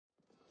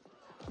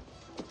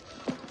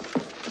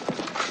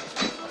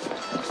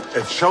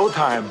It's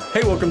showtime.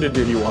 Hey, welcome to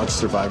Did You Watch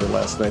Survivor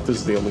Last Night? This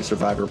is the only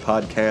Survivor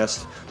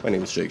podcast. My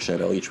name is Jake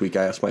Shadow. Each week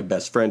I ask my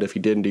best friend if he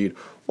did indeed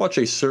watch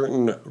a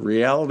certain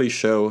reality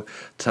show.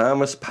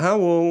 Thomas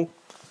Powell,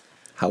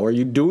 how are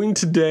you doing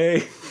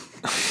today?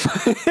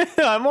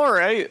 I'm all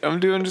right. I'm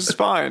doing just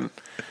fine.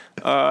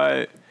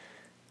 We're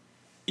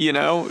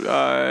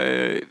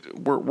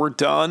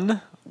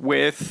done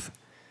with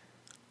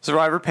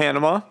Survivor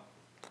Panama.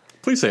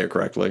 Please say it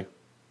correctly.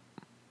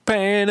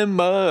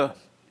 Panama.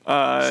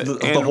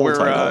 The whole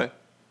title.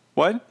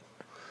 What?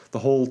 The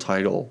whole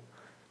title.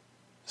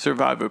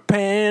 Survivor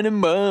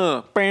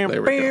Panama.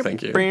 There we go.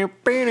 Thank you.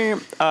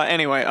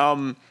 Anyway,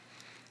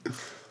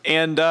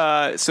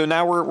 so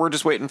now we're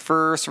just waiting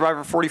for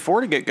Survivor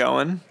 44 to get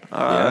going.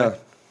 Yeah.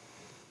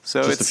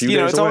 So just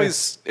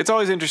it's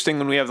always interesting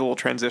when we have the little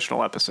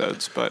transitional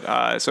episodes. But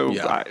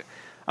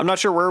I'm not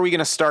sure where are we going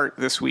to start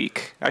this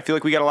week. I feel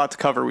like we got a lot to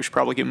cover. We should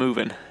probably get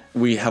moving.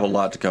 We have a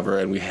lot to cover,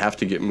 and we have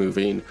to get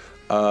moving.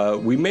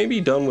 We may be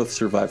done with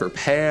Survivor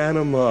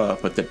Panama,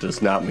 but that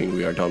does not mean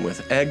we are done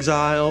with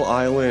Exile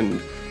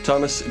Island.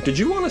 Thomas, did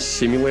you want to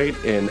simulate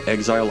an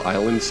Exile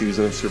Island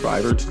season of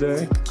Survivor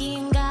today?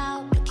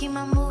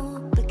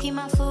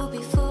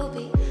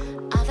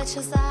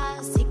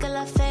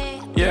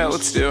 Yeah,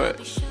 let's do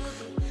it.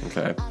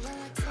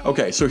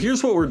 Okay, so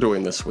here's what we're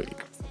doing this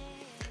week.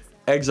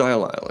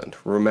 Exile Island.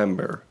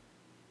 Remember,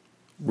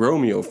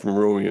 Romeo from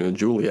Romeo and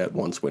Juliet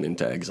once went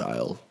into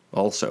exile.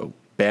 Also,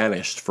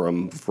 banished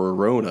from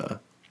Verona.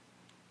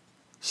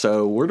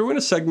 So we're doing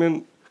a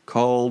segment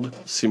called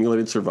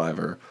Simulated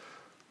Survivor.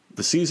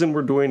 The season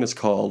we're doing is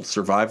called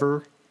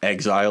Survivor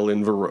Exile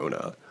in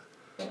Verona.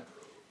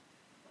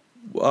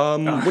 What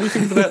do you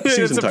think of that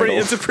season title?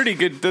 That's a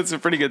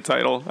pretty good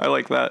title. I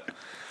like that.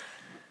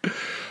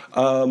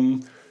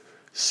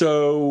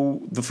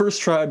 So the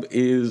first tribe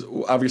is,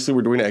 obviously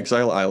we're doing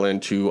Exile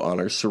Island to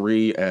honor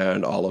Cirie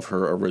and all of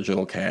her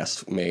original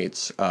cast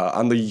mates.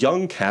 On the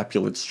Young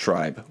Capulets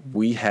tribe,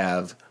 we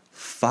have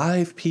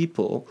 5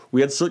 people.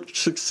 We had such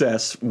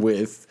success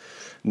with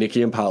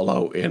Nikki and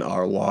Paolo in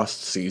our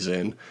Lost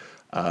season.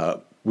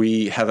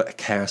 We have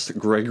cast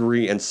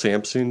Gregory and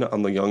Samson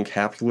on the Young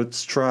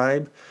Capulets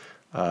tribe.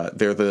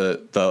 They're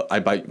the I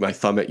bite my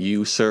thumb at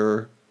you,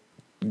 sir,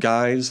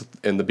 guys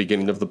in the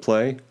beginning of the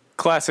play.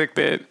 Classic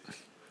bit.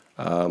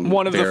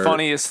 One of the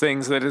funniest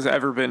things that has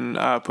ever been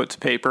put to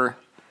paper.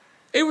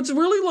 It was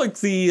really like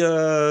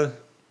the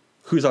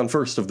who's on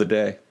first of the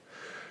day.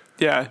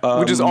 Yeah,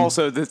 which is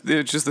also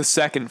it's just the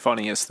second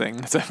funniest thing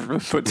that's ever been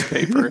put to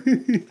paper.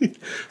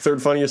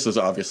 Third funniest is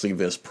obviously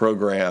this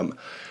program.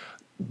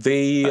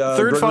 The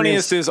third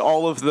funniest is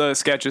all of the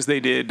sketches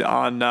they did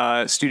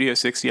on Studio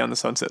 60 on the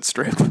Sunset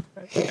Strip,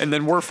 and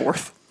then we're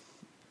fourth.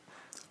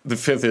 The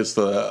fifth is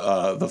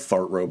the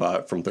fart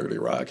robot from 30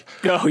 Rock.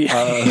 Oh,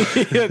 yeah.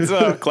 It's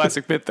a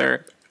classic bit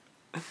there.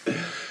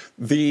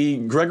 The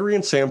Gregory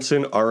and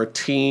Samson are a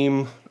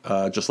team,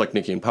 just like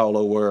Nikki and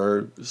Paolo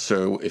were.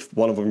 So if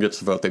one of them gets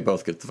the vote, they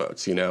both get the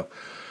votes, you know.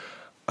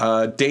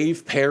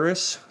 Dave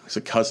Paris is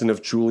a cousin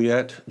of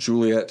Juliet.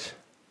 Juliet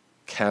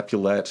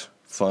Capulet,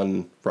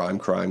 fun rhyme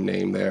crime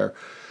name there.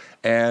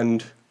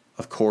 And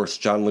of course,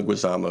 John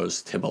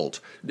Leguizamo's Tybalt.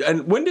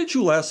 And when did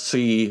you last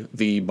see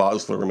the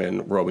Baz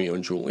Luhrmann Romeo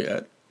and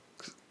Juliet?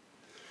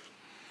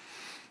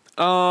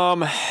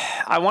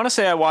 I want to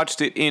say I watched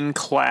it in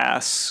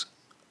class.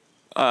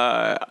 So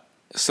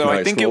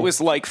I think it was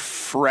like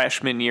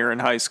freshman year in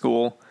high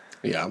school.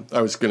 Yeah,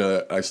 I was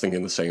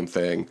thinking the same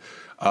thing.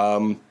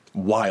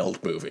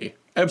 Wild movie.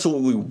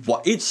 Absolutely.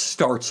 It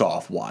starts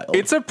off wild.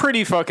 It's a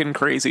pretty fucking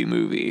crazy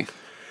movie.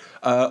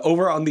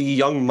 Over on the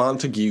Young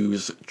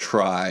Montagues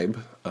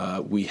tribe,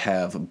 we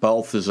have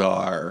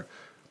Balthazar,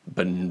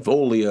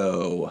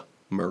 Benvolio,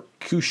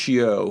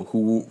 Mercutio,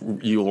 who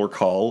you'll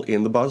recall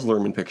in the Baz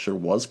Luhrmann picture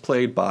was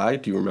played by,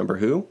 do you remember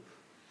who?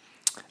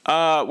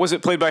 Was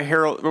it played by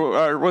Harold,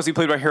 or was he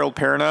played by Harold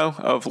Perrineau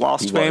of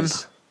Lost fame?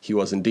 He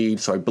was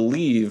indeed, so I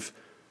believe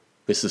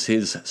this is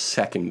his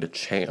second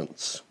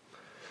chance.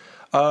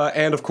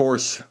 And of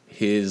course,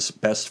 his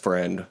best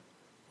friend,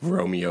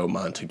 Romeo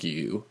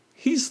Montague.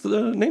 He's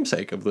the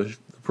namesake of the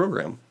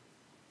program,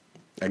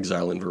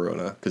 Exile in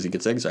Verona, because he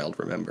gets exiled,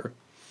 remember?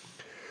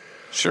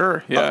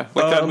 Sure, yeah.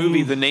 Like that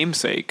movie, The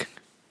Namesake.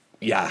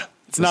 Yeah.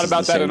 It's not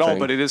about that at all,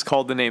 but it is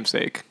called The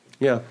Namesake.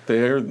 Yeah,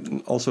 they are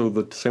also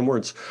the same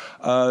words.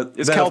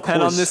 Is Kal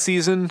Penn on this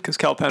season? Because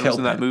Kal Penn was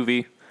in that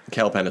movie.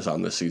 Kal Penn is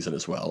on this season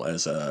as well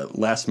as a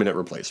last-minute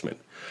replacement.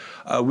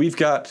 We've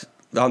got,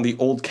 on the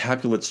Old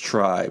Capulets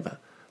tribe,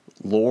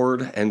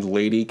 Lord and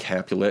Lady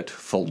Capulet,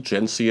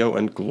 Fulgencio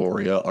and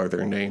Gloria are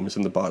their names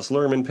in the Baz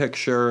Luhrmann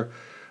picture.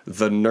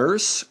 The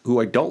nurse,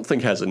 who I don't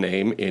think has a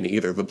name in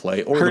either the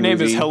play or the movie. Her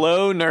name is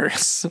Hello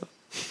Nurse.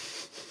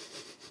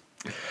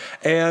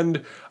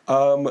 And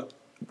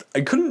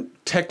I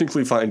couldn't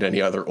technically find any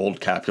other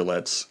old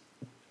Capulets,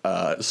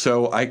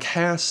 so I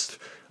cast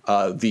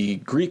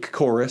the Greek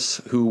chorus,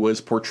 who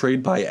was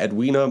portrayed by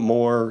Edwina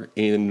Moore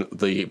in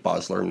the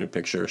Baz Luhrmann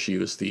picture. She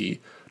was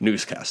the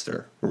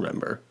newscaster,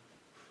 remember?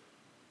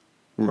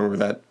 Remember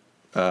that?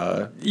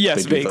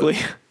 Yes, vaguely.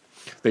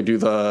 They do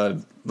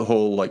the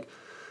whole, like,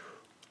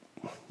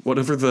 what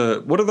are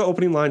the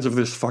opening lines of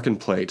this fucking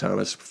play,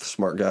 Thomas,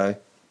 smart guy?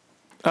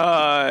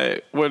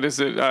 What is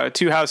it?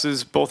 Two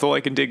houses, both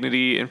alike in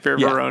dignity, in fair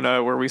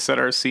Verona, where we set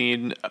our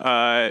scene.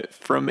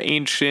 From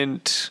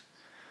ancient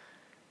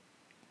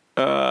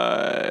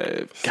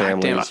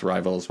families,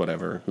 rivals,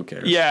 whatever. Who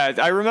cares? Yeah,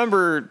 I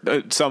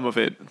remember some of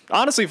it.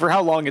 Honestly, for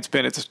how long it's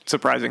been, it's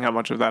surprising how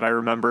much of that I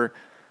remember.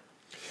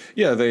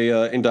 Yeah, they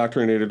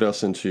indoctrinated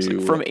us into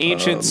like from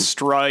ancient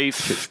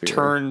strife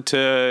turned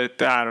to,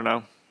 I don't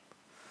know.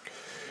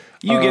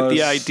 You get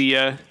the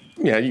idea.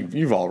 Yeah,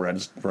 you've all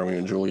read Romeo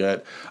and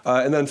Juliet.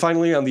 And then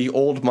finally, on the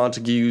old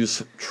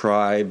Montagues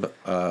tribe,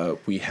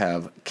 we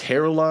have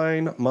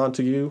Caroline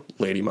Montague,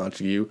 Lady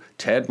Montague,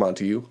 Ted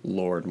Montague,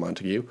 Lord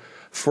Montague,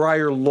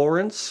 Friar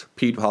Lawrence,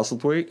 Pete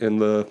Postlethwaite in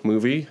the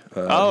movie.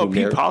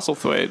 Pete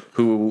Postlethwaite.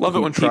 Love it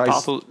when Pete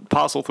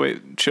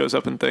Postlethwaite shows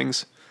up in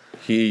things.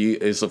 He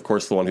is, of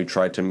course, the one who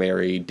tried to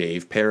marry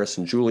Dave Paris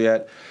and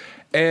Juliet.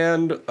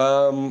 And,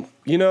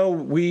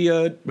 we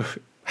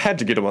had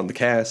to get him on the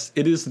cast.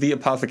 It is the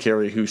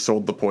apothecary who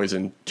sold the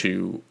poison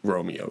to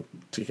Romeo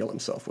to kill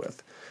himself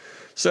with.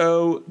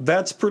 So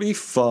that's pretty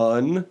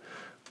fun.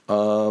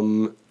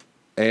 And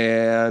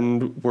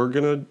we're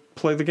going to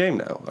play the game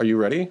now. Are you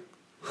ready?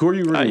 Who are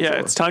you rooting for? Yeah,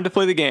 it's time to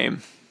play the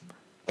game.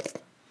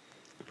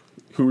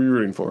 Who are you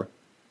rooting for?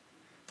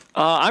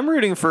 I'm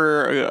rooting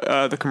for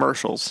the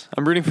commercials.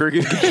 I'm rooting for a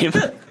good game.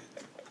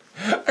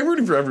 I'm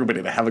rooting for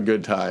everybody to have a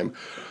good time.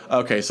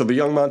 Okay, so the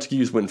young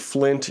Montagues win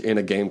Flint in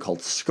a game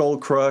called Skull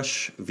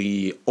Crush.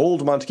 The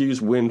old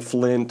Montagues win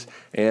Flint,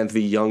 and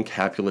the young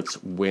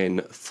Capulets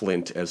win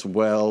Flint as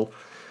well.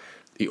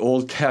 The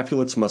old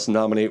Capulets must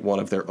nominate one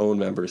of their own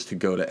members to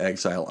go to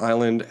Exile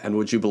Island, and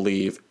would you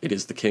believe it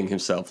is the king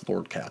himself,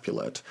 Lord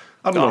Capulet.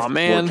 I don't know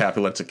if Lord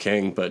Capulet's a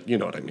king, but you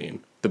know what I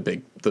mean.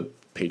 The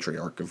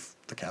patriarch of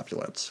the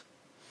Capulets.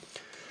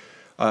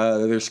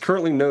 There's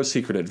currently no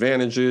secret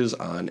advantages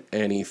on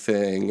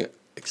anything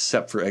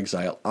except for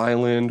Exile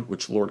Island,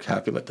 which Lord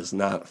Capulet does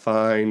not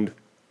find.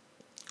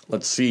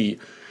 Let's see.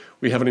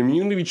 We have an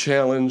immunity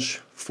challenge.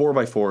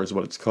 4x4 is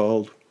what it's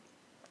called.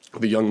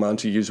 The young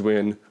Montagues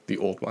win, the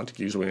old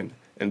Montagues win,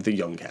 and the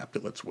young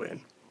Capulets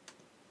win.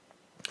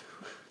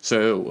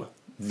 So,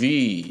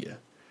 the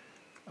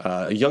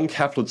young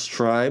Capulets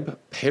tribe,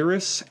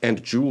 Paris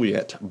and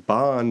Juliet,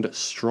 bond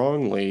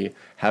strongly,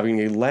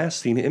 having a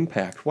lasting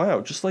impact.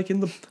 Wow, just like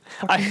in the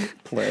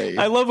play.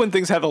 I love when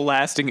things have a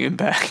lasting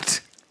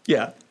impact.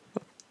 Yeah.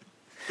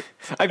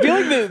 I feel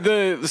like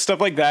the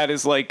stuff like that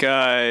is like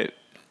in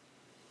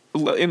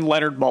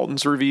Leonard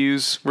Maltin's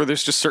reviews, where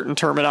there's just certain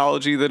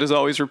terminology that is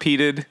always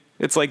repeated.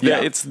 It's like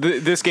that. It's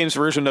this game's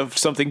version of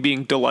something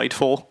being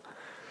delightful.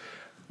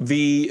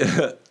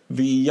 The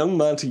young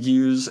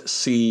Montagues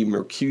see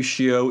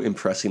Mercutio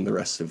impressing the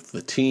rest of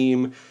the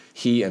team.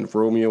 He and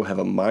Romeo have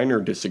a minor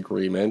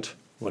disagreement.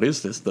 What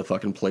is this, the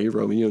fucking play,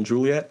 Romeo and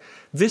Juliet?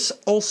 This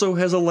also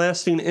has a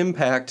lasting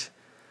impact.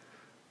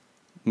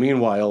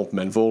 Meanwhile,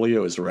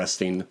 Benvolio is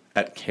resting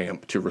at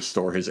camp to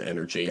restore his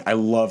energy. I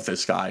love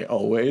this guy,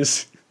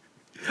 always.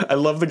 I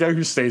love the guy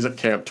who stays at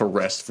camp to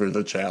rest for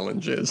the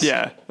challenges.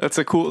 Yeah, that's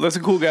a cool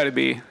guy to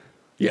be.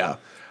 Yeah.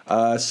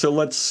 So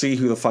let's see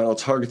who the final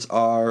targets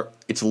are.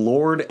 It's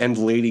Lord and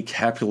Lady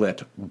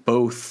Capulet.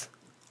 Both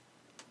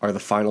are the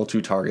final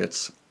two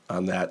targets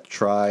on that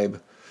tribe.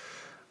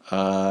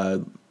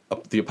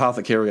 The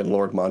apothecary and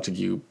Lord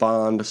Montague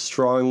bond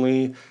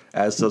strongly,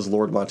 as does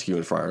Lord Montague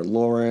and Friar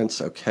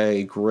Lawrence.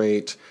 Okay,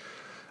 great.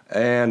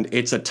 And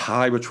it's a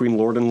tie between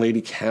Lord and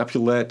Lady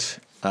Capulet,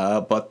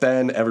 but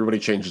then everybody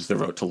changes their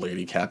vote to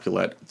Lady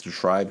Capulet. The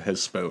tribe has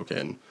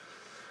spoken.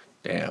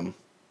 Damn.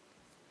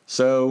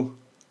 So,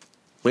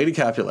 Lady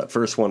Capulet,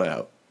 first one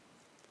out.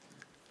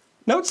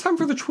 Now it's time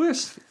for the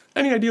twist.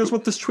 Any ideas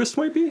what this twist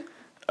might be?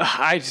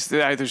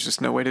 There's just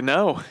no way to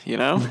know, you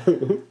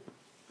know?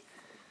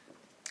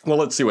 Well,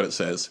 let's see what it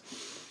says.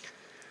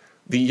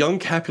 The young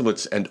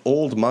Capulets and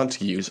old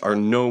Montagues are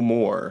no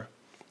more.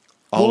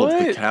 All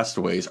of the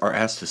castaways are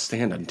asked to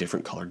stand on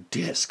different colored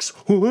discs.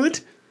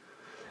 What?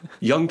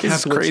 Young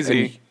Capulets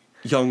and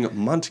young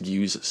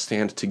Montagues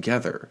stand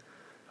together.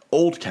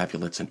 Old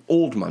Capulets and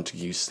old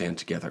Montagues stand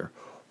together.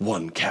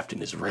 One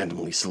captain is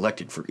randomly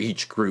selected for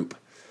each group.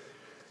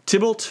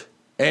 Tybalt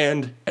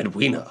and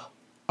Edwina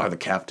are the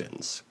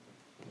captains.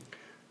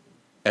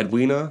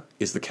 Edwina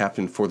is the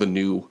captain for the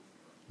new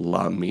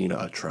La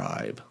Mina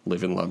tribe,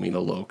 live in La Mina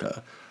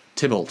Loca.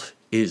 Tybalt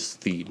is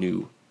the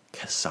new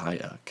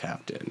Kasaya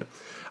captain.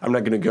 I'm not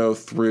going to go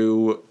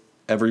through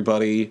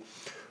everybody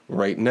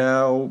right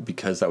now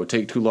because that would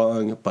take too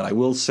long, but I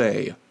will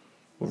say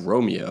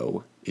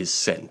Romeo is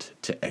sent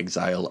to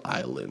Exile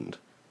Island.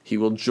 He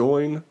will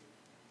join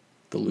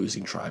the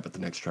losing tribe at the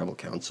next tribal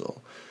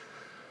council.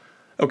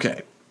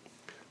 Okay,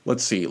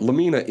 let's see. La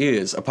Mina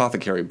is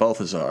Apothecary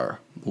Balthazar,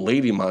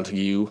 Lady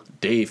Montague,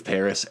 Dave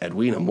Paris,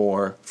 Edwina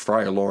Moore,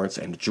 Friar Lawrence,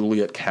 and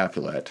Juliet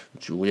Capulet.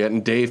 Juliet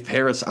and Dave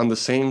Paris on the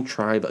same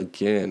tribe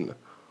again,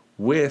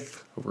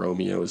 with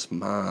Romeo's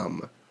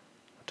mom,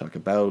 talk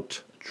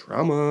about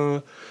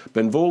drama.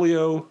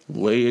 Benvolio,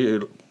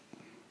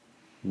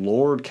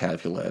 Lord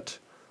Capulet,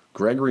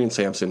 Gregory and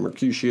Samson,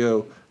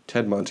 Mercutio,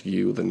 Ted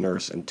Montague, the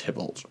nurse, and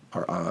Tybalt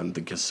are on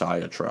the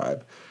Kasaya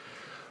tribe.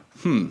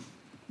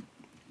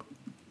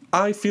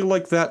 I feel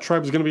like that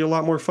tribe is going to be a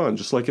lot more fun,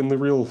 just like in the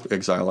real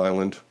Exile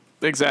Island.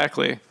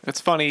 Exactly. It's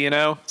funny,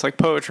 It's like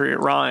poetry. It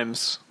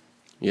rhymes.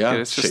 Yeah,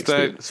 it's just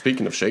that.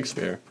 Speaking of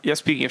Shakespeare. Yeah,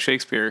 speaking of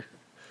Shakespeare.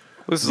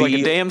 This is like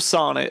a damn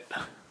sonnet.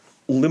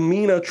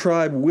 Lamina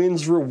tribe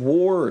wins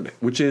reward,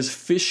 which is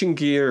fishing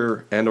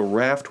gear and a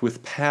raft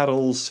with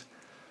paddles.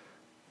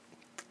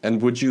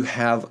 And would you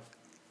have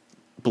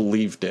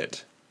believed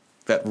it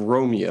that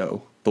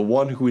Romeo, the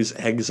one who is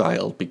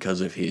exiled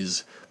because of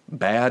his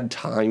bad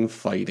time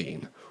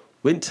fighting,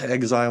 went to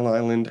Exile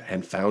Island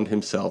and found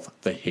himself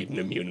the hidden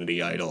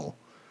immunity idol?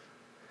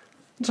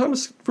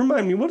 Thomas,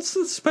 remind me, what's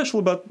so special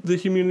about the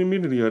hidden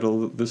immunity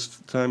idol this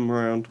time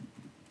around?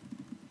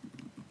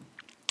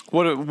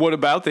 What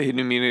about the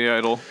hidden immunity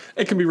idol?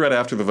 It can be read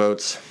after the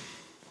votes.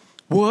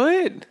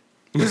 What?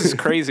 This is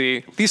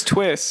crazy. These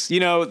twists.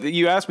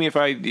 You asked me if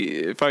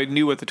I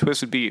knew what the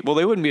twist would be. Well,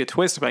 they wouldn't be a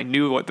twist if I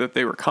knew that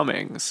they were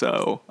coming.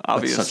 So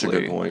obviously, that's such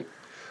a good point.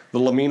 The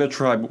Lamina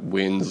tribe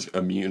wins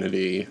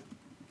immunity.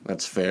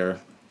 That's fair.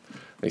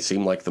 They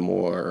seem like the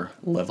more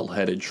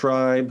level-headed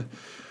tribe.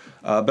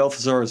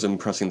 Balthazar is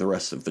impressing the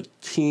rest of the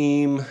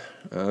team,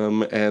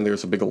 and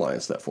there's a big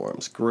alliance that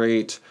forms.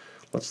 Great.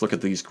 Let's look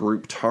at these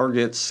group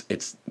targets.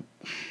 It's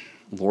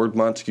Lord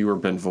Montague or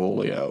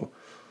Benvolio.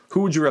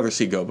 Who would you rather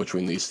see go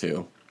between these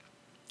two?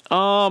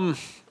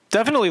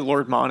 Definitely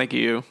Lord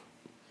Montague.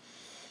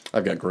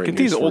 I've got great news.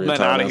 Get these old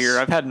men out of here.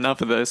 I've had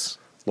enough of this.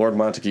 Lord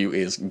Montague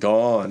is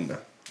gone.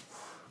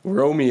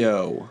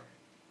 Romeo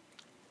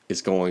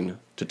is going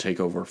to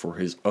take over for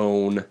his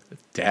own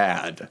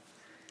dad.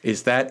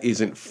 That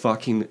isn't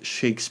fucking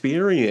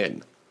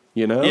Shakespearean,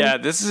 Yeah,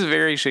 this is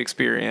very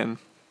Shakespearean.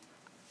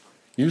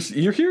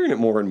 You're hearing it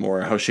more and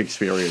more how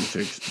Shakespearean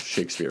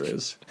Shakespeare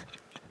is.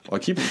 Well, I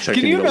keep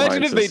checking. Can you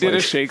imagine if they did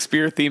a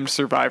Shakespeare-themed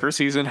Survivor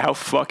season? How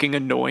fucking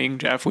annoying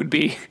Jeff would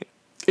be.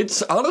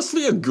 It's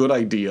honestly a good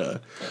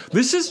idea.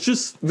 This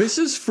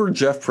is for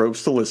Jeff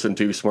Probst to listen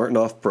to, Smart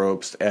Enough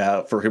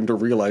Probst, for him to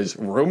realize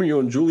Romeo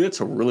and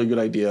Juliet's a really good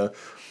idea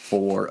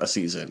for a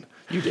season.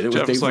 You did it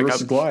with Dave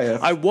versus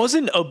Goliath. I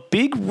wasn't a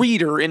big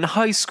reader in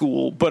high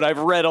school, but I've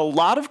read a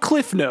lot of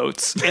Cliff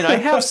Notes, and I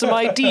have some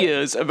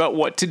ideas about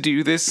what to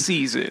do this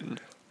season.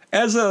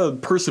 As a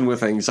person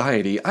with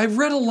anxiety, I've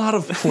read a lot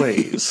of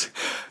plays.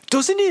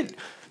 Doesn't it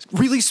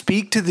really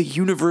speak to the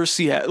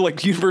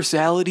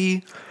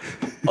universality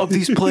of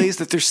these plays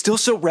that they're still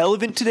so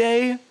relevant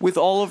today with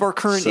all of our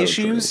current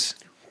issues? True.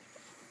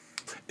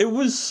 It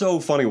was so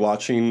funny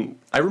watching.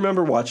 I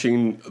remember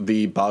watching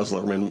the Baz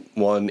Luhrmann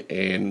one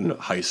in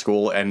high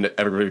school, and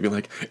everybody being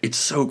like, "It's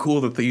so cool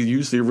that they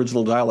use the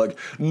original dialogue."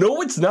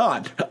 No, it's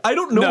not. I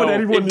don't know what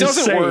anyone is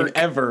saying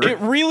ever. It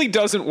really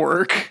doesn't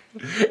work.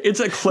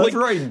 It's a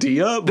clever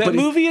idea. That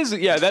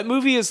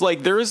movie is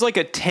like, there is like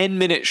a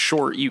 10-minute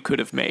short you could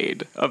have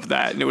made of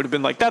that, and it would have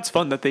been like, that's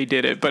fun that they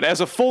did it. But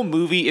as a full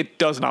movie, it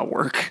does not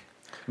work.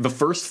 The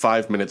first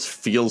 5 minutes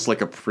feels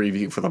like a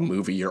preview for the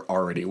movie you're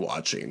already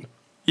watching.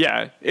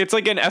 Yeah, it's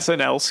like an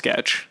SNL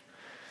sketch.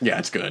 Yeah,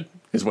 it's good,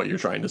 is what you're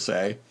trying to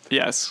say.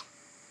 Yes.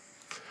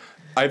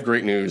 I have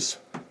great news.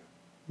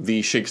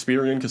 The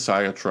Shakespearean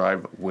Kasaya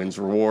tribe wins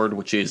reward,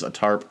 which is a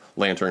tarp,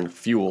 lantern,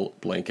 fuel,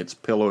 blankets,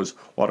 pillows,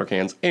 water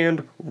cans,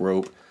 and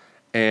rope.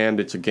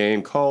 And it's a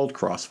game called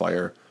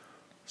Crossfire.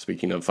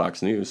 Speaking of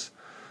Fox News.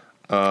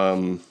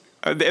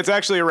 It's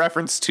actually a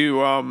reference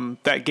to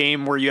that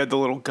game where you had the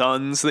little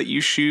guns that you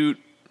shoot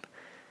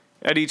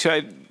at each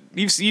side.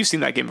 You've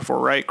seen that game before,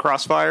 right?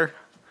 Crossfire?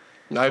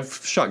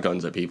 I've shot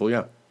guns at people,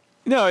 yeah.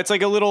 No, it's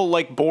like a little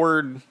like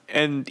board,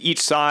 and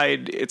each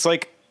side, it's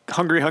like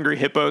Hungry Hungry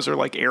Hippos or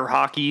like air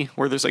hockey,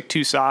 where there's like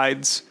two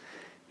sides,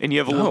 and you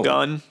have a little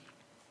gun.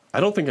 I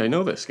don't think I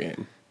know this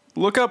game.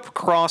 Look up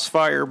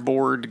Crossfire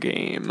board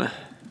game.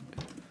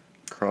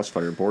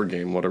 Crossfire board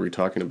game, what are we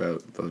talking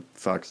about? The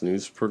Fox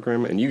News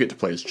program? And you get to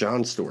play as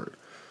Jon Stewart.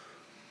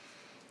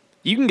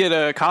 You can get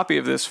a copy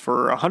of this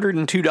for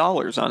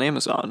 $102 on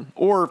Amazon,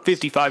 or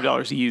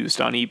 $55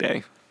 used on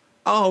eBay.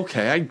 Oh,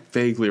 okay. I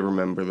vaguely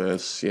remember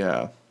this,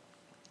 yeah.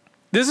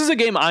 This is a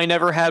game I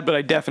never had, but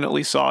I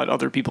definitely saw at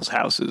other people's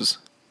houses.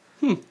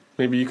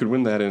 Maybe you could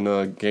win that in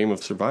a game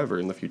of Survivor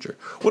in the future.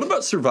 What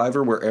about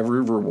Survivor, where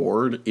every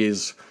reward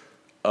is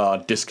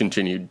a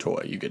discontinued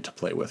toy you get to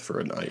play with for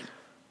a night?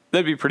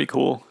 That'd be pretty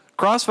cool.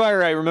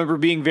 Crossfire, I remember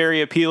being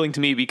very appealing to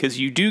me because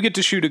you do get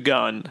to shoot a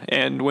gun,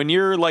 and when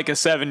you're like a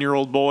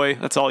 7-year-old boy,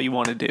 that's all you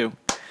want to do.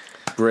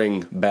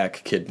 Bring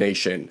back Kid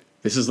Nation.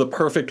 This is the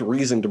perfect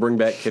reason to bring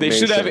back Kid Nation. They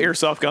should have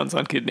airsoft guns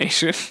on Kid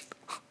Nation.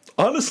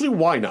 Honestly,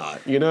 why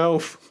not,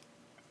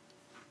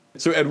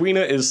 So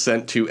Edwina is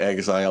sent to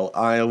Exile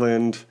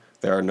Island.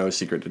 There are no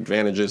secret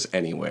advantages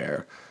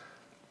anywhere.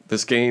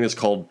 This game is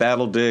called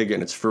Battle Dig,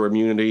 and it's for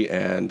immunity,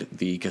 and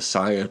the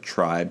Kasaya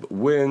tribe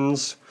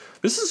wins.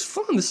 This is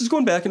fun. This is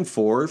going back and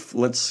forth.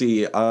 Let's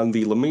see. On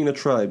the Lamina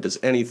tribe, does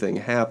anything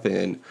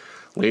happen?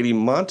 Lady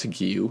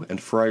Montague and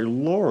Friar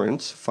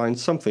Lawrence find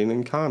something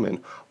in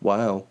common.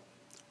 Wow.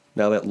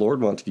 Now that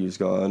Lord Montague's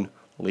gone,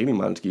 Lady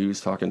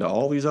Montague's talking to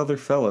all these other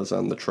fellas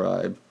on the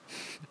tribe.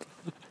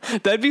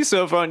 That'd be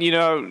so fun. You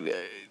know,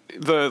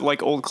 the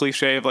like old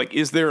cliche of like,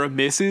 is there a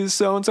Mrs.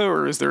 So-and-so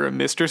or is there a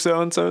Mr.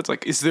 So-and-so? It's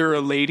like, is there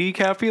a Lady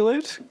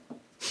Capulet?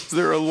 Is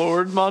there a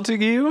Lord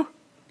Montague?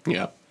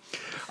 Yeah.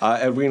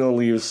 Edwina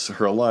leaves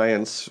her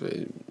alliance.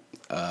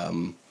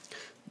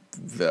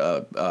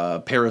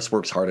 Paris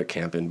works hard at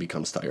camp and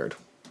becomes tired.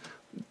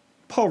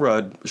 Paul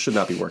Rudd should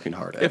not be working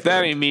hard at If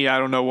that ain't me, I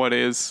don't know what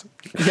is.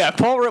 Yeah,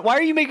 Paul Rudd. Why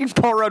are you making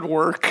Paul Rudd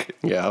work?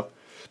 Yeah.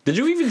 Did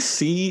you even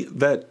see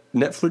that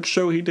Netflix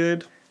show he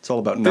did? It's all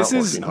about not working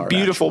hard. This is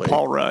beautiful, actually.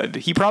 Paul Rudd.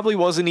 He probably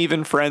wasn't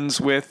even friends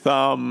with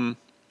Rob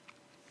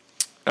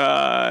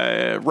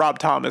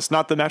Thomas,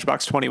 not the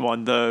Matchbox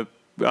 21, the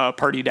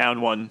Party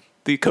Down one.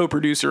 The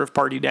co-producer of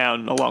Party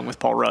Down, along with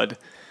Paul Rudd.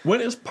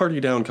 When is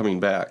Party Down coming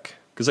back?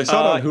 Because I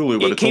saw it on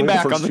Hulu, but it it's came only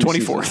back the on the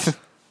first 24th.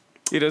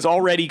 It has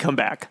already come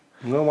back.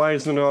 Well, why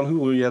isn't it on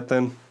Hulu yet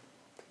then?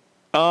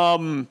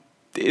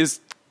 Does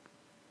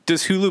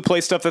Hulu play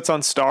stuff that's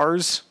on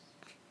Stars?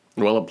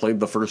 Well, it played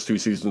the first 2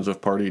 seasons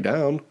of Party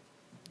Down.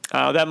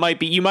 That might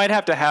be. You might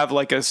have to have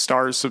like a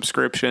Stars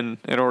subscription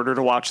in order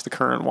to watch the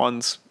current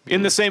ones.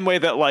 In the same way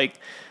that like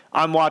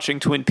I'm watching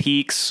Twin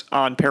Peaks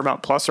on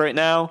Paramount Plus right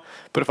now,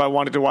 but if I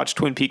wanted to watch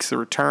Twin Peaks: The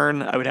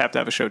Return, I would have to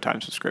have a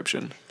Showtime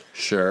subscription.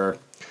 Sure.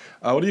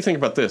 What do you think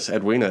about this?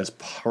 Edwina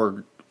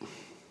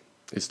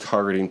is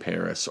targeting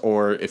Paris,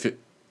 or if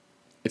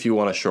you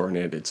want to shorten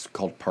it, it's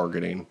called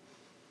pargeting.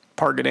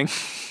 Pargeting.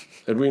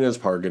 Edwina's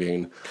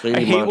pargeting. Lady I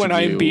hate Montague, when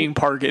I'm being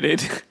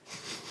pargeted.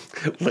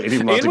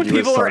 Lady Montague and when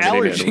people are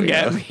allerging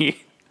at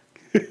me.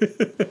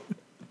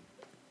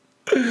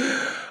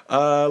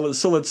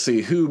 So let's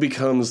see. Who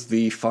becomes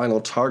the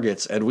final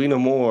targets? Edwina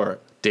Moore,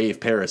 Dave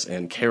Paris,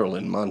 and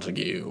Carolyn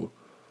Montague.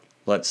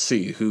 Let's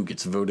see who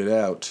gets voted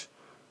out.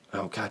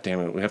 Oh, god damn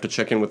it. We have to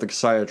check in with the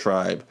Kasaya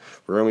tribe.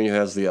 Romeo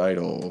has the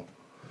idol.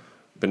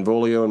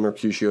 Benvolio and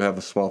Mercutio have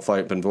a small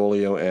fight.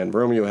 Benvolio and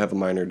Romeo have a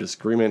minor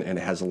disagreement, and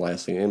it has a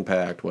lasting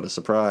impact. What a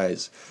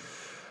surprise.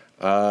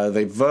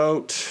 They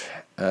vote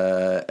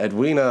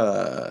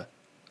Edwina,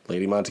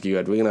 Lady Montague,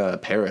 Edwina,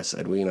 Paris,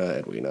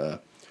 Edwina.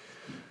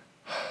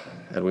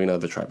 Edwina,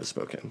 the tribe has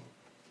spoken.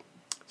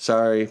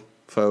 Sorry,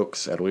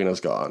 folks, Edwina's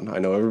gone. I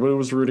know everybody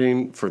was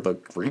rooting for the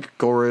Greek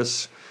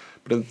chorus,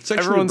 but it's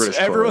actually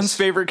everyone's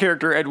favorite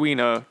character,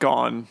 Edwina,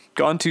 gone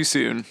too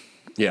soon.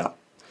 Yeah.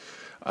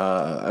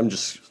 I'm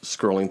just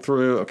scrolling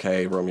through.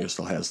 Okay, Romeo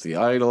still has the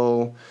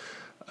idol.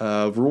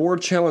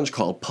 Reward challenge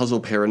called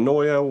Puzzle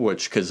Paranoia,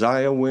 which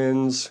Kasaya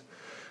wins.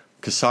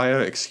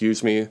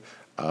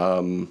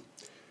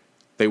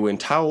 They win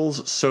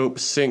towels, soap,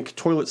 sink,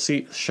 toilet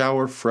seat,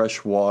 shower,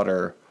 fresh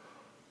water.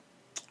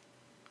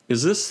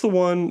 Is this the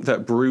one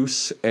that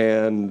Bruce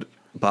and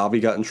Bobby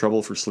got in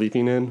trouble for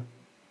sleeping in?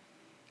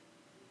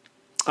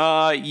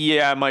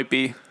 Yeah, it might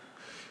be.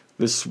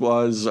 This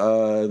was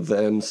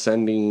them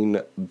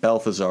sending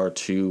Balthazar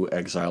to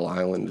Exile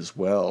Island as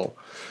well.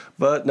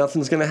 But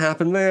nothing's going to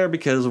happen there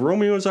because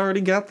Romeo's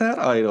already got that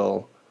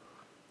idol.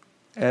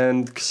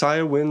 And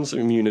Kasaya wins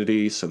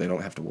immunity, so they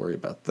don't have to worry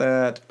about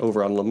that.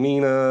 Over on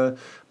Lamina,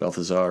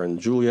 Balthazar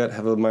and Juliet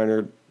have a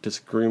minor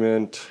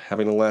disagreement,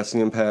 having a lasting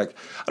impact.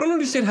 I don't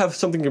understand how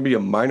something can be a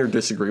minor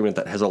disagreement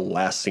that has a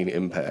lasting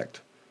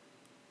impact.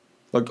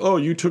 Like, oh,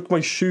 you took my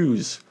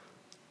shoes.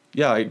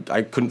 Yeah,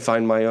 I couldn't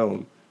find my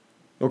own.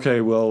 Okay,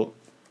 well,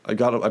 I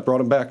brought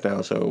them back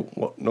now,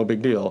 so no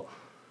big deal.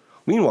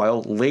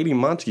 Meanwhile, Lady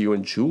Montague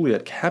and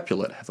Juliet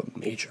Capulet have a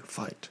major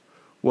fight.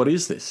 What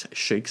is this,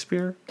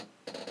 Shakespeare?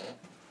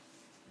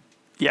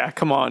 Yeah,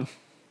 come on.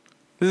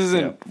 This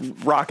isn't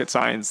rocket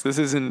science. This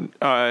isn't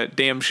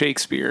damn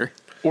Shakespeare.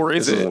 Or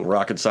is it? This isn't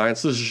rocket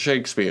science. This is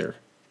Shakespeare.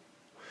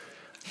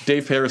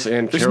 Dave Paris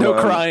and There's Caroline.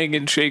 No crying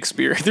in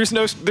Shakespeare. There's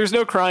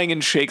no crying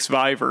in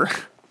Shakespeare.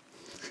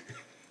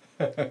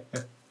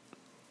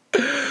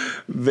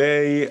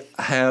 They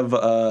have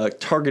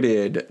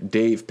targeted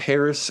Dave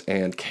Paris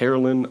and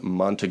Carolyn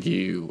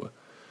Montague.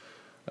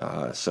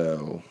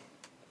 So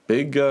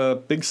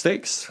big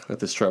stakes at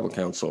this tribal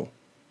council.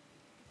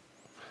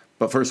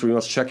 But first, we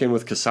must check in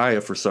with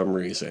Kasaya for some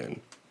reason.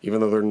 Even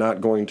though they're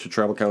not going to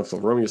tribal council,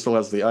 Romeo still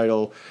has the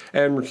idol,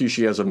 and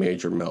Mercutio has a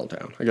major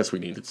meltdown. I guess we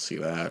needed to see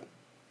that.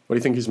 What do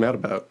you think he's mad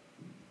about?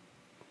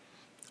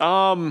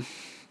 I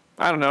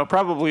don't know.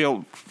 Probably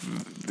a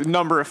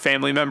number of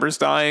family members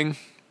dying,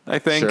 I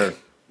think. Sure.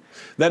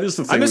 That is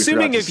the thing. I'm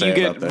assuming if you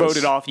get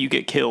voted off, you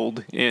get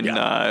killed in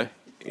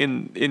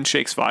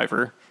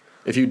Shakespeare.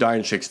 If you die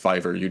in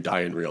Shakespeare, you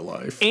die in real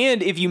life.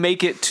 And if you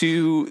make it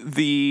to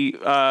the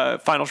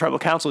final tribal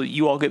council,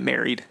 you all get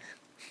married.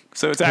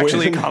 So it's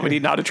actually a comedy,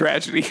 not a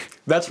tragedy.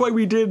 That's why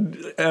we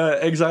did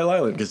Exile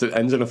Island, because it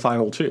ends in a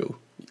final two.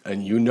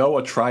 And you know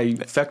a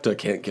trifecta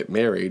can't get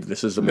married.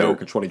 This is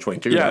America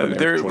 2022, yeah, not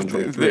America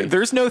 2023.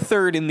 There's no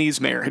third in these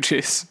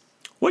marriages.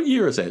 What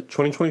year is it?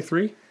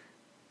 2023?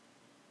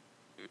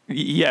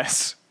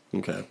 Yes.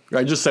 Okay.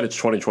 I just said it's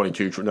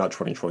 2022, not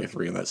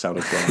 2023, and that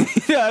sounded wrong.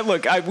 Yeah,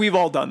 look, we've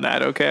all done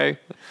that, okay?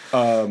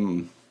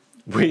 What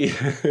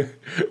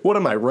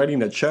am I,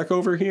 writing a check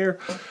over here?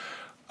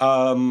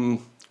 Well,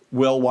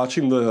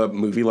 watching the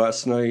movie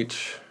last night,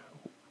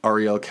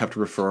 Ariel kept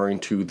referring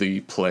to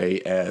the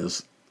play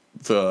as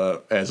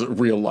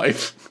real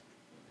life.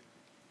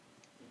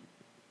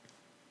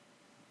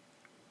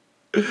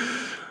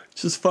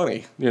 It's just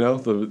funny,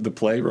 the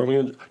play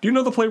Romeo. Do you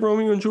know the play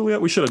Romeo and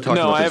Juliet? We should have talked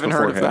about this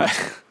beforehand. No, I haven't heard of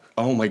that.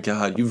 Oh my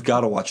God, you've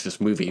got to watch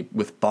this movie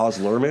with Baz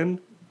Luhrmann.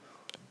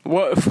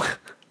 What?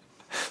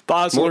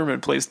 Baz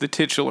Luhrmann plays the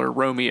titular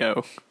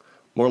Romeo.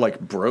 More like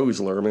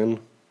Bros Luhrmann.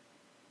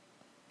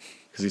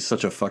 Because he's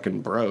such a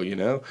fucking bro,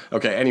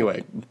 Okay,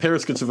 anyway,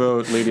 Paris gets a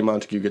vote, Lady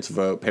Montague gets a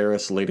vote,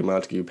 Paris, Lady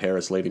Montague,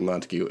 Paris, Lady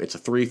Montague. It's a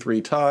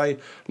 3-3 tie.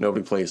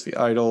 Nobody plays the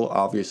idol,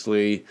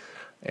 obviously.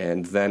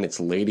 And then it's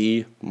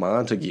Lady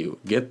Montague.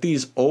 Get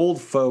these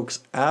old folks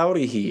out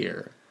of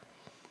here.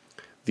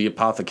 The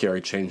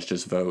apothecary changed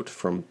his vote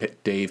from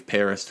Dave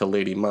Paris to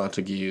Lady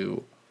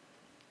Montague.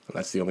 And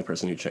that's the only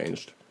person who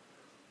changed.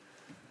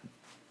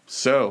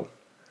 So,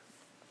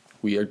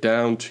 we are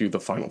down to the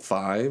final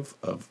 5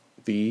 of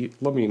the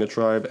Lamina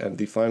tribe and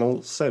the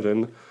final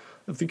 7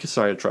 of the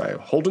Kasaya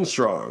tribe. Holding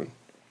strong.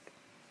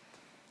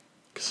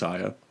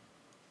 Kasaya.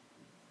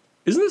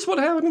 Isn't this what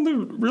happened in the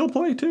real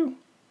play, too?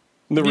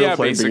 The real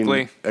play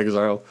basically. Being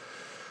exile.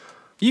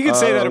 You could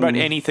say that about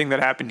anything that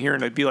happened here,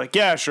 and I'd be like,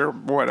 yeah, sure,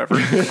 whatever.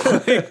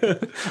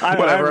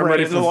 I'm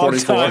ready for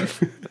 44.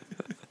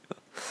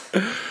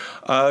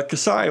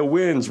 Kasaya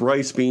wins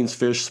rice, beans,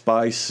 fish,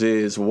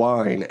 spices,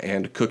 wine,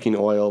 and cooking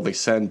oil. They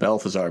send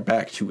Balthazar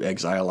back to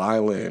Exile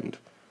Island.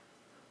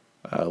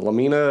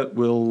 Lamina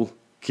will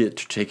get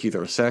to take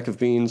either a sack of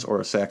beans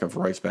or a sack of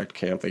rice back to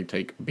camp. They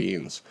take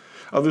beans.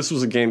 This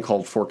was a game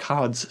called For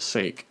Cod's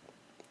Sake.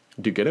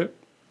 Do you get it?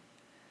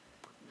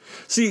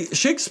 See,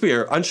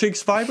 Shakespeare, on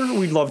Shakespeare,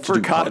 we'd love to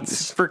do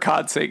puns. For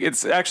Cod's Sake.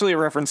 It's actually a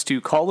reference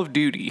to Call of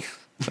Duty.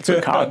 That's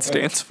what COD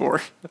stands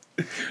for.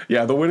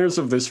 Yeah, the winners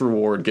of this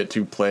reward get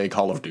to play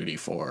Call of Duty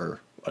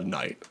for a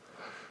night.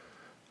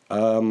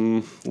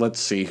 Let's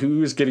see,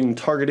 who's getting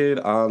targeted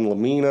on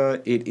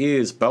Lamina? It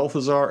is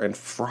Balthazar and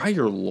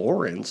Friar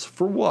Lawrence.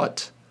 For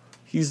what?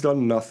 He's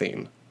done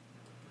nothing.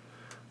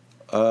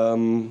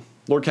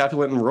 Lord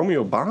Capulet and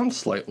Romeo bond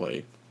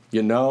slightly.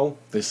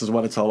 This is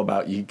what it's all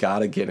about. You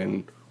gotta get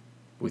in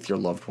with your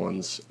loved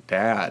one's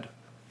dad.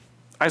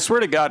 I swear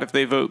to God, if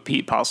they vote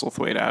Pete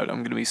Postlethwaite out, I'm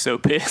going to be so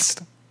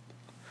pissed.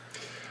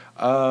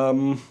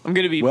 I'm going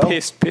to be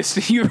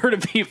pissed. You heard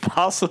of Pete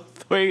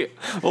Postlethwaite?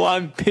 Well,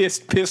 I'm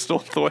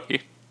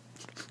Pistolthwaite.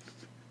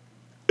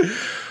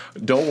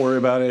 Don't worry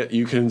about it.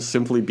 You can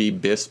simply be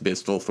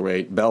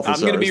Bistlethwaite. Balthazar.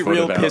 I'm going to be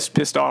real pissed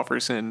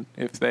offerson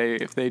if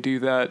they do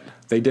that.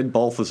 They did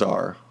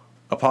Balthazar,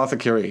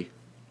 Apothecary,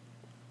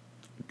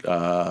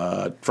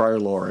 Friar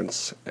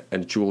Lawrence,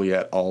 and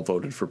Juliet all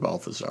voted for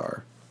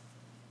Balthazar.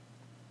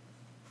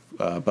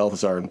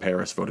 Balthazar and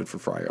Paris voted for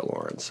Friar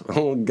Lawrence.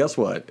 Well, guess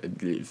what?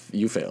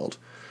 You failed.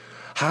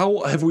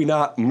 How have we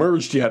not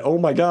merged yet? Oh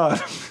my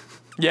God.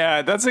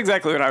 Yeah, that's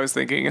exactly what I was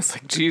thinking. It's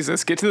like,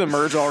 Jesus, get to the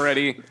merge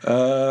already.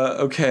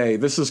 Okay,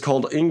 this is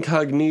called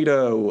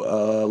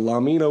Incognito.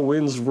 Lamina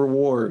wins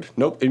reward.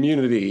 Nope,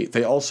 immunity.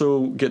 They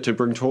also get to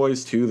bring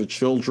toys to the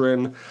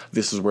children.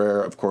 This is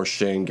where, of course,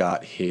 Shane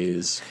got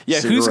his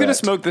cigarette. Who's going to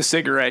smoke the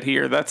cigarette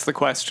here? That's the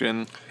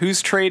question.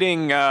 Who's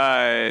trading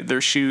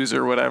their shoes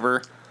or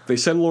whatever? They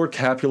send Lord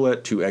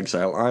Capulet to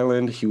Exile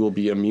Island. He will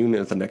be immune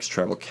at the next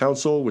tribal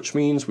council, which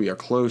means we are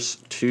close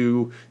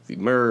to the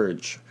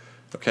merge.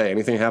 Okay,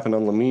 anything happened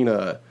on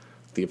Lamina?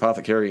 The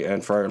Apothecary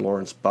and Friar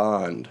Lawrence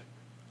bond.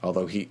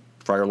 Although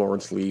Friar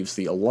Lawrence leaves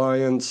the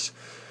Alliance.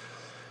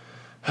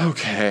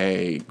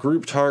 Okay,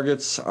 group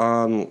targets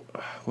on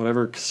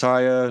whatever,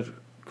 Kasaya,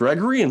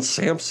 Gregory and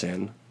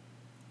Samson,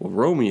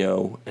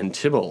 Romeo and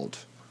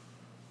Tybalt.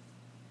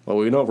 Well,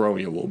 we know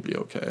Romeo will be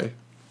okay.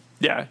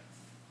 Yeah.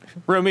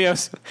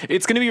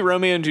 It's going to be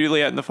Romeo and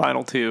Juliet in the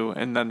final 2,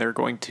 and then they're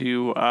going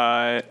to,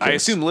 I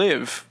assume,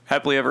 live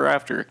happily ever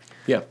after.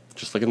 Yeah,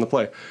 just like in the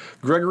play.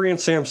 Gregory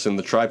and Samson,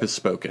 the tribe has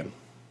spoken.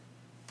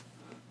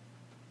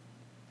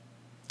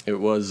 It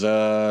was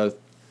 2-4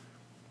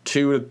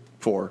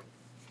 for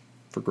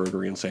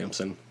Gregory and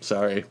Samson.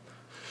 Sorry.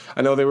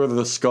 I know they were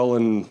the skull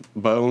and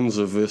bones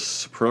of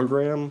this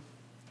program,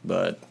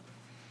 but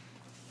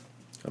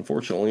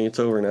unfortunately it's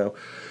over now.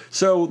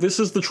 So this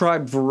is the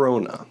tribe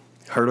Verona.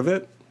 Heard of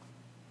it?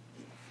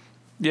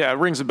 Yeah, it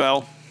rings a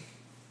bell.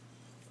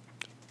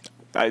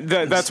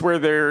 That's where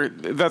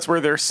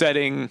they're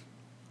setting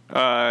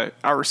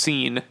our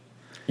scene.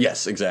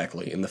 Yes,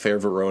 exactly. In the fair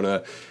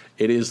Verona,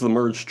 it is the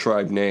merged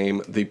tribe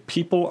name. The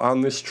people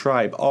on this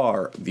tribe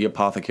are the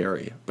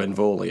Apothecary,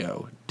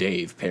 Benvolio,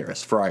 Dave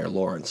Paris, Friar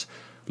Lawrence,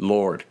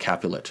 Lord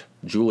Capulet,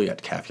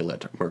 Juliet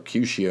Capulet,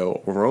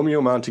 Mercutio, Romeo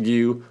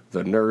Montague,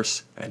 the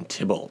Nurse, and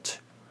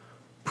Tybalt.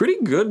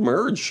 Pretty good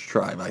merged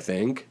tribe, I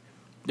think.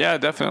 Yeah,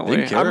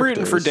 definitely. I'm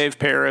rooting for Dave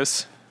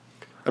Paris.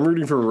 I'm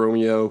rooting for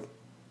Romeo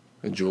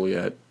and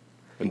Juliet.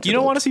 and You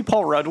don't Tybalt. want to see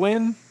Paul Rudd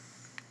win?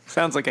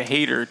 Sounds like a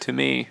hater to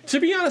me. To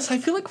be honest, I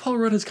feel like Paul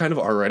Rudd has kind of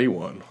already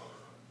won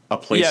a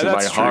place Yeah, in my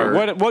that's true.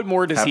 heart. What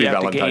more does Happy he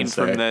have to gain Valentine's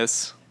from Day.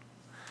 this?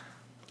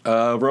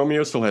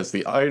 Romeo still has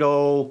the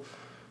idol.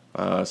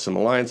 Some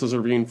alliances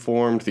are being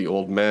formed. The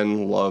old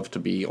men love to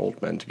be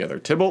old men together.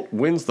 Tybalt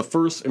wins the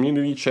first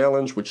immunity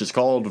challenge, which is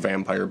called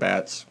Vampire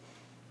Bats.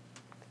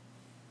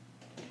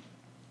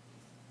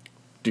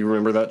 Do you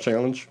remember that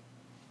challenge?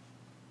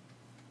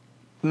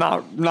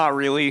 Not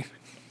really.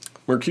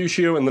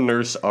 Mercutio and the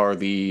nurse are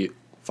the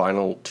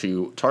final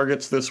two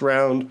targets this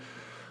round.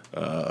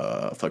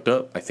 Fucked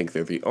up. I think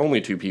they're the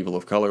only two people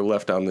of color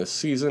left on this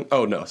season.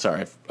 Oh, no,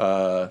 sorry.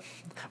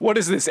 What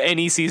is this?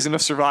 Any season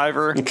of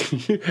Survivor?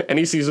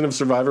 Any season of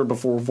Survivor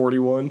before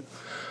 41.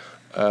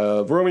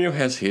 Romeo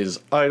has his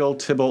idol.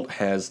 Tybalt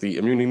has the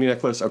immunity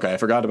necklace. Okay, I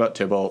forgot about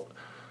Tybalt.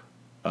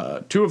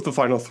 Two of the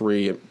final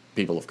three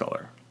people of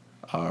color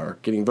are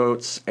getting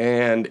votes,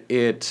 and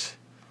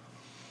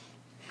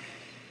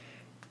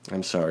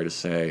I'm sorry to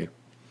say,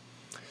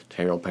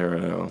 Terrell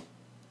Perino,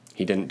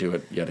 he didn't do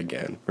it yet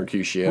again.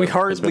 Mercutio we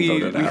has been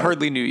voted out.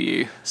 hardly knew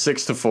you.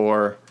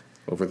 6-4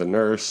 over the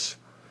nurse.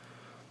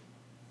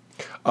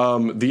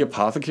 The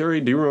apothecary,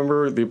 do you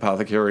remember the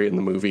apothecary in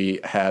the movie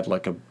had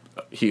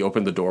he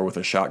opened the door with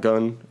a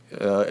shotgun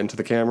into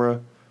the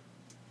camera,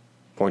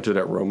 pointed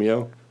at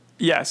Romeo?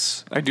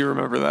 Yes, I do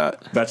remember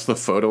that. That's the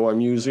photo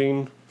I'm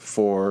using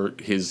for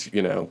his,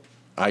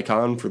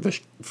 icon for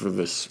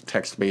this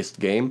text-based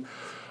game.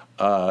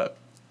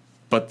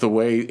 But the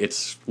way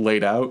it's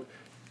laid out,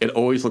 it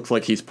always looks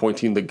like he's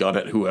pointing the gun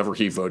at whoever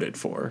he voted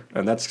for,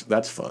 and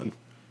that's fun.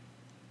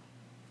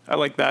 I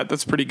like that.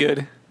 That's pretty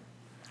good.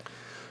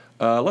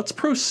 Let's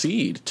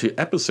proceed to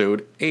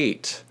episode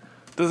 8.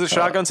 Does the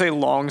shotgun say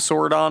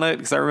longsword on it?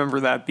 Because I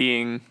remember that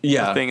being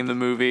a thing in the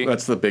movie.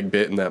 That's the big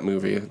bit in that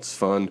movie. It's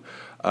fun.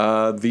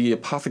 The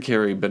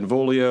apothecary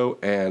Benvolio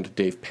and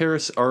Dave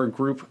Paris are a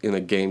group in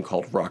a game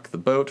called Rock the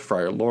Boat.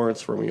 Friar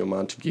Lawrence, Romeo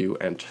Montague,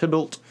 and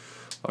Tybalt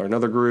are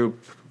another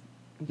group.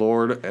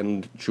 Lord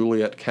and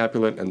Juliet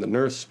Capulet and the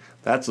nurse.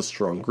 That's a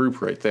strong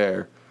group right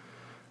there.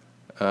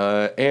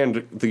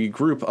 And the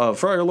group of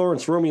Friar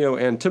Lawrence, Romeo,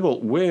 and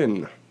Tybalt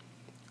win.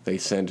 They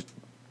send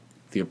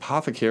the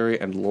apothecary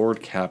and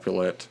Lord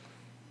Capulet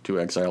to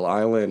Exile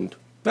Island.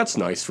 That's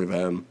nice for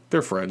them.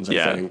 They're friends,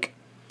 I think.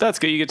 That's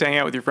good. You get to hang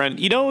out with your friend.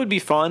 You know what would be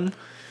fun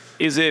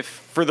is if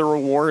for the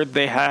reward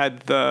they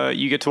had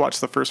you get to watch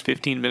the first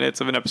 15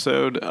 minutes of an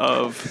episode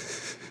of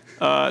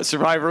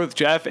Survivor with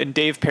Jeff, and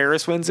Dave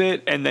Paris wins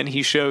it, and then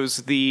he shows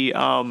the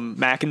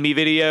Mac and Me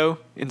video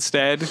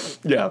instead.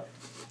 Yeah.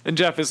 And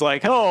Jeff is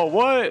like, oh,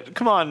 what?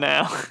 Come on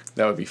now.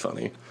 That would be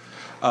funny.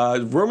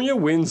 Romeo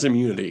wins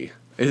immunity.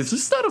 Is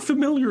this not a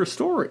familiar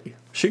story?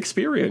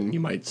 Shakespearean, you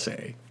might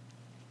say.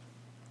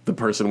 The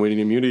person winning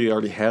immunity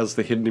already has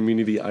the hidden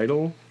immunity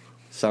idol.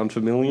 Sound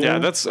familiar? Yeah,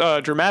 that's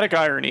dramatic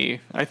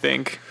irony, I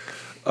think.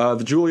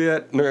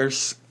 The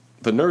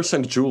nurse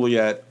and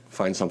Juliet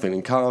find something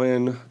in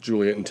common.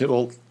 Juliet and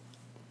Tybalt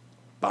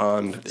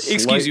bond slightly.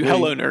 Excuse you,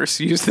 hello nurse.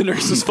 Use the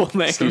nurse's full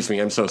name. Excuse me,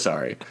 I'm so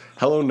sorry.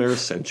 Hello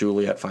nurse and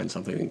Juliet find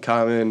something in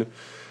common.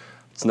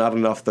 It's not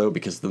enough, though,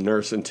 because the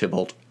nurse and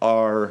Tybalt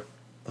are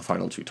the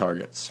final two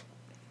targets.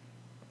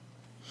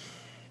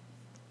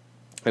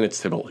 And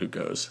it's Tybalt who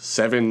goes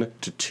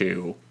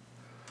 7-2.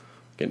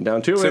 Getting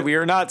down to it. So we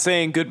are not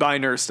saying goodbye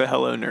nurse to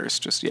hello nurse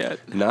just yet.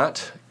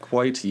 Not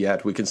quite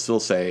yet. We can still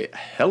say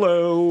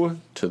hello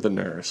to the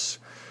nurse.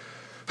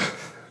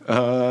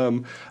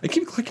 I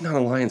keep clicking on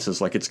alliances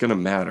like it's going to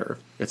matter.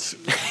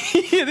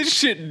 Yeah, this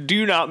shit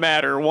do not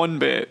matter one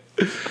bit.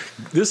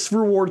 This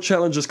reward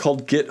challenge is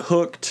called Get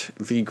Hooked.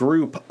 The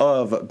group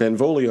of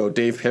Benvolio,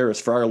 Dave Paris,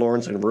 Friar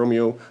Lawrence, and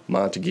Romeo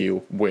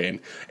Montague win.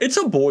 It's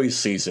a boys'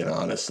 season,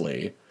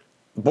 honestly.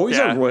 Boys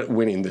are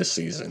winning this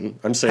season.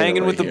 I'm saying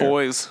hanging right with here. the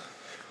boys.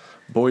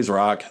 Boys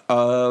rock.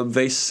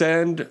 They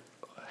send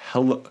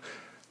hello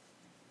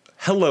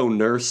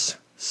nurse,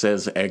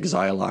 says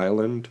Exile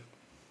Island.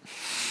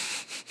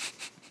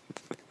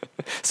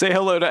 Say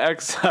hello to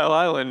Exile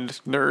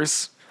Island,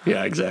 nurse.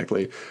 Yeah,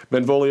 exactly.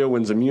 Benvolio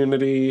wins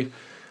immunity.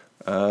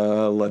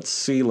 Let's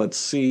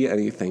see.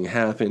 Anything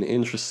happen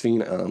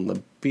interesting on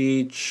the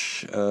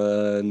beach?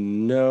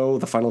 No.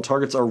 The final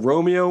targets are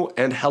Romeo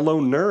and Hello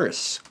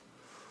Nurse.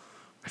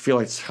 I feel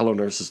like it's Hello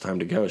Nurse's time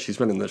to go. She's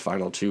been in the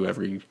final two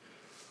every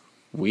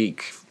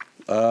week.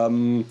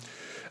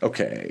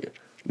 Okay.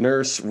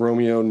 Nurse,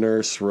 Romeo,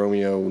 Nurse,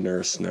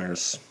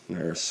 Nurse.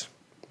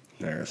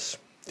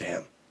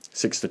 Damn.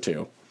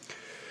 6-2.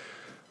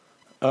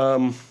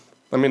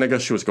 I mean, I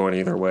guess she was going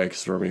either way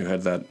because Romeo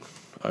had that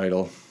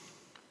idol.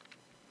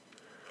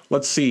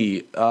 Let's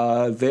see.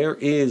 There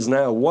is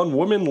now one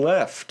woman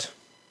left.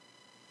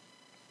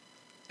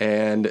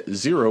 And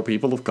 0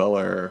 people of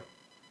color.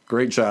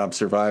 Great job,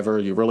 Survivor.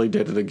 You really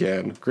did it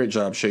again. Great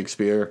job,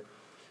 Shakespeare.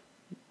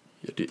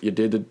 You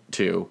did it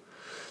too.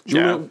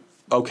 Julia,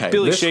 okay.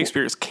 Billy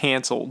Shakespeare is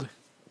canceled.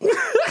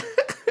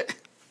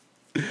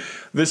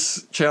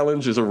 This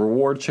challenge is a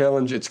reward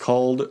challenge. It's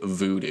called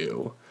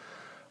Voodoo.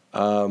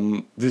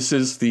 This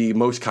is the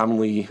most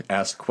commonly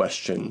asked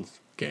question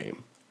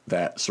game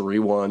that Suri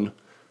won.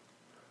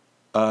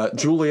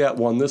 Juliet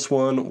won this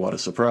one. What a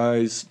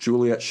surprise.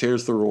 Juliet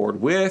shares the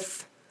reward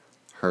with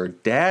her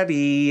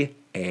daddy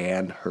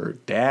and her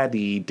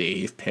daddy,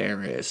 Dave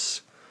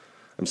Paris.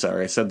 I'm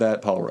sorry, I said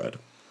that, Paul Rudd.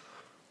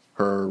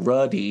 Her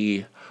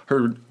Ruddy.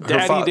 Her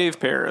Daddy Dave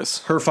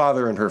Paris. Her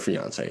father and her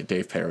fiance,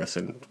 Dave Paris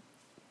and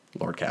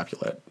Lord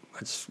Capulet.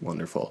 That's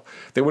wonderful.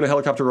 They win a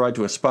helicopter ride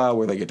to a spa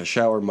where they get to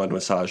shower, mud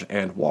massage,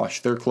 and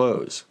wash their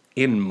clothes.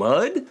 In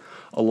mud?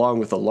 Along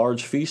with a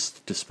large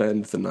feast to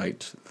spend the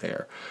night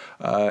there.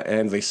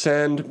 And they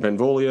send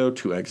Benvolio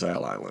to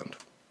Exile Island.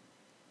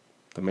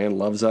 The man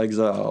loves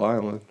Exile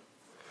Island.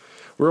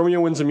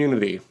 Romeo wins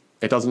immunity.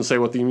 It doesn't say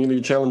what the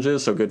immunity challenge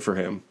is, so good for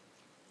him.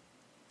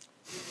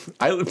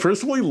 I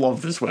personally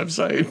love this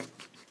website.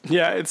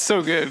 Yeah, it's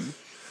so good.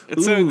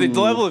 It's so, the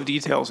level of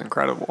detail is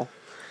incredible.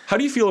 How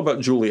do you feel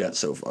about Juliet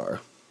so far?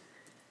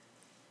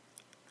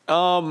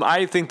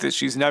 I think that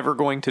she's never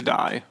going to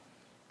die.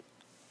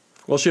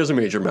 Well, she has a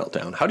major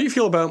meltdown. How do you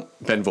feel about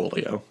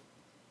Benvolio?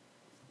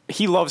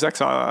 He loves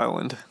Exile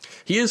Island.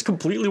 He is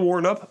completely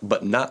worn out,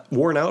 but not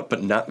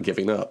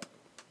giving up.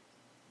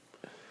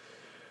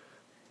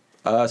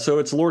 So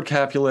it's Lord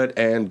Capulet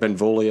and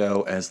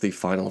Benvolio as the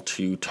final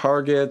two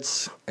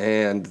targets,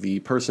 and the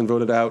person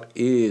voted out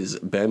is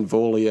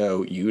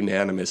Benvolio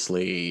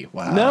unanimously.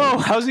 Wow. No,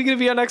 how's he going to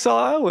be on Exile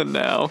Island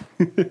now?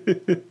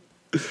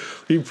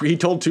 He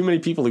told too many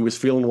people he was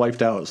feeling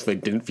wiped out, so they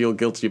didn't feel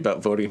guilty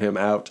about voting him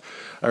out.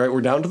 All right,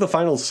 we're down to the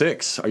final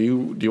six. Do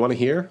you want to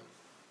hear?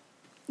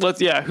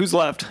 Who's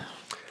left?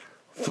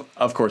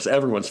 Of course,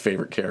 everyone's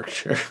favorite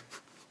character.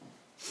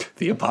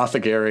 The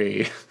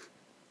Apothecary.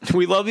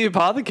 We love the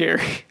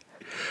Apothecary.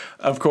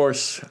 Of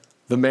course,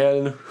 the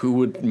man who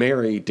would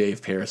marry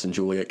Dave Paris and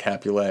Juliet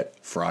Capulet,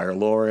 Friar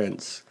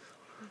Lawrence.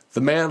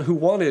 The man who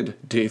wanted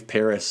Dave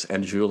Paris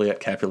and Juliet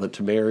Capulet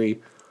to marry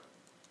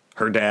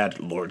her dad,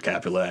 Lord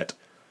Capulet.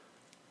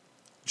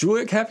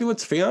 Juliet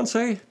Capulet's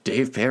fiancé,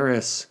 Dave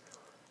Paris.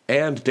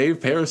 And Dave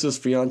Paris's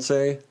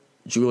fiancé,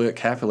 Juliet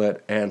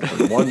Capulet, and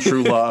her one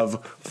true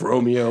love,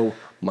 Romeo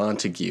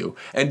Montague.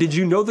 And did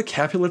you know the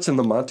Capulets and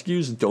the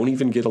Montagues don't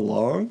even get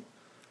along?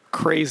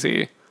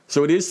 Crazy.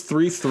 So it is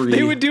 3-3.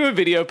 They would do a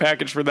video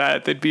package for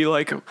that. They'd be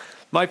like,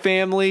 my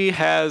family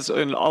has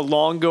a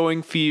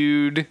long-going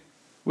feud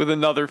with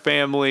another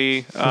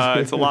family.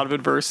 It's a lot of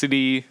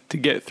adversity to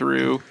get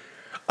through.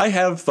 I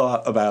have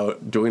thought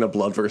about doing a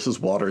Blood versus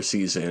Water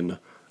season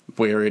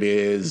where it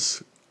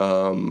is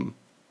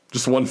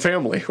just one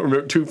family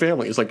or two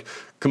families, like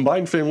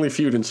combined family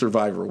feud and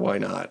Survivor. Why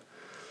not?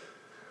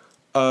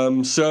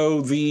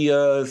 So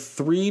the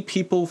three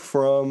people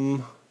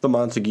from the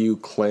Montague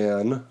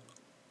clan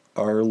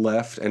are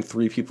left, and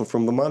three people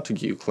from the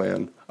Montague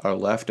clan are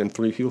left, and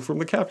three people from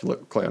the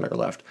Capulet clan are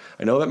left.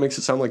 I know that makes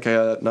it sound like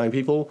 9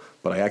 people,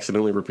 but I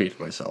accidentally repeated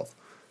myself.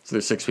 So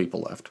there's 6 people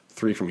left,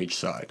 3 from each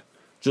side.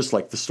 Just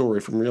like the story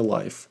from real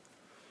life.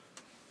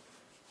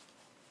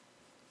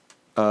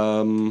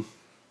 Romeo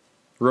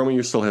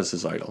still has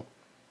his idol.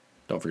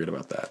 Don't forget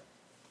about that.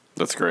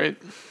 That's great.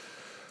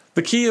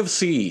 The Key of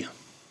C.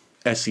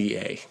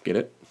 SEA. Get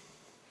it?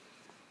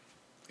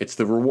 It's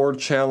the reward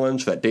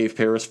challenge that Dave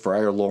Paris,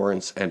 Friar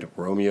Lawrence, and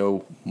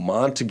Romeo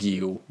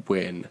Montague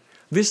win.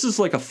 This is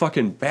like a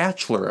fucking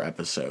Bachelor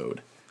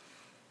episode.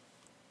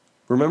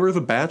 Remember The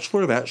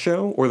Bachelor, that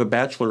show? Or The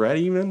Bachelorette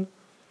even?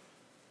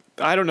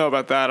 I don't know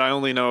about that. I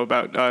only know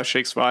about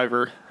Shakes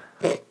Survivor.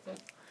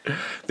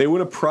 They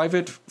win a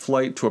private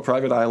flight to a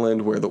private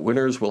island where the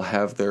winners will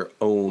have their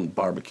own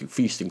barbecue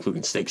feast,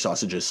 including steak,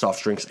 sausages,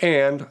 soft drinks,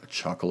 and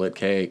chocolate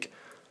cake.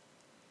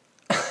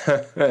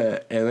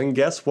 And then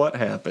guess what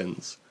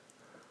happens?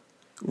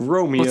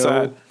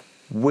 Romeo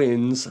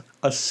wins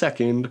a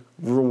second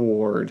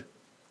reward.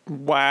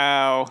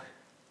 Wow.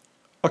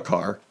 A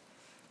car.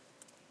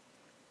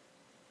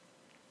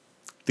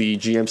 The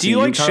GMC. Do you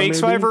like Yukon, Shake maybe?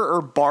 Survivor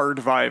or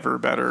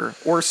Bardvivor better?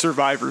 Or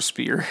Survivor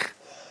Spear?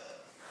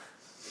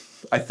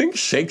 I think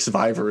Shake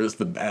Survivor is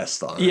the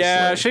best, honestly.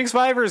 Yeah, Shake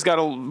Survivor's got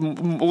a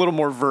little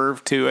more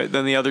verve to it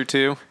than the other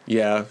two.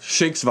 Yeah,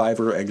 Shake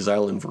Survivor,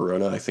 Exile in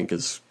Verona, I think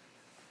is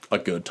a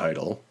good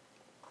title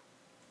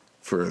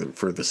for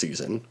the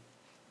season.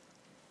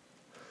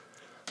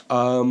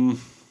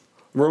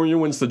 Romeo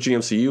wins the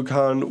GMC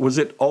Yukon. Was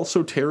it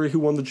also Terry who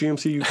won the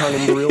GMC Yukon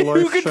in the real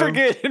life Who could show?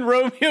 forget in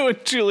Romeo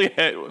and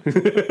Juliet?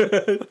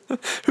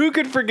 Who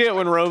could forget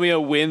when Romeo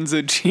wins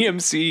a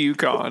GMC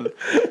Yukon?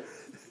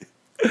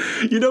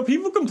 You know,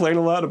 people complain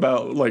a lot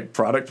about, like,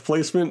 product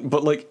placement,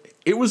 but, like,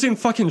 it was in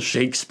fucking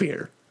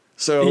Shakespeare.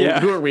 So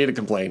who are we to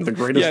complain? The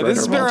greatest writer this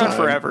has of been all around time.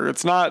 forever.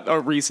 It's not a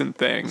recent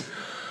thing.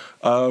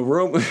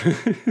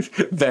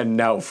 Then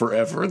now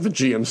forever, the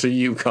GMC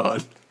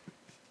Yukon.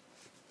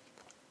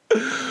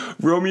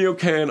 Romeo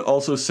can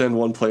also send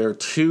one player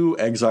to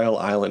Exile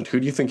Island. Who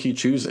do you think he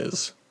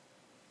chooses?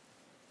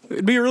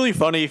 It'd be really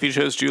funny if he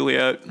chose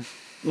Juliet.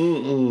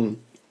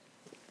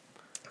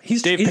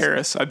 He's Dave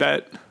Paris, I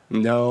bet.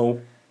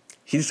 No.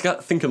 He's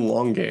got thinking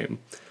long game.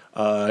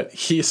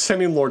 He is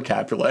sending Lord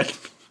Capulet.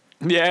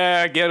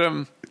 Yeah, get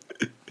him.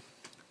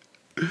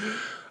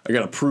 I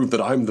gotta prove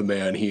that I'm the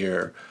man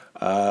here.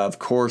 Of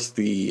course,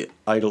 the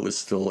idol is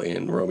still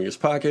in Romeo's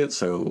pocket,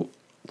 so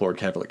Lord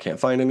Capulet can't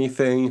find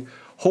anything.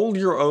 Hold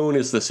your own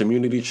is this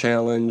immunity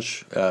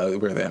challenge,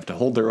 where they have to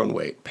hold their own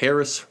weight.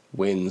 Paris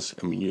wins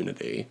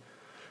immunity.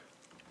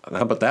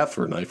 How about that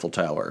for an Eiffel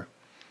Tower?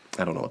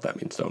 I don't know what that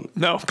means, don't.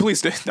 No,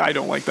 please do. I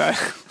don't like that.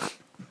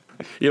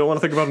 You don't want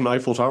to think about an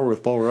Eiffel Tower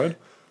with Paul Rudd?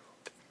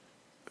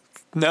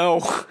 No.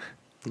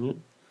 Yeah,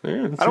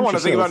 I don't want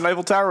to think about an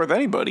Eiffel Tower with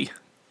anybody.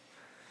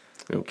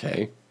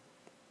 Okay.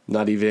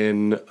 Not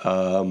even,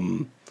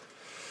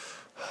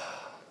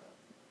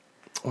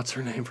 what's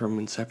her name from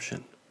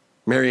Inception?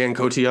 Marianne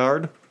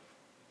Cotillard?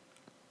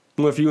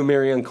 Well, if you and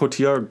Marianne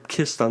Cotillard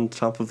kissed on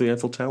top of the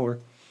Eiffel Tower.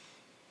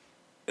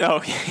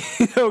 Oh,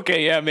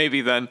 okay, yeah,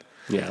 maybe then.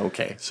 Yeah,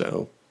 okay,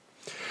 so...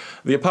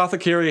 The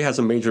apothecary has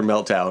a major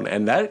meltdown,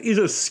 and that is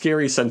a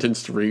scary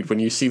sentence to read when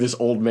you see this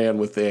old man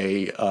with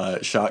a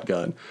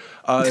shotgun.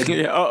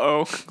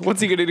 Yeah, what's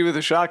he going to do with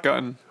a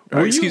shotgun?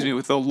 Excuse me,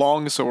 with a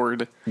long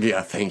sword.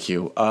 Yeah, thank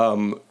you.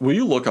 Will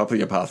you look up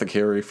the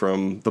apothecary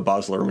from the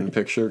Baz Luhrmann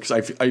picture?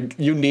 Because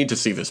you need to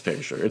see this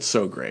picture. It's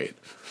so great.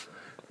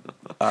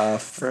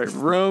 Right,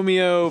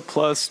 Romeo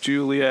plus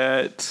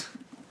Juliet.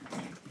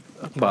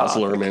 Baz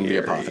Luhrmann, the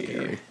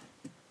apothecary.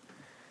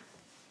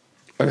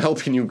 I'm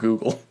helping you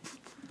Google.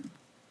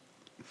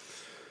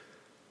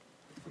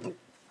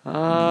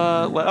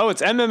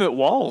 It's M. Emmett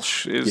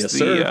Walsh is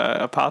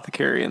the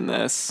apothecary in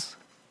this.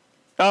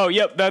 Oh,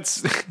 yep,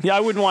 that's... Yeah, I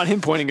wouldn't want him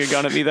pointing a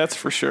gun at me, that's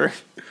for sure.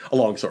 A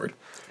longsword.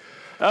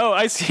 Oh,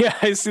 I see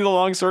the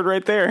longsword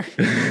right there.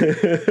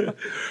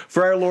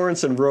 Friar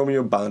Lawrence and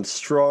Romeo bond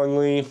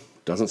strongly.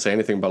 Doesn't say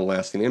anything about a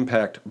lasting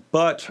impact,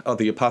 but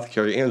the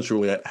apothecary and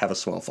Juliet have a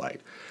small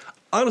fight.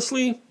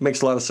 Honestly,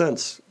 makes a lot of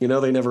sense. You know,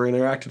 they never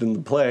interacted in the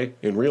play,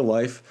 in real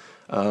life.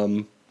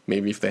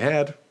 Maybe if they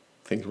had,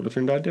 things would have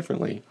turned out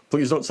differently.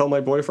 Please don't sell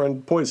my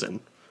boyfriend poison,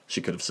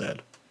 she could have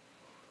said.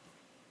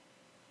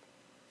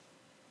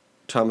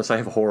 Thomas, I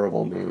have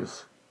horrible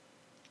news.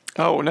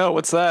 Oh, no,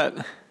 what's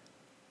that?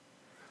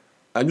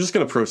 I'm just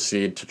going to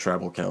proceed to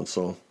tribal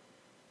council.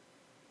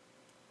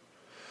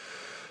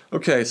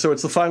 Okay, so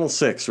it's the final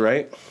 6,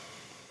 right?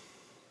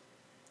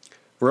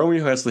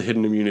 Romeo has the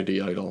hidden immunity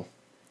idol.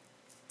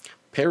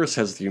 Paris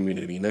has the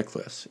immunity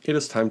necklace. It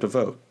is time to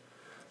vote.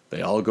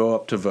 They all go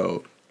up to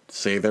vote,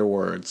 say their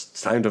words.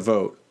 It's time to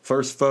vote.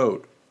 First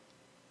vote.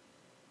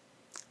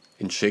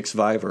 In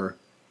Shakespeare's Viver,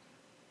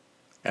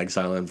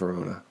 Exile in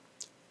Verona.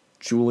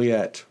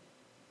 Juliet.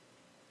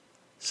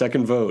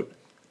 Second vote.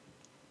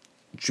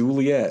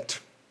 Juliet.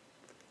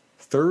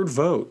 Third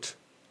vote.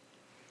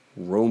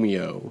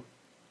 Romeo.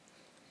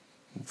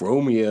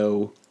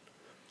 Romeo.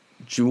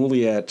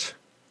 Juliet.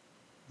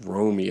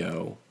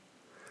 Romeo.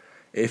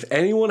 If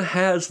anyone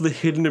has the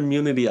hidden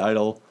immunity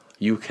idol,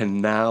 you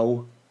can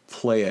now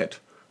play it.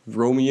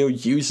 Romeo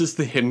uses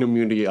the hidden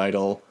immunity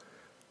idol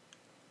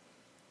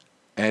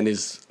and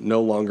is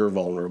no longer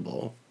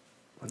vulnerable.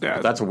 Yeah,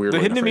 that's a weird way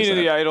The hidden to phrase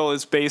immunity that. idol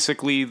is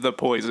basically the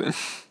poison,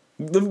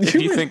 if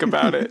you think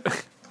about it.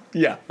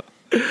 Yeah.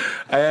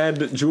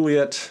 And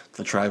Juliet,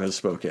 the tribe has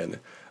spoken.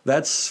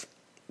 That's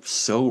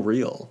so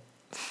real.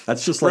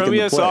 That's just like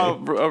Romeo in the play. saw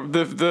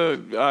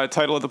the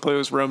title of the play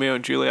was Romeo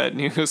and Juliet,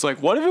 and he was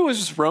like, "What if it was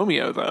just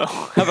Romeo, though?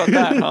 How about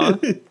that,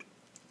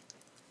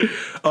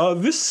 huh?"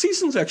 This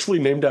season's actually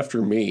named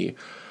after me.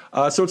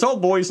 So it's all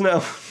boys now.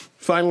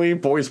 Finally,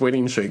 boys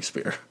winning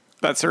Shakespeare.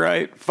 That's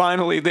right.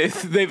 Finally,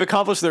 they've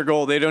accomplished their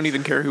goal. They don't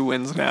even care who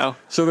wins now.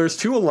 So there's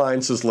 2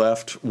 alliances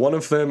left. One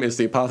of them is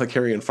the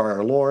apothecary and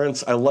Friar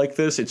Lawrence. I like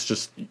this. It's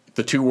just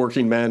the 2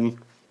 working men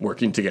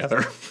working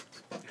together.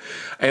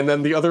 And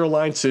then the other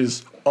alliance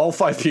is all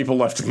 5 people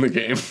left in the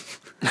game.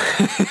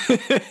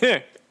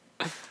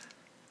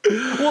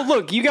 Well,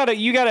 look, you gotta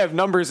have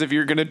numbers if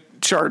you're gonna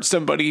charge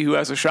somebody who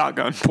has a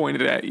shotgun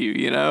pointed at you.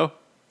 You know.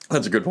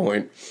 That's a good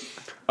point.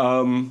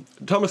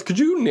 Thomas, could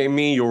you name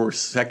me your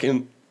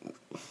second...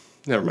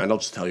 Never mind, I'll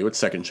just tell you. It's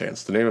Second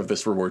Chance. The name of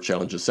this reward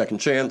challenge is Second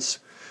Chance.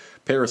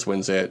 Paris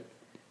wins it.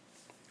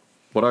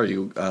 What are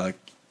you?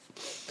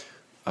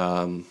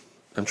 I'm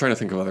trying to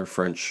think of other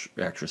French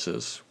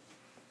actresses.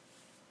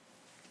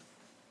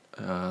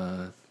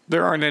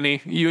 There aren't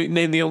any. You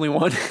name the only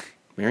one.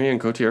 Marianne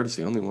Cotillard is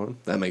the only one.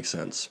 That makes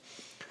sense.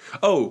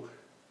 Oh,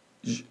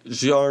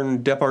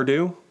 Jean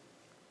Depardieu?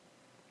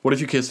 What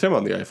if you kissed him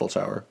on the Eiffel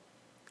Tower?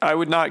 I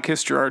would not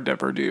kiss Gerard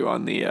Depardieu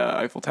on the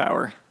Eiffel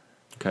Tower.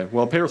 Okay,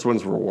 well, Paris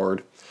wins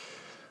reward.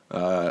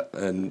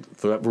 And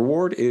the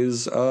reward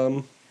is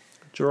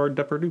Gerard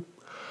Depardieu.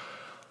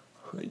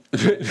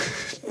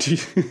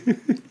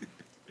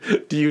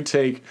 Do you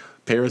take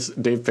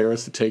Dave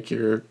Paris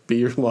to be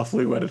your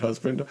lawfully wedded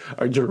husband,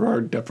 or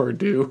Gerard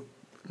Depardieu?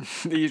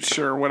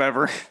 Sure,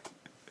 whatever.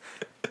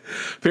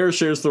 Paris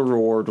shares the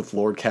reward with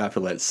Lord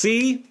Capulet.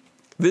 See?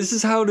 This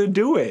is how to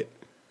do it.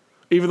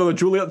 Even though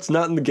Juliet's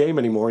not in the game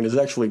anymore and is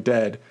actually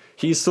dead,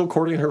 he's still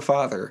courting her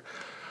father.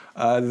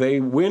 They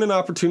win an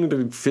opportunity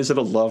to visit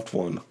a loved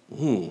one.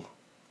 Who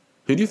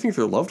do you think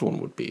their loved one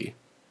would be?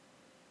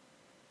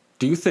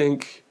 Do you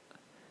think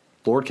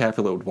Lord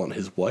Capulet would want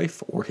his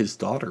wife or his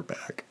daughter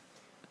back?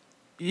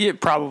 Yeah,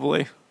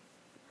 probably.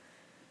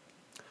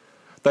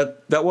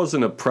 That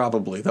wasn't a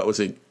probably. That was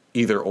a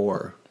either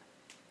or.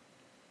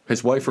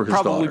 His wife or his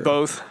daughter. Probably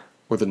both.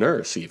 Or the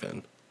nurse,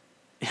 even.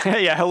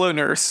 Yeah, hello,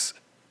 nurse.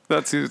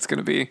 That's who it's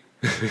going to be.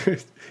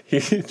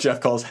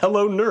 Jeff calls,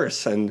 hello,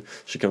 nurse, and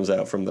she comes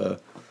out from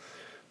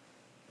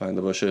behind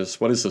the bushes.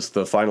 What is this,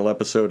 the final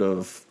episode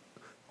of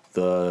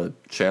the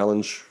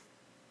challenge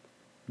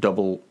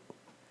double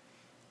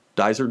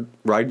dizer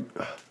ride?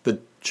 The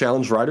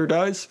challenge rider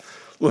dies?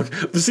 Look,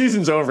 the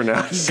season's over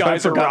now. Guys, I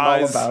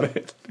forgot all about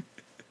it.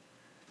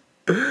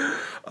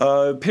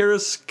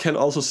 Paris can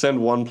also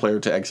send one player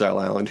to Exile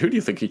Island. Who do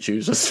you think he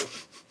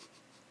chooses?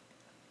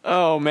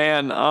 Oh,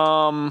 man.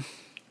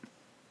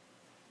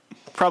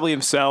 Probably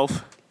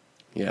himself.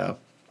 Yeah.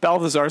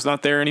 Balthazar's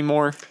not there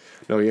anymore.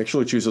 No, he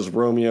actually chooses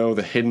Romeo.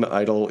 The hidden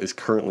idol is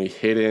currently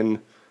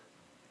hidden.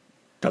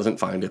 Doesn't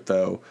find it,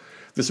 though.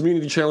 This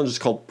immunity challenge is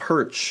called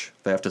Perch.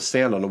 They have to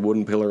stand on a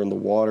wooden pillar in the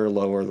water,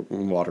 lower the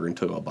water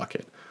into a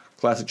bucket.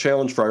 Classic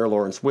challenge, Friar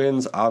Lawrence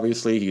wins.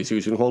 Obviously, he's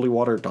using holy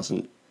water.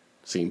 Doesn't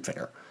seem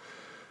fair.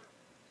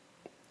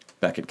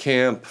 Back at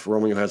camp,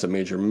 Romeo has a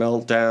major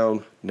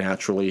meltdown.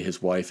 Naturally,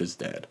 his wife is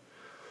dead.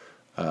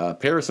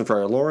 Paris and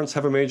Friar Lawrence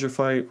have a major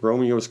fight.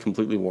 Romeo is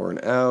completely worn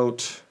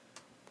out.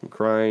 I'm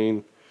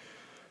crying.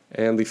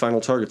 And the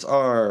final targets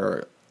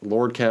are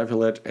Lord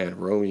Capulet and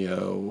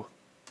Romeo.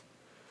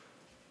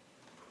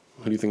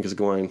 Who do you think is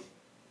going?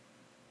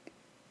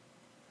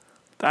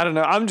 I don't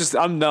know.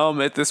 I'm numb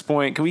at this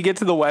point. Can we get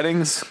to the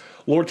weddings?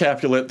 Lord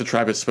Capulet, the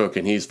tribe has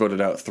spoken. He's voted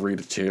out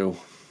 3-2.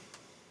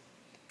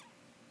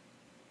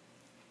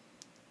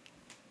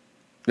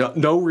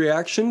 No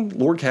reaction?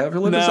 Lord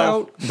Capulet is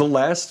out? The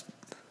last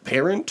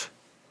parent?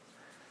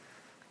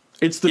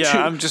 It's the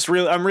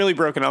two. I'm really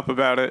broken up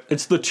about it.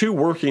 It's the two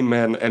working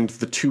men and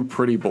the two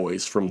pretty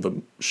boys from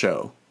the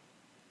show.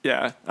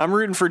 Yeah, I'm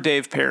rooting for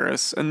Dave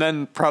Paris, and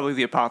then probably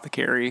the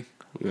apothecary.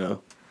 Yeah.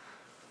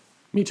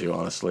 Me too,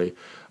 honestly.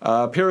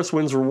 Paris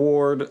wins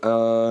reward,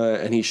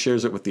 and he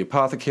shares it with the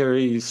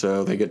apothecary,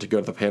 so they get to go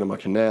to the Panama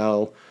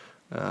Canal.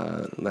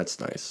 That's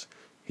nice.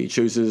 He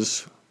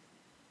chooses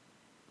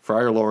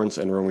Friar Lawrence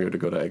and Romeo to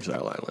go to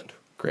Exile Island.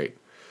 Great.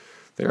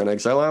 They're on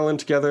Exile Island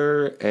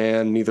together,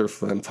 and neither of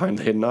them find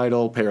the hidden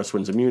idol. Paris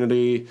wins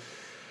immunity.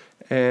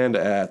 And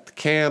at the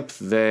camp,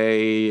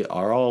 they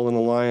are all in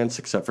alliance,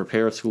 except for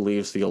Paris, who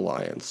leaves the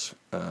alliance.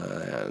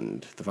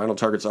 And the final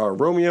targets are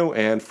Romeo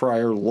and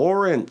Friar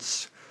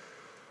Lawrence.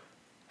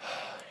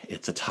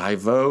 It's a tie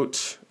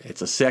vote.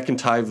 It's a second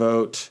tie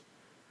vote.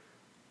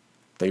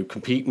 They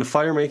compete in a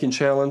fire-making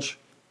challenge.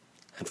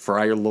 And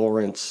Friar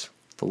Lawrence,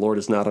 the Lord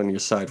is not on your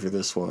side for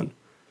this one.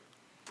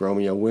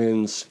 Romeo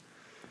wins.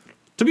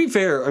 To be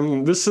fair, I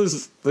mean, this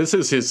is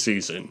his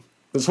season.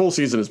 This whole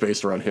season is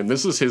based around him.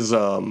 This is his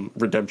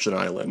redemption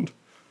island.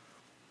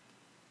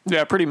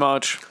 Yeah, pretty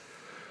much.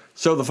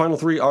 So the final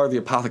three are the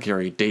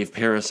apothecary, Dave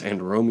Paris,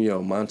 and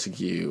Romeo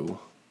Montague.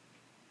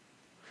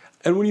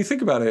 And when you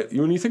think about it,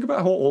 when you think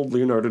about how old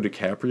Leonardo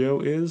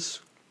DiCaprio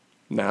is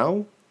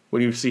now,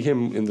 when you see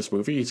him in this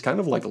movie, he's kind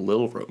of like a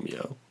little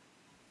Romeo.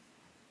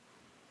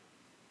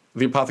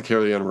 The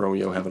apothecary and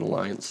Romeo have an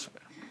alliance.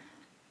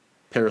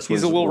 Paris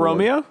wins. He's a little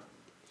Romeo?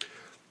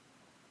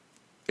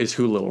 Is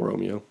who Little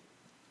Romeo?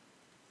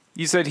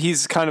 You said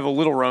he's kind of a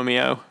little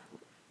Romeo.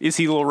 Is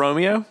he Little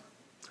Romeo?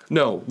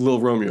 No,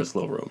 Little Romeo is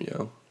Little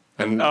Romeo.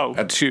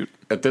 And shoot.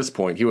 At this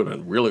point, he would have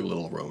been really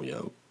Little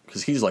Romeo.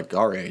 Because he's like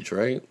our age,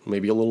 right?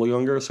 Maybe a little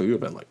younger, so he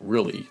would have been like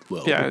really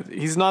little. Yeah,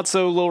 he's not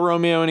so Little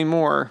Romeo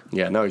anymore.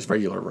 Yeah, now he's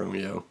regular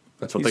Romeo.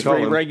 That's what they call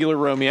him. He's regular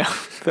Romeo.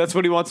 That's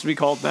what he wants to be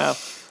called now.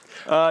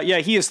 Yeah,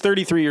 he is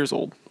 33 years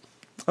old.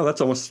 Oh,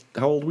 that's almost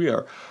how old we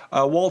are.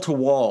 Wall to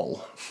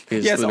Wall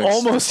is the next.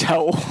 Almost how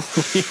old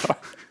we are.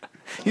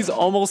 He's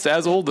almost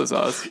as old as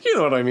us. You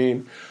know what I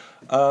mean.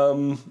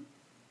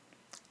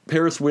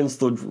 Paris wins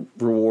the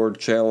reward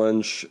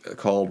challenge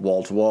called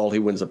Wall to Wall. He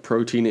wins a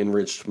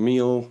protein-enriched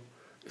meal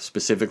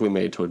specifically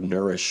made to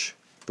nourish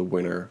the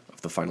winner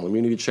of the final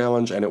immunity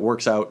challenge, and it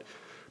works out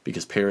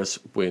because Paris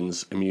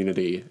wins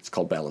immunity. It's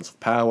called Balance of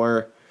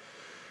Power.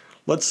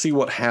 Let's see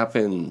what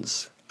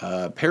happens.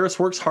 Paris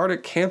works hard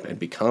at camp and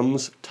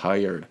becomes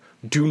tired.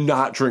 Do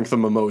not drink the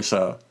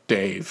mimosa,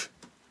 Dave.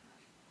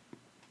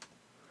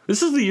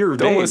 This is the year of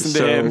Dave. Don't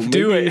listen to him.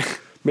 Do it.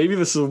 Maybe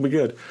this will be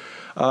good.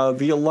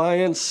 The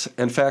alliance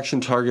and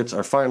faction targets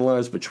are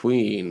finalized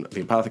between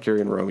the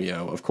apothecary and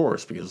Romeo, of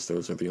course, because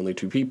those are the only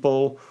two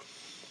people.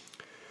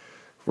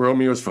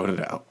 Romeo is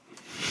voted out.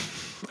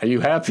 Are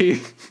you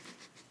happy?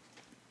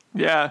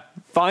 Yeah,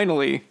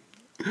 finally.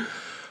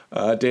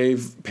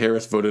 Dave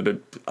Paris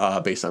voted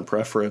based on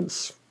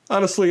preference.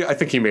 Honestly, I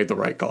think he made the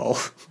right call.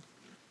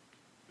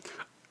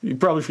 He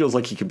probably feels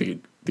like he can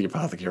beat the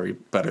apothecary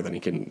better than he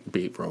can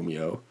beat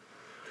Romeo.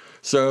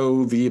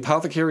 So the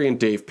apothecary and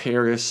Dave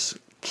Paris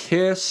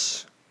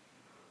kiss.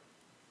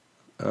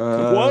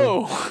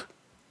 Whoa!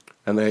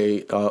 And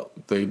they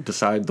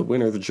decide the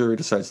winner. The jury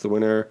decides the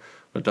winner,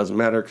 but it doesn't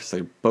matter because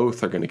they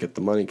both are going to get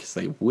the money because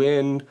they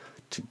win.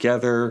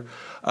 together.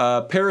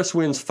 Paris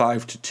wins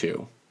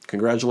 5-2.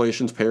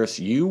 Congratulations, Paris.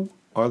 You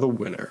are the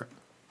winner.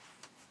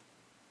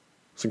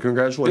 So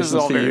congratulations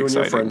to you and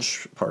your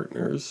French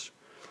partners.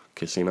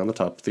 Kissing on the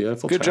top of the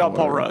Eiffel Tower. Good job,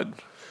 Paul Rudd.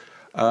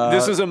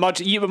 This is a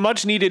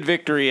much needed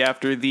victory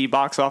after the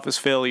box office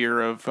failure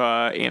of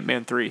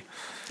Ant-Man 3.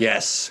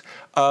 Yes.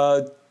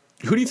 Who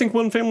do you think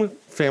won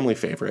family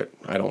favorite?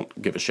 I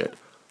don't give a shit.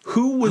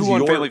 Who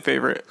won family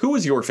favorite? Who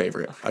was your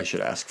favorite? I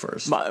should ask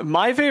first.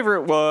 My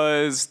favorite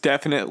was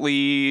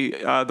definitely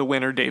the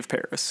winner, Dave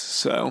Paris.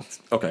 So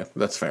okay,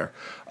 that's fair.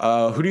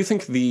 Who do you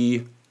think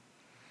the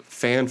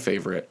fan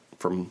favorite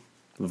from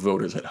the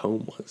voters at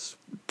home was?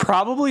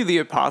 Probably the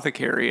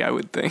Apothecary, I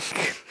would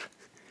think.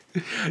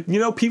 You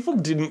know, people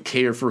didn't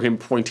care for him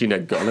pointing a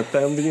gun at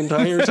them the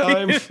entire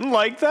time. They didn't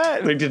like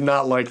that? They did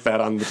not like that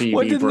on the TV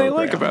What didn't program. they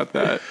like about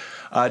that?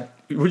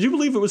 Would you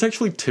believe it was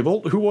actually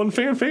Tybalt who won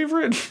fan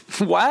favorite?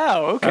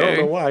 Wow, okay. I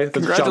don't know why. That's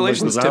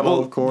Congratulations, John Leguizamo,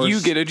 Tybalt. of course.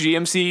 You get a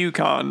GMC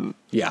Yukon.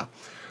 Yeah.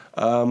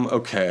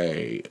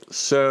 Okay.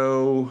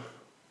 So,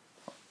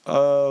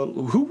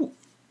 who...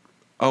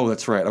 Oh,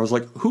 that's right. I was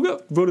like, who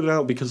got voted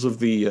out because of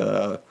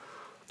the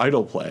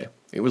idol play?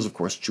 It was, of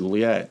course,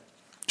 Juliet.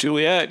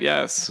 Juliet,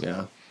 yes.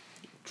 Yeah.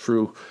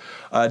 True.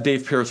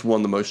 Dave Paris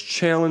won the most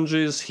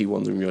challenges. He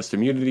won the most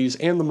immunities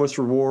and the most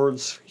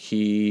rewards.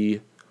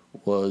 He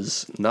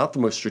was not the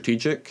most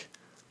strategic.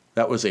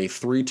 That was a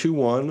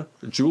 3-2-1.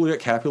 Juliet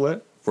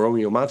Capulet,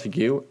 Romeo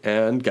Montague,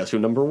 and guess who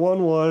number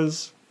one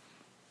was?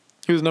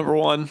 Who's number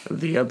one?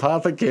 The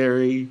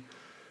Apothecary.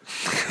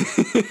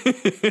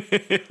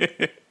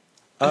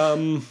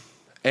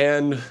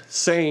 And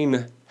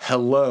saying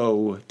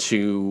hello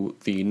to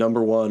the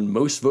number one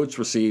most votes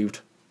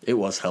received, it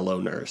was Hello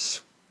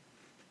Nurse.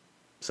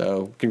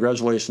 So,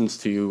 congratulations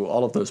to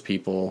all of those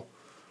people.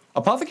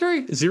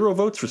 Apothecary, 0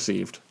 votes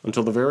received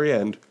until the very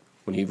end,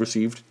 when he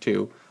received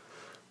 2.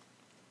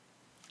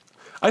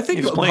 I think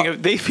he was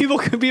playing.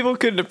 People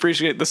couldn't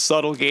appreciate the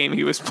subtle game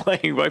he was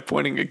playing by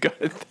pointing a gun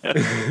at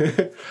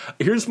them.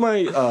 Here's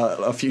my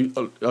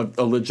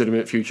a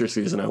legitimate future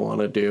season I want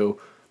to do.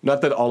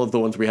 Not that all of the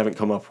ones we haven't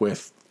come up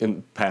with in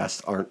the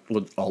past aren't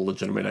all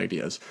legitimate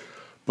ideas,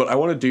 but I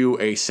want to do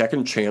a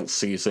second chance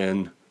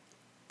season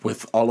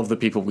with all of the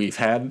people we've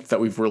had that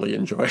we've really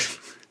enjoyed.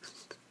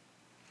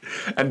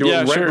 And do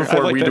it right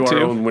before we do our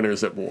own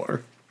Winners at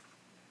War.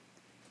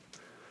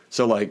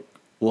 So, like,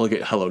 we'll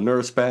get Hello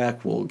Nurse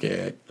back. We'll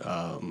get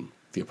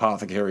the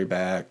Apothecary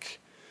back.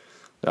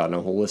 I don't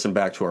know. We'll listen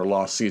back to our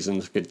lost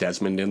seasons. Get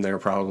Desmond in there,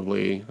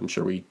 probably. I'm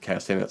sure we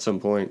cast him at some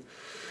point.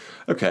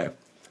 Okay.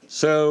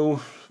 So,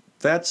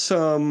 that's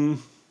the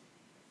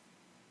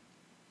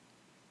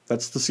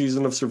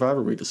season of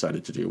Survivor we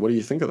decided to do. What do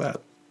you think of that?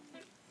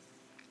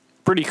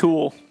 Pretty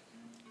cool.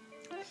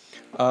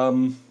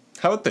 How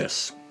about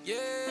this? Do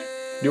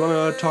you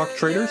want to talk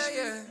traders?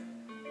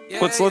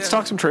 Let's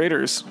talk some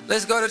traders.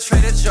 Let's go to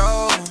Trader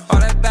Joe. All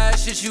that bad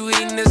shit you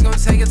eating is gonna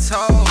take a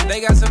toll. They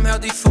got some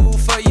healthy food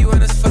for you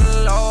and it's for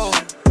the low.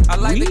 I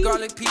like the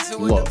garlic pizza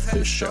with love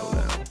this show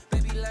now.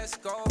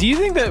 Do you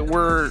think that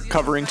we're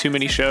covering too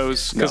many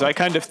shows? Because I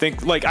kind of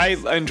think, like, I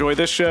enjoy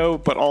this show,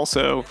 but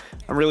also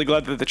I'm really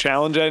glad that the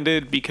challenge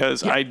ended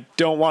because I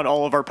don't want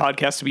all of our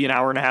podcasts to be an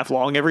hour and a half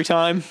long every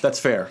time. That's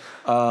fair.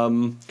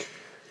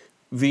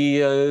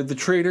 The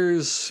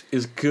Traders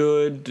is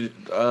good.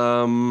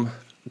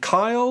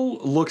 Kyle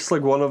looks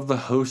like one of the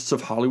hosts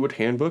of Hollywood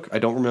Handbook. I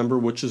don't remember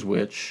which is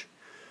which.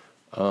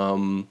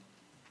 But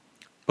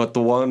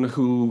the one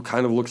who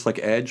kind of looks like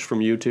Edge from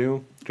U2.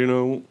 Do you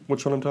know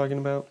which one I'm talking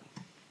about?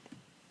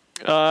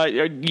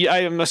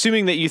 I'm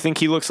assuming that you think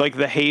he looks like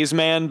the Haze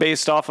Man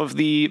based off of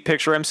the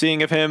picture I'm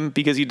seeing of him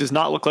because he does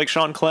not look like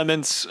Sean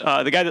Clements.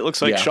 The guy that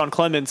looks like Sean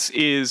Clements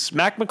is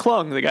Mac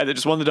McClung, the guy that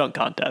just won the dunk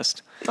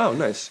contest. Oh,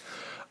 nice.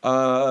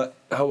 How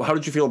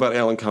did you feel about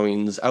Alan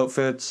Cummings'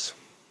 outfits?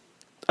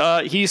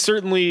 He's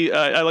certainly,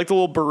 I like the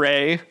little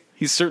beret.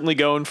 He's certainly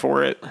going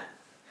for it.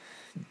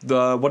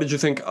 What did you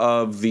think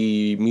of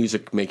the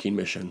music making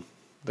mission?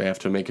 They have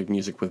to make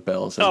music with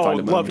bells. And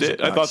find loved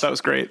it. I thought that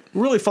was great.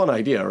 Really fun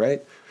idea,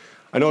 right?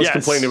 I know I was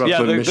complaining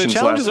about the missions. The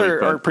challenges last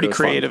week, are pretty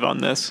creative on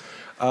this.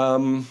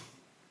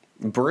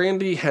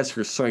 Brandy has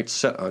her sights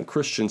set on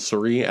Christian,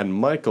 Cirie, and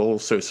Michael,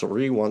 so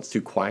Cirie wants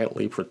to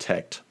quietly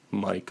protect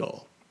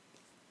Michael.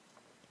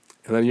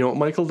 And then you know what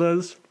Michael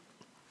does?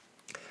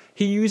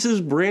 He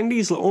uses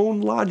Brandy's own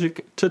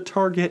logic to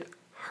target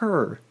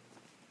her.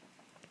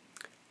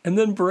 And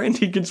then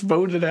Brandy gets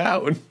voted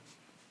out.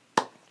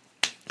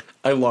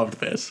 I loved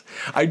this.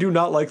 I do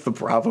not like the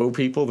Bravo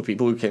people, the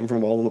people who came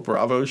from all of the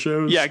Bravo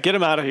shows. Yeah, get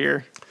them out of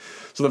here.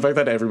 So the fact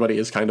that everybody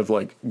is kind of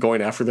like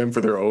going after them for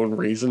their own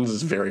reasons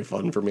is very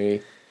fun for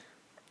me.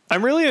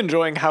 I'm really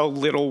enjoying how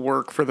little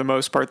work, for the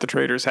most part, the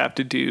traders have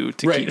to do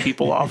to keep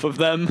people off of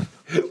them.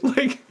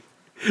 Like,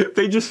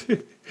 they just...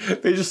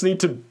 They just need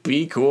to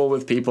be cool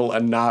with people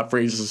and not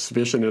raise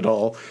suspicion at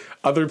all.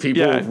 Other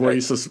people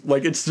raise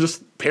like it's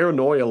just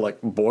paranoia like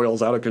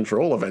boils out of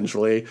control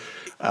eventually.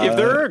 If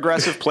there are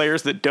aggressive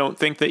players that don't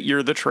think that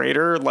you're the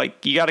traitor,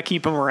 like you got to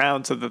keep them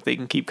around so that they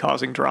can keep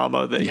causing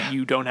drama that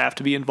you don't have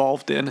to be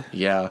involved in.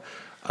 Yeah.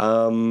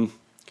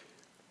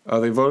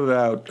 They voted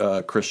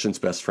out Christian's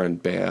best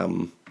friend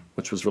Bam,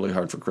 which was really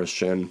hard for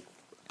Christian.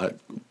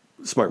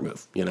 Smart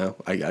move, you know.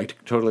 I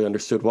totally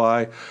understood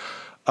why.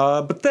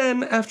 But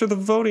then, after the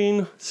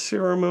voting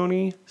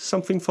ceremony,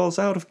 something falls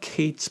out of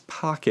Kate's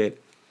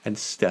pocket, and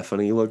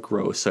Stephanie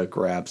LaGrossa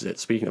grabs it.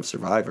 Speaking of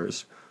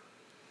survivors,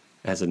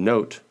 as a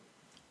note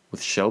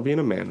with Shelby and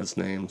Amanda's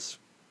names.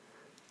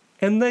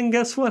 And then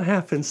guess what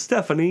happens?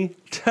 Stephanie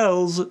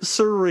tells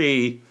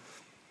Cirie.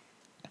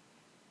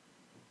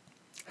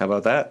 How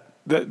about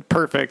that?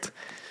 Perfect.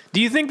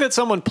 Do you think that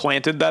someone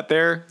planted that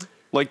there?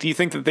 Like, do you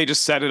think that they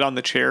just set it on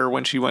the chair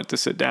when she went to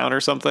sit down or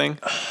something?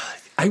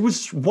 I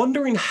was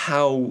wondering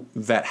how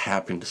that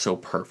happened so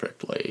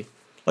perfectly.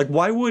 Like,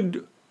 why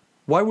would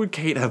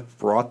Kate have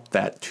brought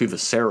that to the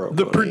ceremony?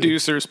 The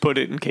producers put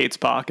it in Kate's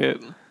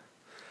pocket.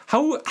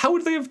 How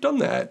would they have done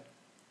that?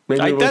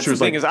 Maybe That's the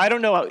thing is, I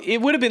don't know.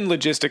 It would have been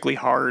logistically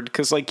hard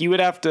because, like, you would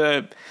have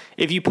to,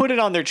 if you put it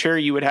on their chair,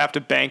 you would have to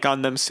bank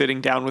on them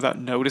sitting down without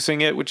noticing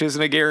it, which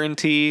isn't a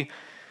guarantee.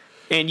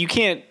 And you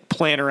can't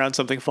plan around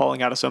something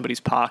falling out of somebody's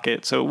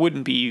pocket, so it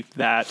wouldn't be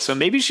that. So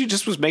maybe she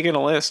just was making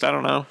a list. I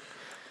don't know.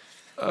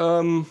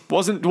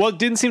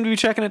 Didn't seem to be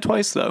checking it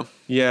twice though.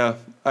 Yeah,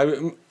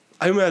 I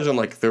imagine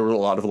like there were a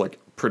lot of like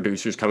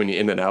producers coming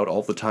in and out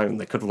all the time, and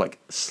they could have like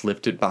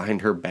slipped it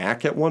behind her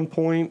back at one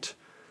point,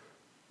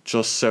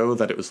 just so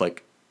that it was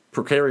like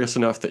precarious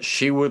enough that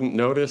she wouldn't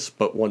notice.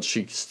 But once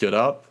she stood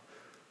up,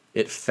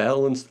 it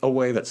fell in a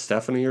way that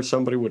Stephanie or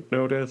somebody would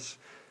notice.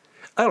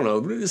 I don't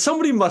know.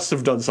 Somebody must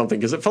have done something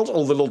because it felt a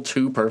little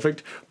too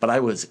perfect, but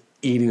I was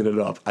eating it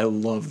up. I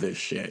love this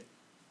shit.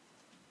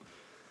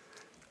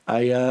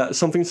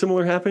 Something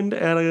similar happened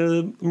at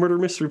a murder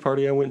mystery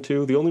party I went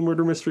to. The only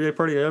murder mystery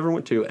party I ever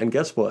went to. And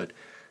guess what?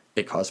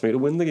 It cost me to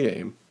win the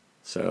game.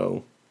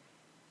 So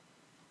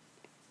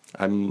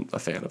I'm a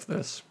fan of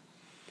this.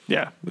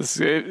 Yeah.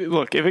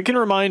 Look, if it can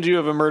remind you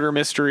of a murder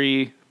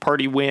mystery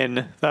party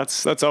win,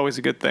 that's always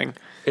a good thing.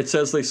 It's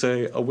as they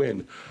say, a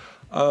win.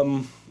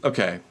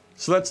 Okay.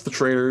 So that's the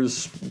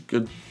traitors.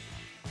 Good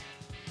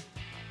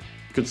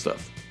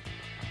stuff.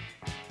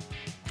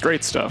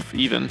 Great stuff,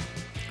 even.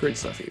 Great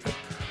stuff, even.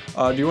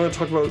 Do you want to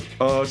talk about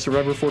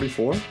Survivor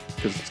 44?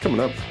 Because it's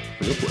coming up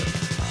real quick.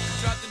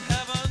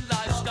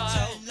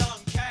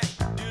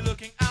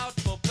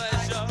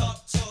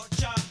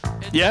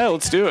 Yeah,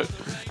 let's do it.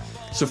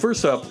 So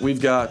first up, we've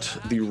got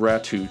the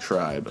Ratu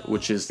tribe,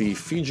 which is the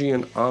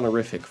Fijian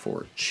honorific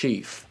for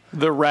chief.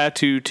 The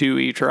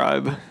Ratatouille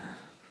tribe.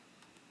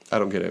 I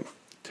don't get it.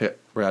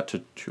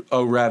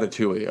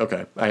 Ratatouille.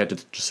 Okay, I had to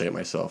just say it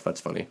myself. That's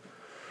funny.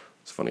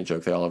 It's a funny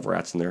joke. They all have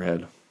rats in their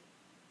head.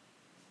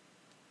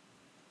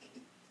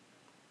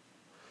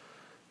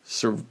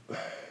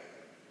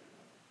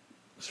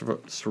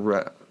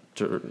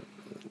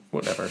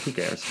 Whatever. Who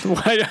cares?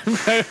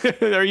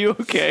 Are you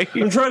okay?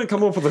 I'm trying to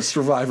come up with a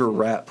Survivor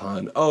rat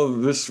pun. Oh,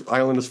 this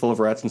island is full of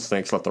rats and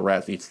snakes. Let the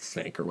rat eat the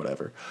snake or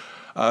whatever.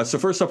 So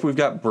first up, we've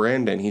got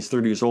Brandon. He's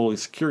 30 years old. He's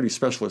a security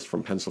specialist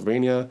from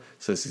Pennsylvania.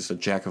 Says he's a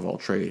jack of all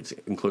trades,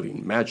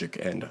 including magic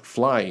and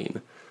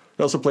flying.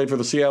 He also played for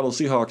the Seattle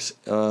Seahawks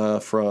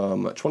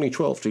from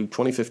 2012 to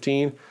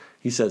 2015.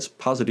 He says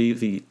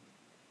positivity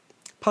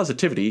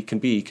can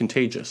be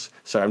contagious.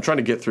 Sorry, I'm trying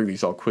to get through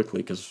these all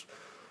quickly because,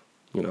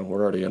 you know,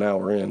 we're already an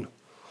hour in.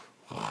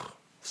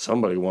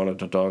 Somebody wanted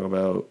to talk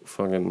about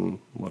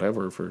fucking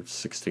whatever for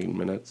 16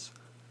 minutes.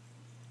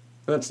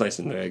 That's nice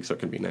and vague, so it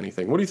can mean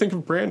anything. What do you think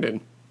of Brandon?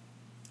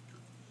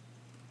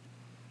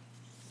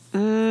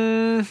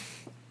 You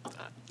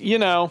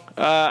know,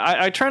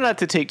 I try not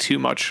to take too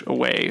much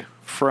away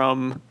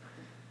from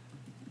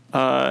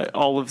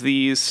all of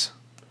these.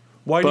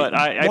 Why? But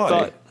I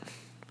thought...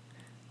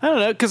 I don't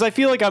know, because I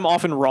feel like I'm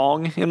often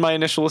wrong in my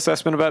initial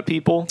assessment about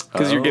people,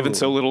 because you're given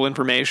so little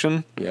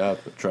information. Yeah,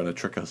 trying to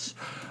trick us.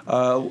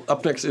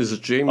 Up next is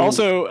Jamie.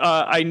 Also,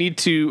 I need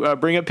to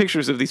bring up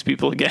pictures of these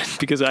people again,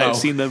 because I have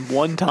seen them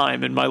one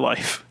time in my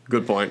life.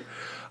 Good point.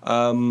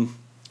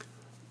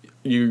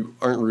 You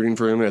aren't rooting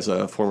for him as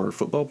a former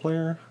football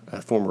player?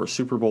 A former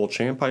Super Bowl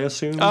champ, I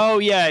assume? Oh,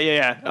 yeah.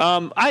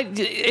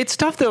 It's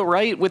tough, though,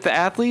 right? With the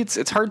athletes,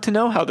 it's hard to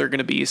know how they're going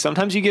to be.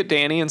 Sometimes you get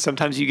Danny, and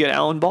sometimes you get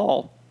Alan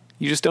Ball.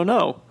 You just don't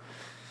know.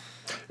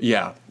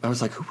 Yeah. I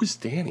was like, who was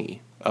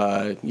Danny?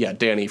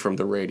 Danny from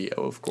the radio,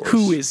 of course.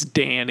 Who is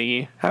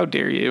Danny? How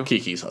dare you?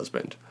 Kiki's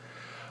husband.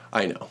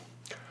 I know.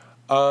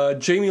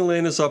 Jamie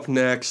Lynn is up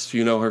next.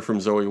 You know her from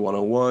Zoe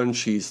 101.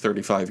 She's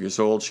 35 years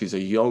old. She's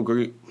a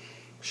yogi.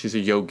 She's a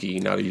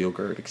yogi, not a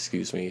yogurt.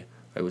 Excuse me.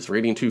 I was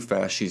reading too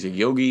fast. She's a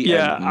yogi.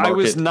 Yeah, and I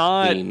was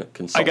not.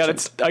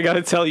 consultant. I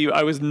gotta tell you,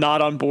 I was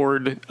not on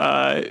board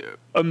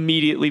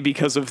immediately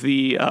because of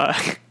the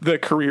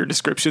career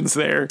descriptions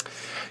there.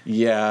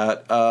 Yeah,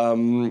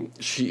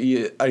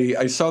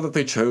 I saw that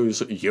they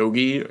chose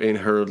Yogi in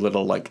her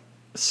little like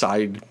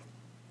side,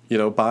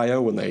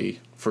 bio when they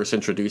first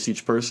introduce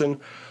each person,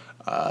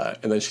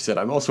 and then she said,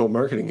 "I'm also a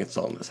marketing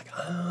consultant." I was like,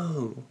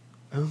 "Oh,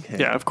 okay."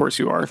 Yeah, of course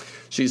you are.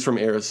 She's from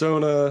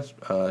Arizona.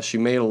 She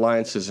made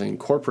alliances in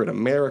corporate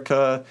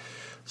America,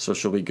 so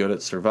she'll be good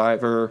at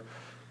Survivor.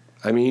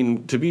 I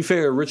mean, to be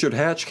fair, Richard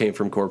Hatch came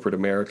from corporate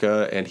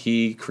America, and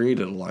he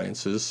created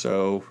alliances,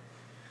 so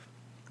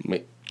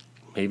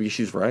maybe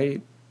she's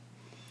right.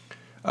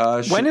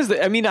 When is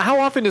that? I mean, how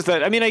often is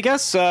that? I mean, I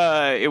guess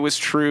it was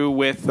true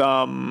with,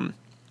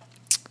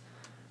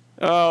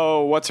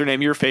 what's her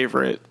name? Your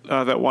favorite,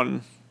 that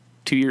won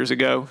 2 years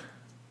ago.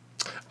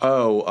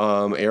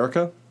 Oh,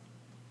 Erica?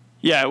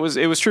 Yeah, it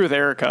was true with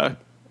Erica.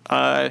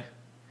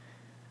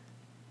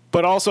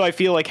 But also, I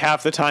feel like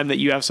half the time that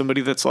you have somebody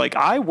that's like,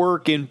 I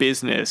work in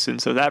business,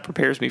 and so that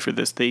prepares me for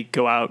this, they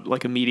go out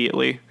like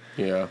immediately.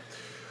 Yeah.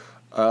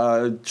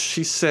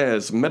 She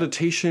says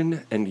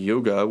meditation and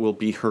yoga will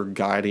be her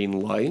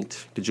guiding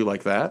light. Did you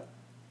like that?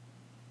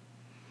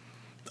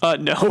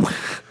 No.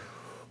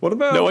 What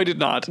about? No, I did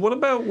not. What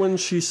about when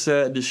she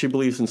said she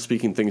believes in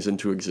speaking things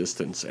into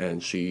existence,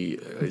 and she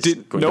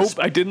Nope,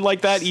 I didn't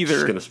like that either.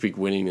 She's going to speak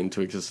winning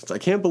into existence. I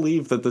can't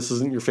believe that this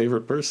isn't your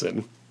favorite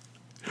person.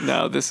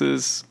 No, this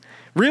is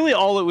really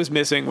all it was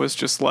missing was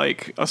just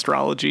like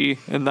astrology,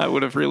 and that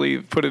would have really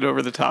put it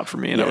over the top for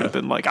me, and I would have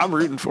been like, I'm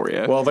rooting for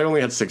you. Well, they only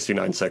had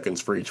 69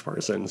 seconds for each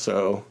person,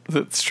 so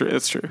that's true.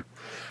 That's true.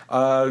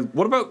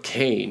 What about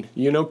Kane?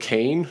 You know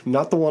Kane,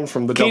 not the one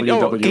from the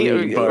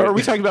WWE. But are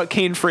we talking about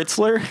Kane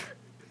Fritzler?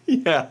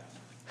 Yeah,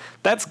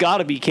 that's got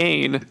to be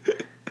Kane.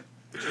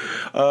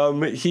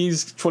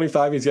 He's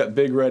 25. He's got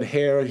big red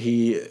hair.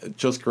 He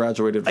just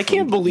graduated. I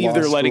can't believe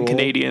they're letting school.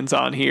 Canadians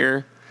on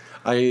here.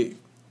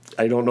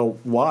 I don't know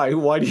why.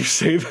 Why do you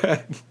say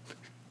that?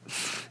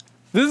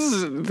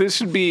 This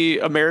should be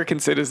American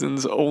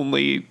citizens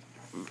only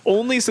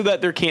so that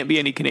there can't be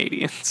any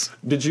Canadians.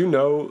 Did you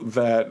know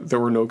that there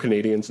were no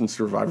Canadians in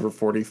Survivor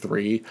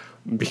 43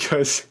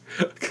 because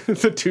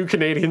the 2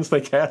 Canadians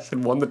they cast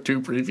had won the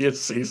 2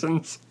 previous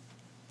seasons?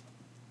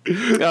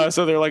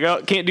 So they're like,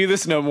 oh, can't do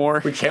this no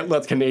more. We can't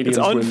let Canadians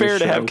win this show. It's unfair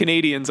to have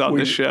Canadians on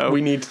this show.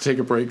 We need to take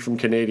a break from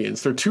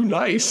Canadians. They're too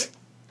nice.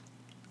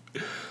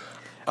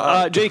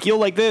 Jake, you'll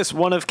like this.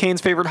 One of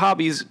Kane's favorite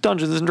hobbies,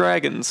 Dungeons and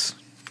Dragons.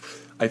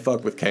 I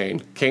fuck with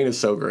Kane. Kane is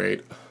so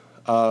great.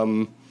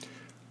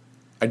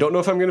 I don't know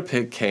if I'm going to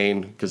pick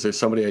Kane because there's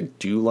somebody I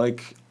do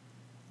like.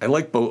 I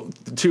like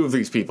both. 2 of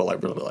these people I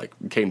really like,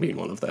 Kane being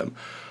one of them.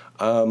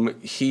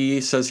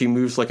 He says he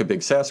moves like a big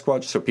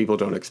Sasquatch, so people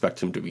don't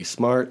expect him to be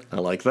smart. I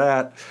like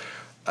that.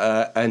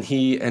 And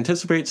he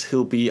anticipates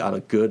he'll be on a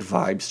good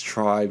vibes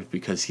tribe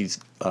because he's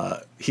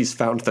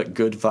found that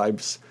good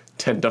vibes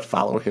tend to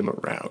follow him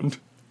around.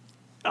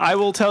 I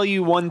will tell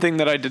you one thing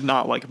that I did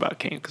not like about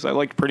Kane, because I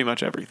liked pretty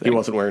much everything. He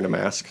wasn't wearing a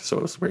mask, so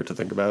it was weird to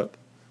think about.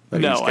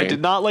 No, I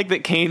did not like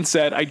that Kane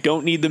said, I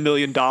don't need the $1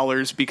 million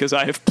because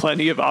I have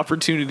plenty of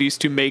opportunities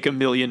to make $1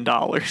 million.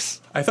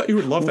 I thought you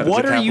would love that.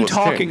 What are you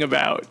talking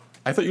about?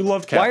 I thought you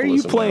loved capitalism. Why are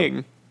you playing?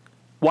 Though.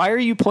 Why are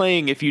you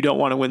playing if you don't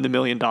want to win the $1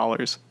 million?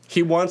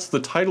 He wants the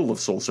title of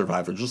Soul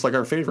Survivor, just like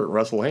our favorite,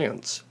 Russell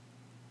Hands.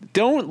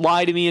 Don't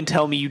lie to me and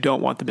tell me you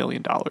don't want the $1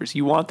 million.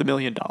 You want the $1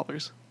 million.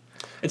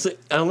 It's like,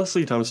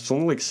 honestly, Thomas, it's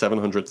only like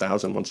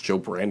 700,000 once Joe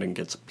Brandon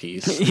gets a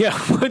piece. Yeah,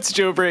 once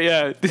Joe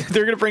Brandon, yeah,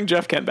 they're gonna bring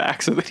Jeff Kent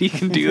back so that he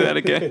can do that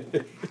again.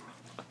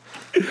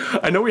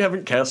 I know we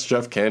haven't cast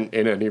Jeff Kent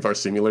in any of our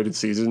simulated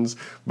seasons,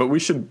 but we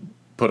should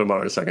put him on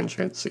our second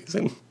chance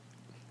season.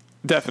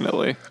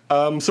 Definitely.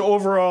 So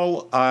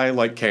overall, I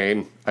like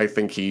Kane. I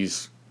think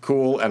he's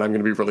cool, and I'm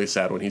gonna be really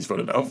sad when he's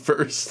voted out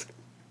first.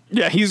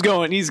 Yeah, he's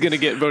gonna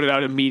get voted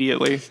out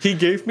immediately. He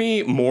gave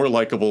me more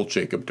likable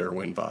Jacob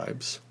Derwin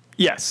vibes.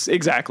 Yes,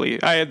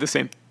 exactly. I had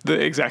the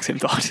exact same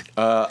thought.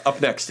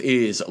 Up next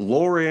is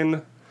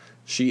Lauren.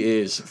 She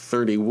is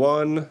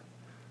 31,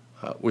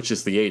 which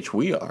is the age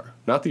we are.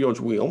 Not the age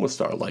we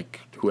almost are,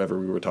 like whoever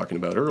we were talking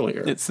about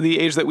earlier. It's the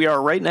age that we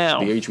are right now.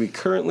 The age we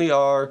currently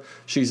are.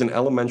 She's an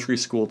elementary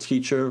school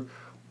teacher.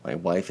 My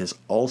wife is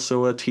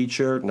also a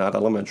teacher, not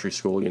elementary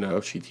school,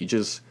 she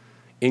teaches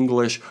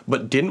English,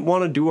 but didn't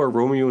want to do our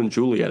Romeo and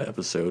Juliet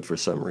episode for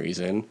some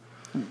reason.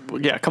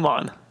 Yeah, come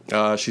on.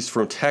 She's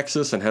from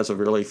Texas and has a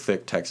really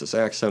thick Texas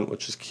accent,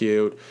 which is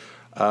cute.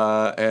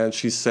 And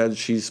she said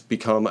she's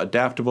become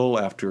adaptable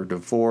after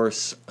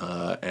divorce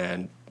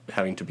and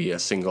having to be a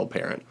single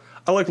parent.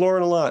 I like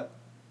Lauren a lot.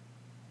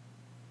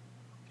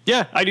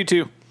 Yeah, I do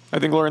too. I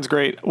think Lauren's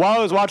great. While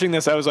I was watching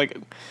this, I was like,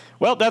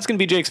 well, that's going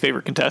to be Jake's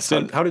favorite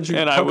contestant. How could you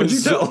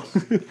tell?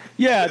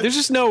 Yeah,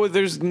 there's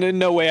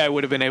no way I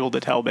would have been able to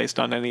tell based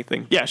on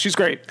anything. Yeah, she's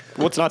great.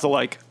 What's not to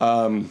like?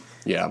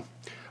 Yeah.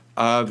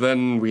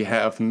 Then we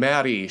have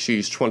Maddie.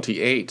 She's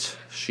 28.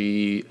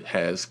 She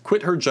has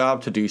quit her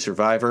job to do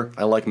Survivor.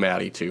 I like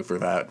Maddie, too, for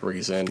that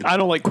reason. I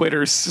don't like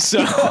quitters, so...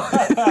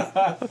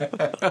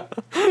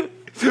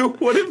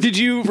 Did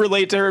you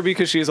relate to her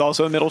because she is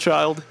also a middle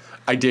child?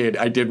 I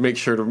did make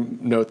sure to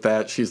note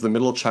that she's the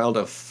middle child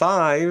of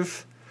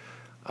 5.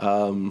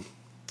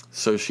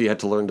 So she had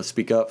to learn to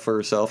speak up for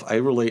herself. I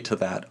relate to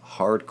that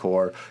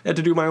hardcore. I had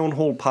to do my own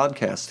whole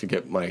podcast to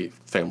get my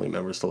family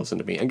members to listen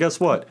to me. And guess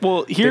what?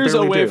 Well, here's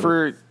a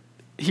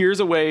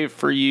way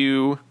for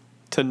you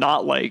to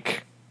not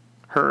like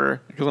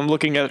her, because I'm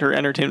looking at her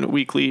Entertainment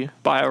Weekly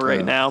bio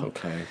right now.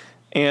 Okay.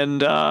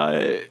 And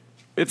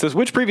it says,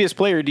 which previous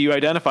player do you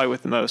identify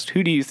with the most?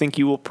 Who do you think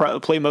you will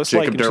play most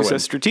Jacob like? And Derwin. she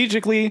says,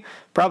 strategically,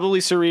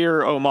 probably Suri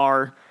or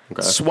Omar.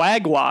 Okay.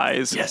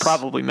 Swag-wise, Yes.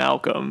 probably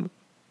Malcolm.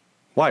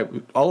 Why?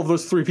 All of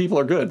those 3 people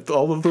are good.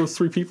 All of those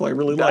 3 people I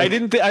really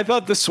like. I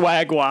thought the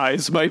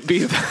swag-wise might be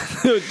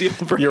the deal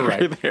breaker. You're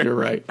right. There. You're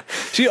right.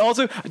 She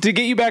also, to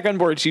get you back on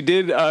board, she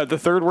did, the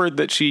third word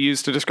that she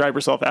used to describe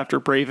herself after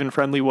brave and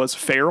friendly was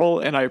feral,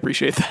 and I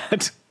appreciate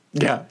that.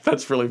 Yeah,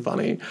 that's really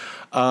funny.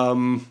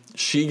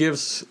 She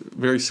gives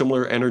very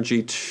similar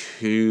energy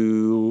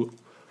to...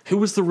 Who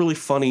was the really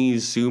funny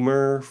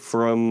Zoomer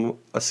from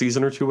a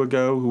season or 2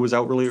 ago who was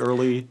out really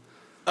early?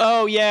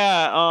 Oh,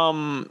 yeah,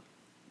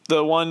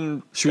 the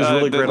one... She was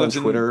really that great on lives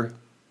Twitter.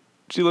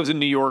 She lives in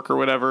New York or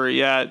whatever,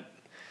 yeah.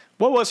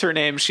 What was her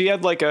name? She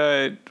had, like,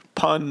 a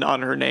pun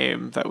on her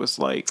name that was,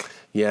 like,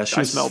 Yeah,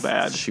 I smell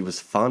bad. She was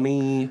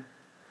funny,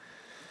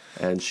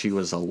 and she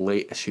was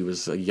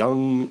a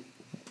young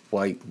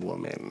white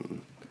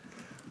woman.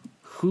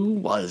 Who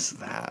was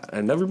that?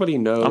 And everybody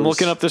knows. I'm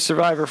looking up the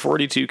Survivor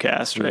 42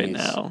 cast right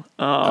Nice. now.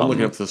 I'm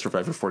looking up the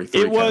Survivor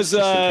 43 It was,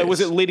 cast just in was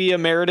case. it Lydia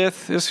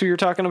Meredith is who you're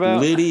talking about?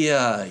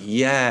 Lydia,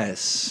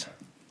 yes.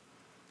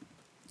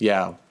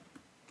 Yeah.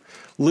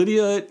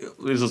 Lydia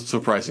is a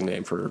surprising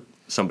name for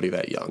somebody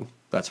that young.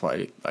 That's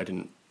why I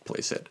didn't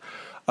place it.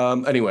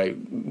 Anyway,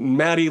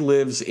 Maddie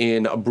lives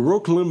in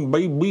Brooklyn,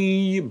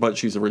 baby, but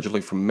she's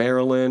originally from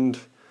Maryland.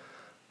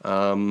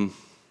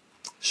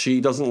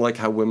 She doesn't like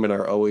how women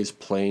are always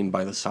playing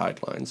by the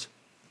sidelines.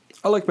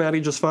 I like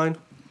Maddie just fine.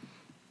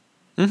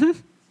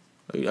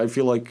 Mm-hmm. I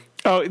feel like...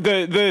 Oh,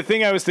 the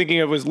thing I was thinking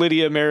of was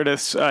Lydia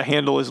Meredith's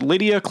handle is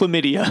Lydia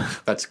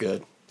Chlamydia. That's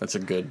good.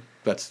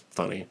 That's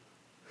funny.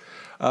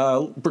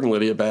 Bring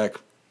Lydia back.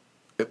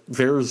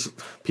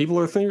 People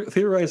are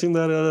theorizing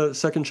that a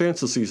second chance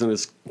this season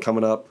is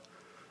coming up.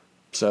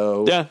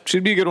 So Yeah,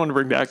 she'd be a good one to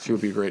bring back. she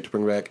would be great to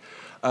bring back.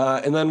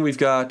 And then we've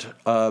got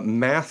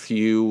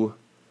Matthew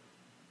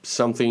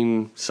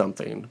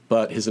something,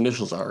 but his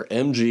initials are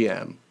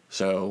MGM.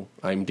 So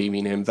I'm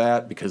deeming him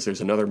that because there's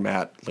another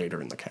Matt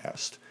later in the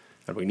cast.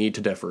 And we need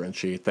to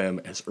differentiate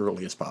them as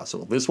early as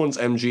possible. This one's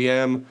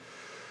MGM.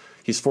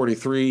 He's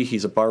 43.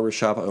 He's a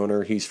barbershop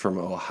owner. He's from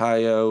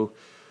Ohio.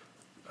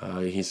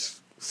 He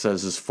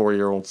says his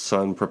 4-year-old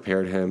son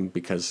prepared him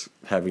because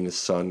having a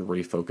son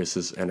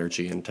refocuses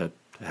energy into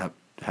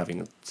having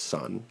a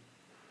son.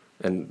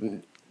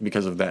 And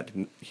because of that,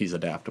 he's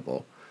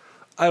adaptable.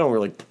 I don't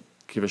really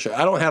give a shit.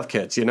 I don't have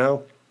kids, you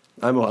know?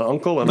 I'm an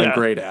uncle, and I'm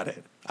great at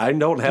it. I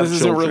don't have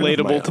This isn't children of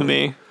my relatable to own.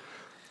 me.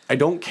 I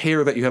don't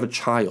care that you have a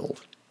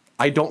child.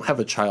 I don't have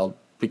a child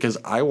because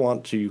I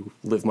want to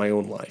live my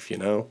own life, you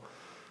know?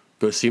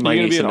 Go see my Are you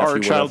going niece to be an and nephew R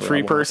whenever I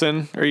child-free want.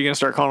 person? Or are you going to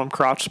start calling them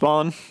crotch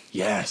spawn?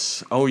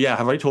 Yes. Oh, yeah.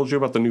 Have I told you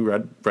about the new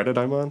Reddit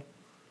I'm on?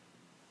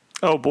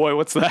 Oh boy,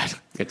 what's that?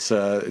 It's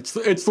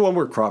the one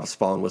where crop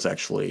spawn was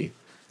actually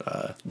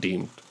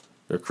deemed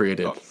or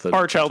created.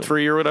 R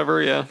child-free or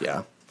whatever, yeah.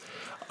 Yeah.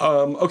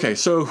 Okay,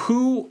 so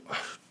who...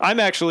 I'm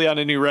actually on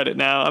a new Reddit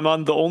now. I'm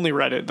on the only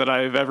Reddit that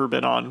I've ever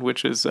been on,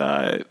 which is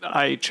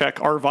I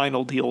check our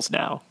vinyl deals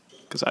now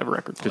because I have a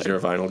record player. Because you're a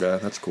vinyl guy.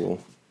 That's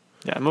cool.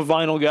 Yeah, I'm a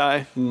vinyl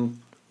guy.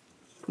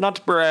 Not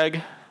to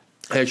brag.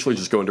 I actually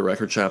just go into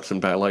record shops and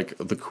buy, like,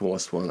 the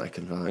coolest one I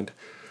can find.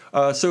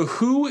 So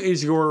who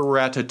is your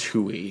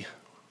Ratatouille?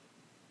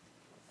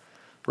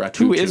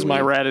 Who is my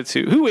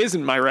Ratatouille? Who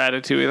isn't my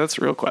Ratatouille? That's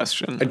a real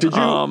question. Did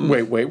you...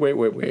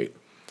 Wait.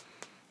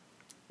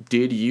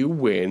 Did you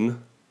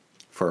win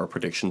for our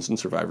predictions in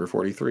Survivor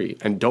 43?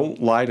 And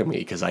don't lie to me,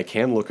 because I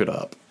can look it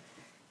up.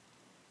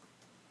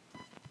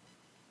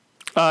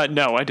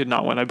 No, I did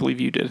not win. I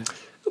believe you did.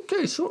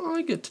 Okay, so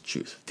I get to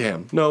choose.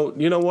 Damn. No,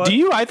 you know what? Do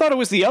you? I thought it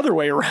was the other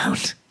way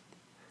around.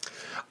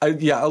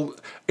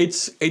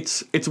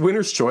 It's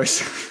winner's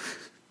choice.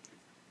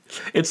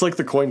 It's like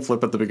the coin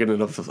flip at the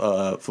beginning of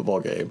a football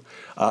game.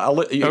 I'll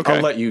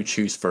let you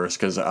choose first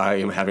because I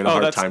am having a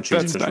hard time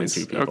choosing between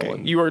two people. Okay,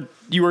 And,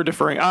 you are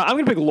deferring. I'm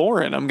going to pick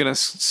Lauren. I'm going to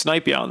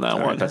snipe you on that all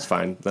one. right, that's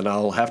fine. Then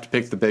I'll have to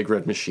pick the big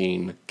red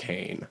machine,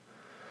 Kane.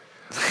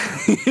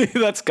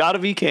 That's got to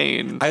be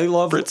Kane. I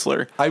love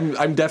Fritzler.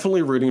 I'm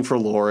definitely rooting for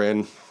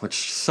Lauren,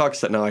 which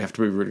sucks that now I have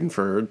to be rooting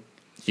for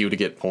you to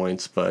get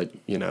points. But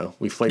you know,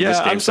 we've played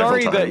this game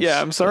several times.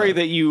 I'm sorry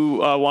that you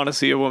want to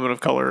see a woman of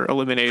color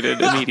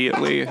eliminated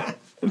immediately.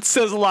 It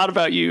says a lot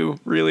about you.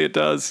 Really, it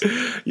does.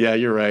 Yeah,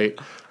 you're right.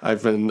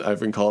 I've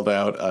been called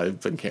out.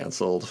 I've been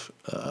canceled.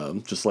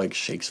 Just like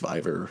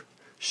Shakespeare.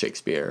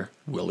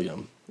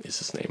 William is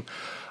his name.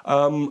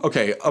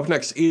 Okay, up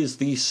next is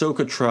the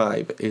Soka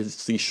tribe.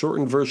 It's the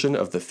shortened version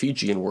of the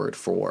Fijian word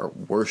for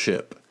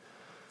worship.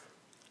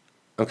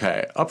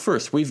 Okay, up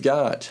first we've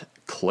got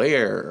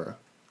Claire.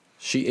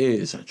 She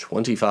is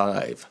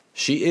 25.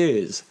 She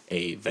is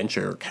a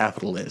venture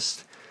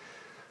capitalist.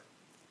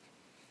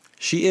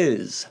 She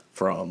is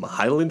from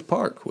Highland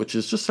Park, which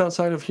is just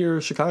outside of here,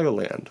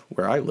 Chicagoland,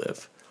 where I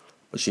live.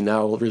 But she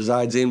now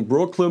resides in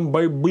Brooklyn,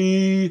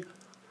 baby.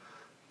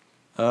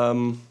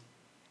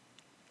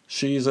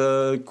 She's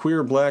a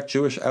queer black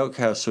Jewish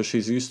outcast, so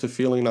she's used to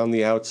feeling on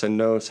the outs and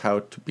knows how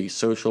to be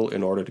social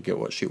in order to get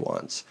what she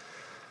wants.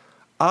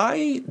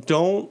 I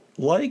don't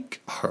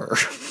like her.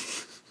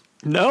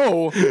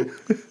 No.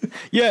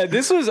 Yeah,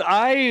 this was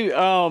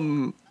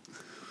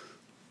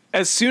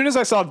as soon as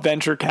I saw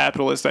venture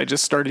capitalist, I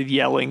just started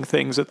yelling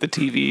things at the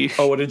TV.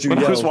 Oh, what did you when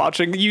yell? I was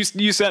watching? You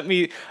sent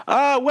me,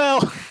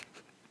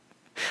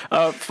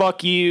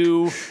 fuck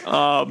you,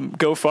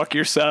 go fuck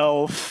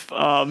yourself,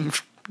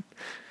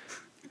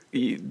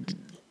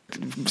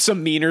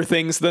 some meaner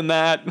things than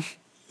that.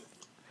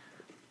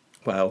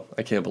 Wow,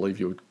 I can't believe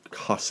you would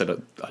cuss at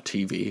a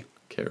TV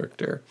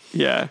character.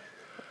 Yeah.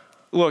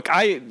 Look,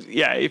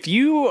 if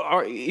you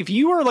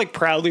are like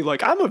proudly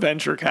like, I'm a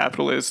venture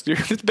capitalist,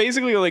 it's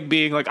basically like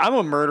being like, I'm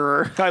a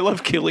murderer. I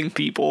love killing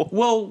people.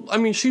 Well, I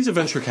mean, she's a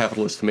venture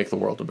capitalist to make the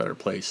world a better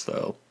place,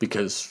 though,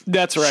 because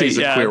that's right. She's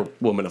a queer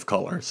woman of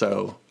color,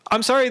 so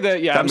I'm sorry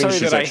that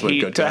I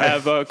hate to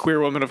have a queer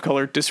woman of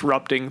color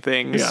disrupting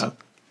things. Yeah,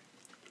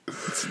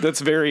 that's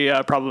very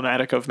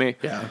problematic of me.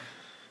 Yeah,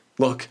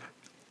 look,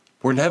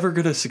 we're never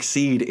gonna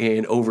succeed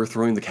in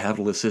overthrowing the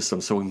capitalist system,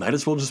 so we might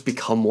as well just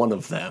become one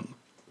of them.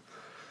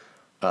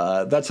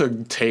 That's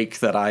a take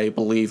that I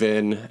believe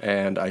in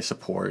and I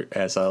support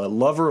as a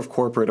lover of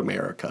corporate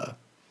America.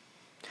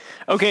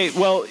 Okay,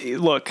 well,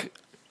 look,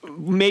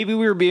 maybe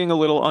we were being a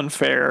little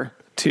unfair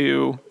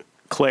to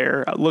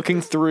Claire.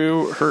 Looking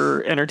through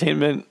her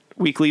Entertainment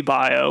Weekly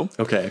bio.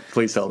 Okay,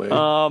 please tell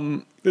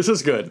me. This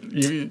is good.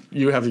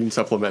 You having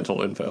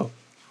supplemental info.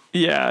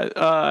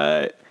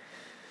 Yeah.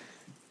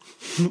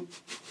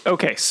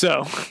 Okay,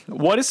 so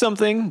what is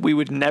something we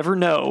would never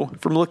know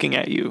from looking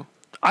at you?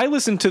 I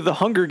listen to the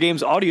Hunger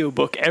Games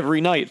audiobook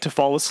every night to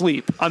fall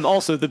asleep. I'm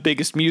also the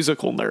biggest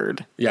musical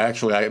nerd. Yeah,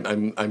 actually,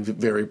 I'm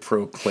very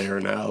pro Claire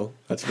now.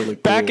 That's really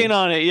cool. Back in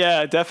on it,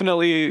 yeah,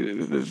 definitely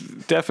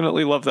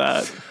love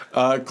that.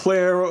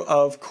 Claire,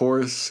 of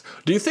course.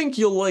 Do you think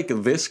you'll like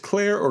this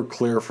Claire or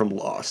Claire from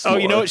Lost? Oh, more?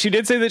 You know what? She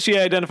did say that she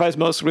identifies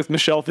most with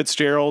Michelle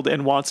Fitzgerald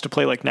and wants to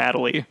play like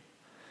Natalie.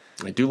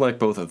 I do like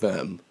both of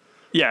them.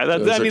 Yeah,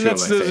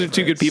 those are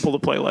two good people to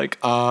play like.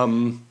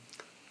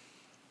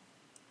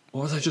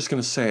 What was I just going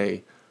to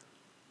say?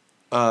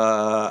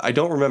 I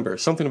don't remember.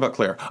 Something about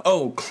Claire.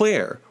 Oh,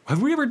 Claire.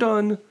 Have we ever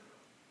done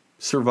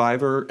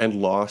Survivor and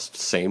Lost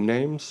same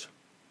names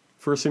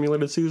for a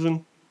simulated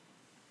season?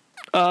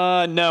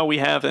 No, we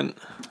haven't.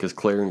 Because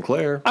Claire and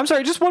Claire. I'm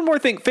sorry, just one more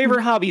thing.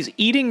 Favorite hobbies,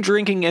 eating,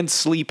 drinking, and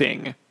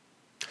sleeping.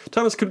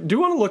 Thomas, do you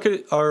want to look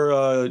at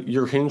our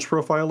your Hinge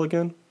profile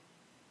again?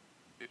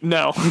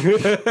 No.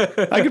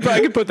 I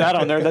could put that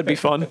on there. That'd be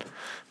fun.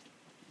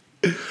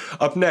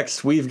 Up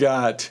next, we've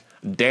got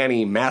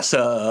Danny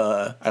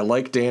Massa. I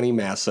like Danny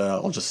Massa.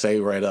 I'll just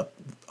say right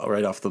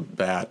off the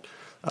bat.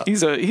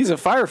 He's a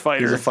firefighter.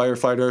 He's a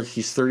firefighter.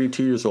 He's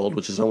 32 years old,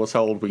 which is almost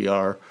how old we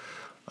are.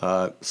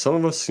 Some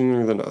of us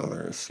sooner than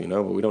others,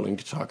 but we don't need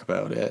to talk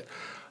about it.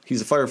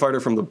 He's a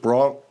firefighter from the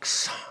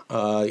Bronx.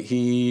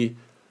 He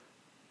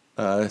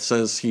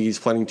says he's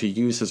planning to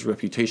use his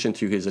reputation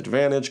to his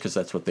advantage because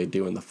that's what they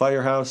do in the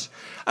firehouse.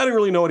 I didn't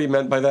really know what he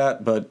meant by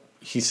that, but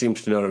he seemed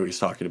to know what he's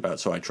talking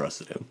about, so I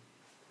trusted him.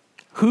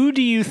 Who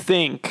do you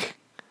think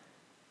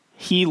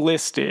he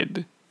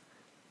listed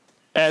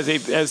as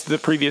the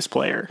previous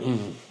player?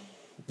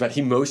 That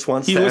he most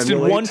wants to emulate?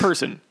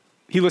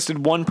 He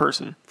listed one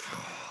person.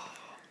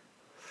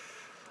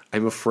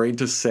 I'm afraid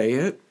to say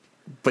it,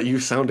 but you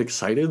sound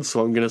excited,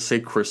 so I'm going to say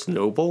Chris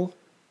Noble.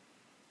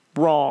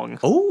 Wrong.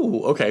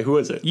 Oh, okay. Who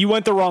is it? You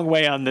went the wrong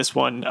way on this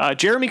one.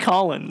 Jeremy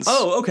Collins.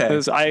 Oh, okay.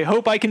 Because I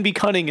hope I can be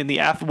cunning in the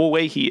affable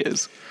way he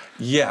is.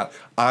 Yeah,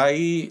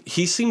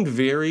 he seemed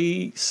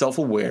very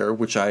self-aware,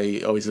 which I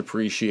always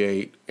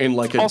appreciate. And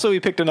also, he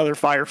picked another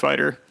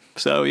firefighter,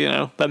 so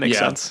that makes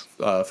sense.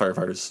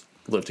 Firefighters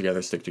live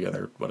together, stick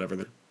together, whatever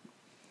their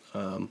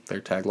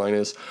tagline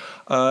is.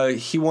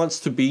 He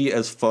wants to be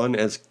as fun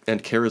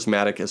and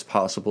charismatic as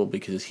possible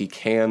because he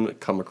can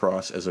come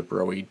across as a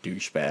broy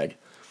douchebag.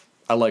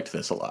 I liked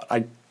this a lot.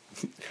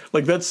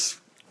 That's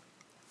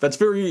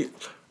very.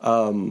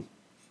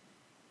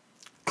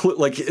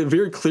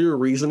 Very clear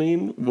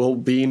reasoning while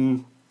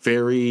being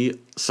very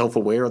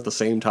self-aware at the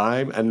same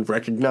time and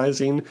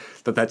recognizing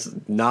that that's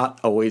not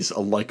always a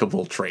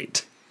likable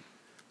trait.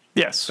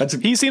 Yes.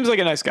 He seems like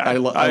a nice guy. I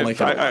like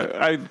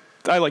him.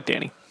 I like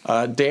Danny.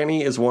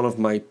 Danny is one of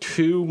my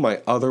two.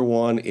 My other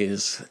one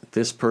is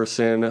this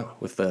person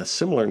with a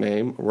similar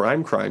name,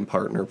 rhyme crime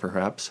partner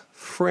perhaps,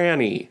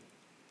 Franny.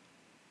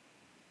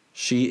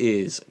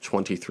 She is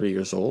 23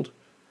 years old.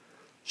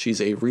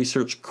 She's a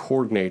research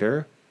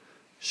coordinator.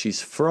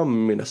 She's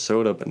from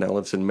Minnesota, but now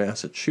lives in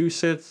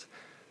Massachusetts.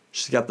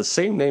 She's got the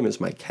same name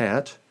as my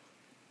cat.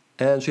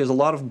 And she has a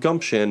lot of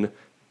gumption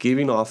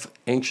giving off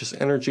anxious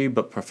energy,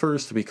 but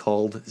prefers to be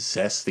called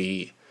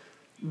zesty.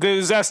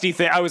 The zesty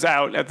thing. I was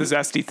out at the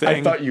zesty thing.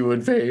 I thought you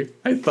would be.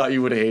 I thought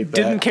you would hate that.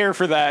 Didn't care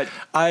for that.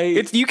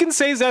 You can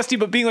say zesty,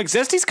 but being like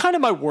zesty's kind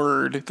of my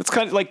word. That's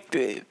kind of like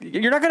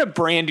you're not gonna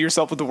brand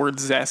yourself with the word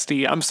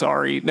zesty. I'm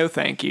sorry. No,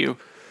 thank you.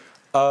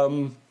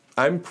 I'm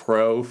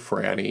pro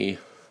Franny.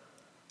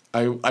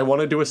 I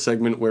want to do a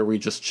segment where we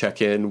just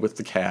check in with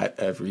the cat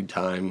every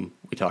time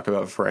we talk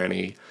about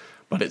Franny,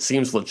 but it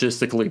seems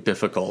logistically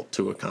difficult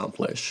to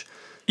accomplish.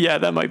 Yeah,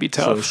 that might be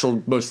tough. So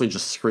she'll mostly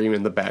just scream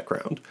in the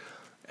background,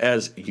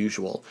 as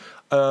usual.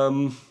 I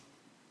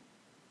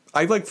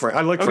like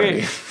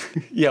Franny.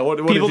 Yeah, what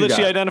people have you that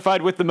she got?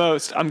 identified with the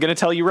most. I'm going to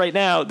tell you right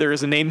now, there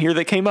is a name here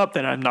that came up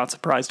that I'm not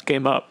surprised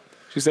came up.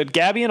 She said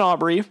Gabby and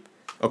Aubrey,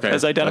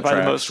 as identified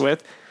the most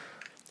with.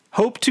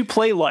 Hope to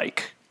play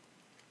like.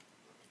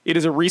 It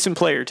is a recent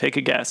player. Take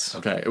a guess.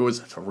 Okay,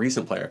 it's a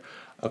recent player.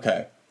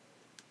 Okay.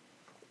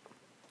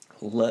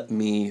 Let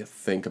me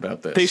think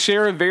about this. They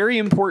share a very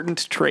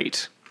important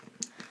trait.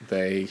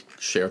 They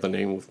share the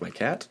name with my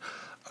cat.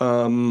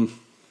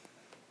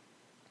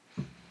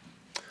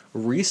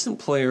 Recent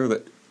player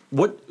that...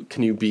 What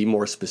can you be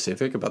more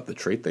specific about the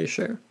trait they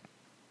share?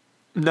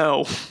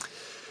 No.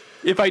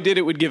 If I did,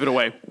 it would give it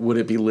away. Would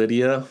it be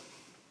Lydia?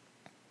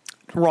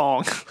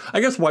 Wrong.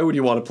 I guess why would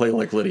you want to play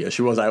like Lydia?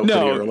 She was out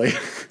pretty early.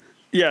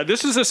 Yeah,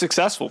 this is a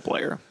successful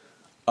player.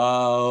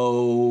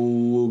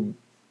 Oh...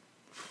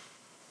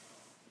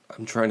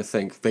 I'm trying to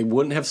think. They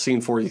wouldn't have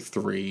seen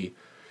 43,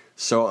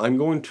 so I'm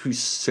going to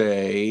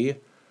say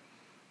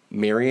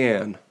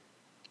Marianne.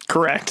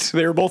 Correct.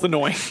 They were both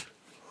annoying.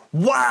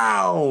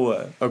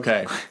 Wow!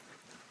 Okay.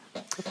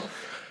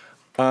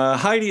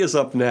 Heidi is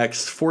up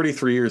next,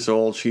 43 years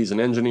old. She's an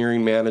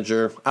engineering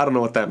manager. I don't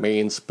know what that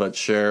means, but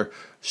sure.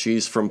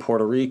 She's from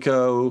Puerto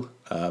Rico,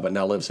 but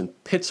now lives in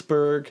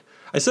Pittsburgh.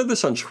 I said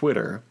this on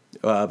Twitter,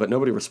 but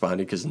nobody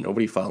responded because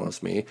nobody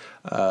follows me.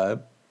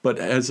 But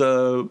has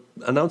a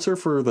announcer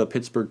for the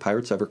Pittsburgh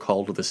Pirates ever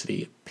called the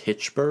city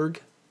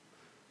Pittsburgh?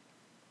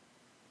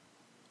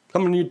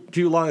 Coming to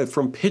you live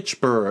from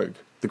Pittsburgh,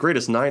 the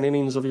greatest 9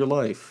 innings of your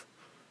life.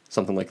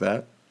 Something like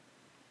that.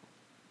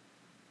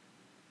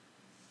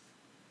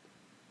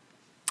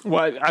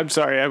 What? I'm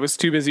sorry, I was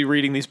too busy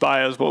reading these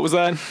bios. What was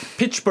that?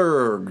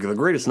 Pittsburgh, the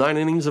greatest 9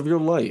 innings of your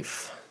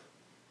life.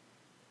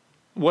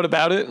 What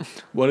about it?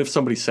 What if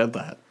somebody said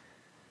that?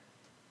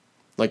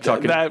 Like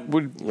talking about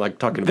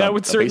that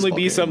would certainly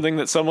be game. something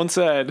that someone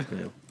said.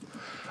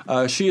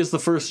 Yeah. She is the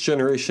first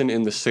generation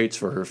in the States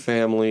for her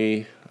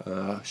family.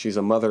 She's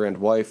a mother and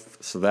wife,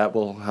 so that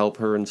will help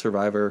her in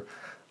Survivor.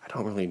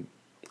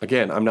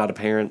 Again, I'm not a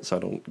parent, so I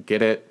don't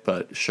get it,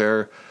 but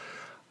sure.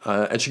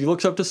 And she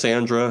looks up to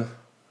Sandra.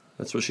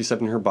 That's what she said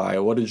in her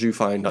bio. What did you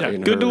find in her?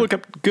 Good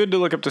to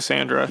look up to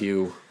Sandra.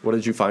 What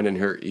did you find in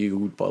her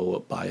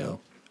bio?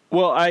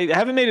 Well, I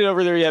haven't made it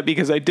over there yet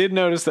because I did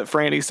notice that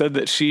Franny said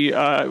that she,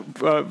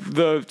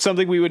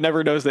 something we would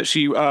never know is that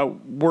she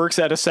works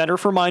at a Center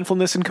for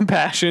Mindfulness and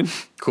Compassion.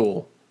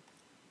 Cool.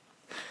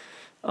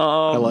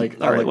 I like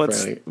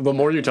Franny. The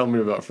more you tell me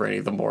about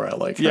Franny, the more I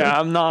like her. Yeah,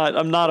 I'm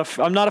not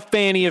a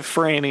fanny of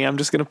Franny. I'm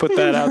just gonna put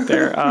that out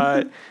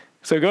there.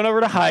 So going over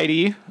to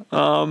Heidi.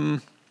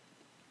 Heidi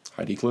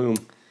Klum.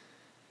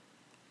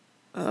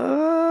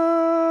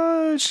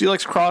 She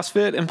likes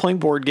CrossFit and playing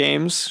board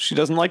games. She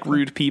doesn't like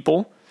rude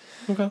people.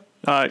 Okay.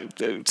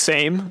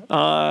 Same.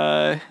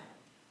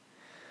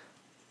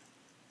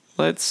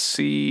 Let's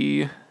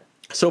see.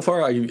 So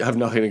far, I have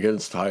nothing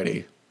against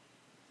Heidi.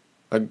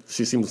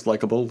 She seems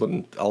likable,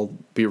 and I'll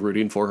be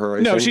rooting for her.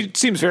 I think. She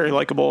seems very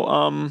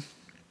likable.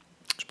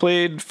 She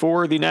played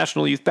for the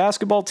National Youth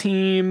Basketball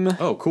Team.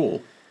 Oh,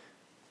 cool.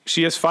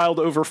 She has filed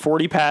over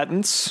 40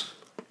 patents.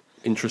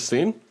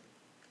 Interesting.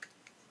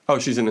 Oh,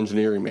 she's an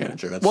engineering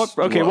manager.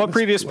 What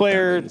previous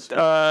player?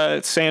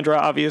 Sandra,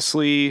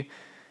 obviously.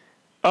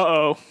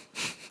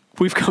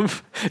 We've come.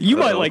 You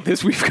might like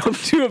this. We've come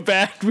to a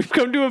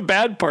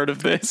bad part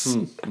of this.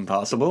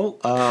 Impossible.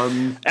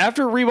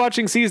 After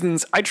rewatching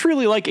seasons, I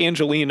truly like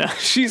Angelina.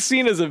 She's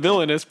seen as a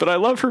villainess, but I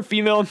love her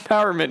female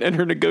empowerment, and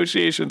her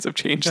negotiations have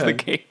changed the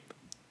game.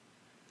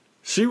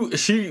 She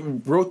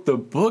wrote the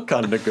book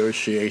on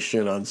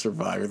negotiation on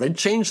Survivor. They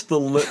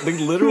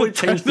literally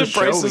changed the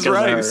show Price is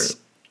Rice.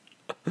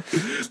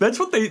 That's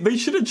what they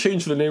should have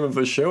changed the name of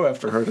the show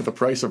after her to The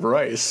Price of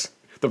Rice.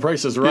 The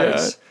Price is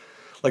Rice. Yeah.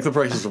 Like The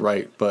Price is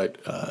Right,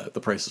 but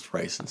The Price is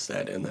Rice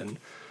instead. And then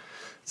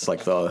it's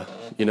like the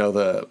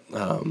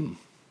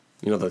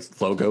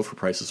logo for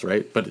Price is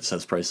Right, but it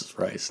says Price is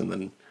Rice. And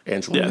then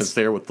Angelina's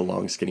there with the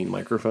long skinny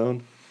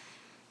microphone.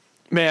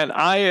 Man,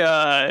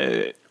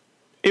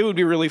 it would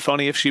be really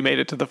funny if she made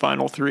it to the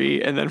final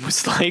 3 and then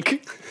was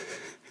like,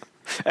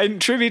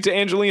 and tribute to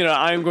Angelina,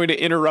 I am going to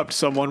interrupt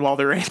someone while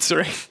they're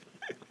answering.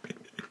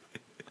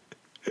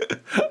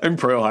 I'm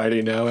pro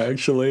Heidi now,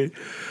 actually.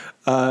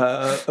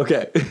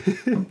 Okay.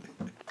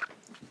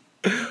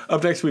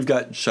 Up next, we've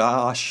got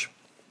Josh.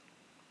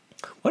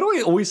 Why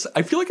do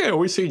I feel like I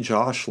always say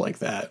Josh like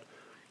that.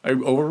 I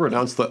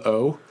overpronounce the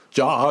O.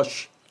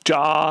 Josh.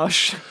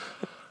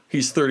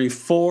 He's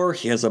 34.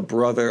 He has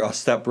a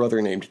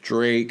stepbrother named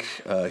Drake.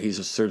 He's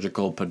a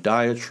surgical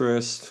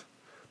podiatrist.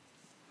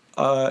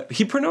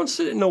 He pronounced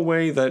it in a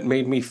way that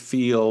made me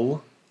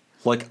feel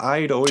like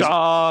I'd always...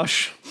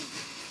 Josh.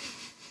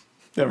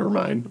 Never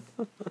mind.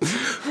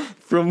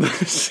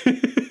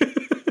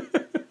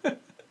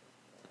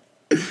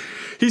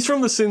 He's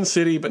from the Sin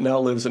City, but now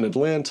lives in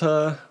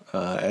Atlanta,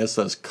 as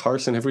does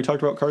Carson. Have we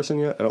talked about Carson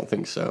yet? I don't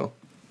think so.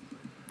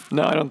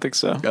 No, I don't think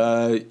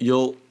so.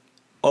 You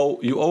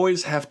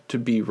always have to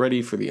be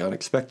ready for the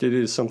unexpected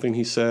is something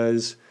he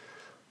says.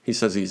 He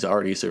says he's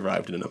already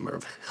survived a number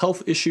of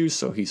health issues,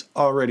 so he's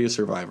already a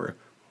survivor.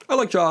 I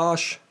like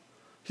Josh.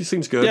 He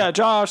seems good. Yeah,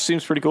 Josh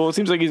seems pretty cool. It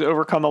seems like he's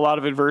overcome a lot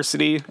of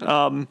adversity,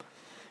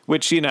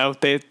 which,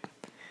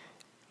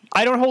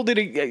 I don't hold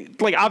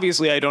it, like,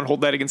 obviously I don't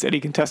hold that against any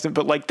contestant,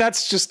 but, like,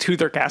 that's just who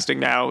they're casting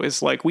now,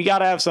 is, like, we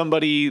gotta have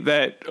somebody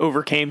that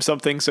overcame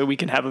something so we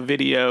can have a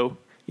video.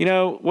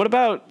 What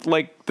about,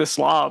 like, the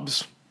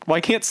slobs?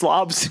 Why can't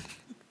slobs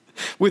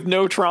with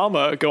no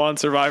trauma go on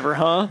Survivor,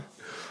 huh?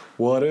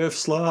 What if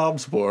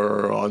slobs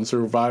were on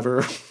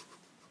Survivor?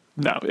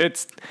 No,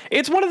 it's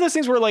one of those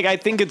things where, like, I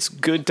think it's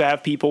good to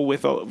have people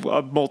with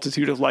a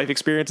multitude of life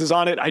experiences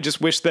on it. I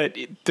just wish that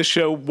the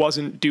show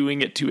wasn't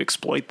doing it to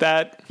exploit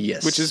that.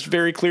 Yes. Which is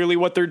very clearly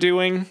what they're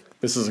doing.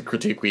 This is a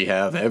critique we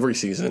have every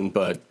season,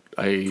 but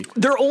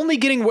they're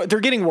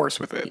getting worse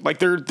with it. Like,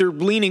 they're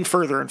leaning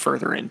further and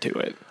further into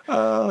it.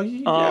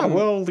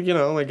 Well, they get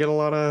a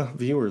lot of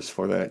viewers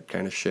for that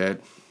kind of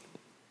shit.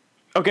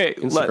 Okay,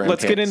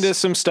 let's get into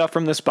some stuff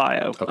from this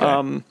bio.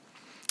 Okay.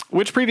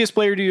 Which previous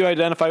player do you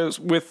identify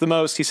with the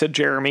most? He said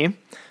Jeremy.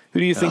 Who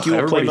do you think you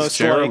will play most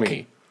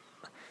Jeremy.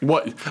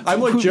 What? I'm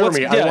like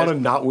Jeremy. I want to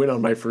not win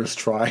on my first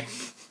try.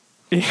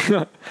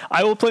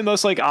 I will play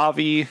most like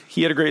Avi.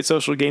 He had a great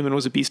social game and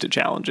was a beast at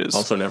challenges.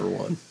 Also never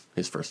won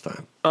his first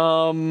time.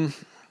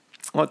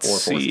 Let's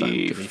see. Time,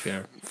 to be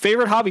fair.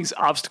 Favorite hobbies,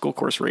 obstacle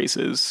course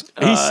races.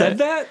 He said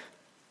that?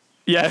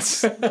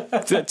 Yes.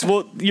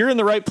 Well, you're in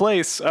the right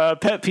place.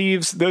 Pet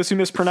peeves, those who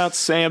mispronounce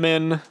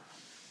salmon.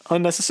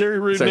 Unnecessary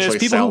rudeness.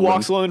 People who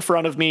walk slow in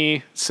front of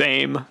me.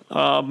 Same.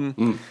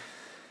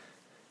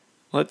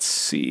 Let's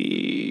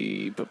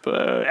see.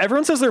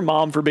 Everyone says their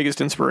mom for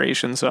biggest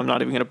inspiration, so I'm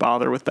not even going to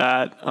bother with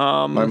that.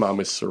 My mom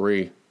is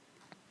Suri.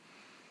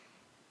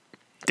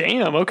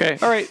 Damn. Okay.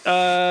 All right.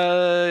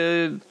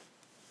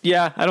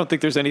 Yeah, I don't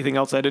think there's anything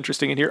else that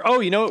interesting in here. Oh,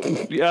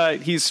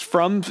 he's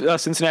from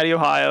Cincinnati,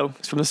 Ohio.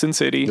 He's from the Sin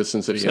City. The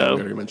Sin City, yeah,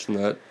 we already mentioned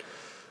that.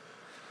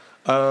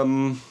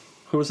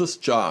 Who is this?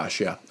 Josh,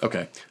 yeah.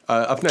 Okay.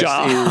 Up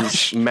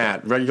next is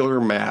Matt,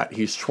 regular Matt.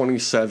 He's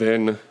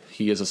 27.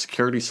 He is a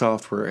security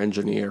software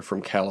engineer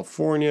from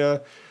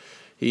California.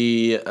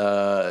 He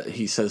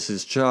says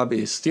his job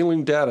is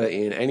stealing data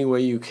in any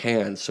way you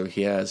can, so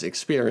he has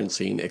experience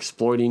in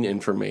exploiting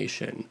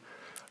information.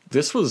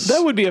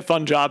 That would be a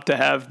fun job to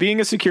have. Being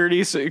a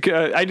security,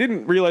 I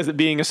didn't realize that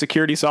being a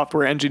security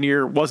software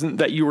engineer wasn't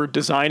that you were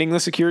designing the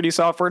security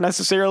software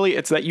necessarily.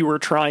 It's that you were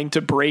trying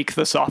to break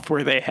the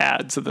software they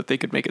had so that they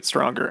could make it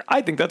stronger.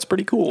 I think that's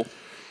pretty cool.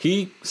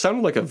 He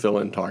sounded like a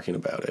villain talking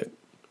about it.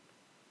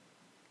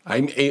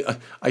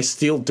 I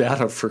steal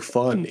data for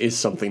fun is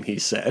something he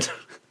said.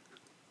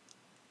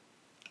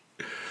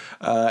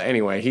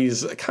 Anyway,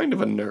 he's kind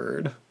of a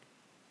nerd.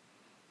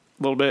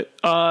 A little bit.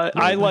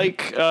 I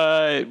like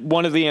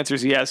one of the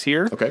answers he has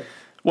here. Okay.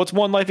 What's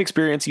one life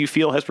experience you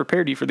feel has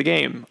prepared you for the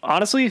game?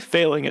 Honestly,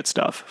 failing at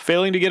stuff.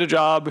 Failing to get a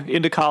job,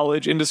 into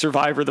college, into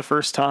Survivor the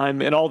first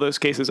time. In all those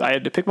cases, I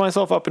had to pick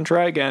myself up and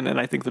try again, and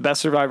I think the best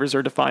survivors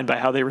are defined by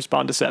how they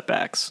respond to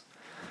setbacks.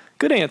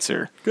 Good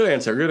answer. Good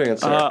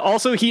answer.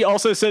 Also, he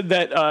also said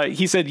that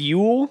he said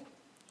Yule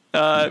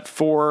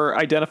for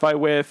identify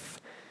with.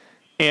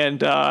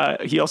 And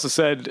he also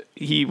said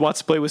he wants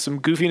to play with some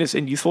goofiness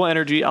and youthful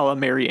energy a la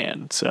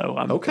Marianne. So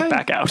I'm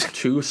back out.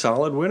 2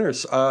 solid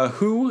winners.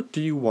 Who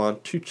do you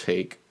want to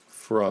take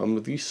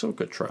from the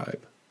Soka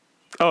tribe?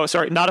 Oh,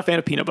 sorry. Not a fan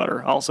of peanut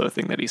butter. Also a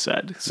thing that he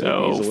said.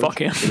 So fuck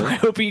him. I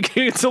hope he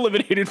gets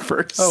eliminated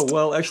first. Oh,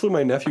 well, actually,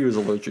 my nephew is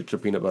allergic to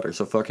peanut butter.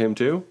 So fuck him,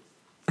 too.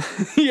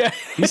 Yeah.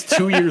 He's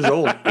 2 years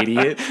old,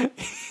 idiot.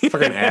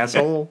 Fucking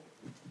asshole.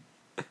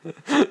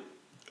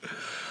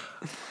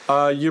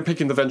 You're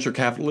picking the venture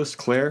capitalist,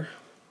 Claire?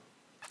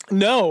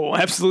 No,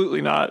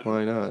 absolutely not.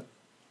 Why not?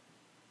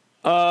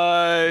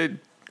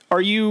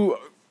 Are you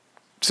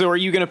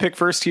going to pick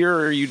first here,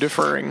 or are you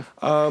deferring?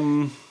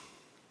 I'm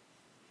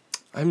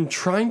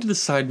trying to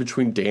decide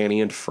between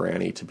Danny and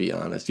Franny, to be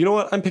honest. You know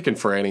what? I'm picking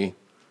Franny.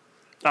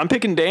 I'm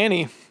picking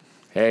Danny.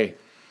 Hey,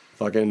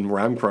 fucking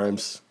rhyme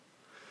crimes.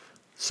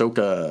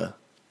 Soka.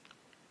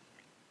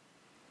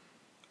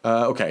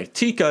 Okay,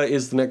 Tika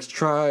is the next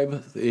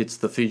tribe. It's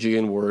the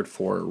Fijian word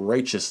for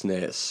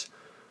righteousness.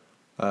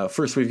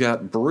 First, we've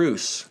got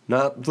Bruce.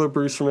 Not the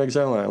Bruce from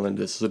Exile Island.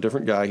 This is a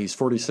different guy. He's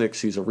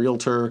 46. He's a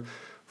realtor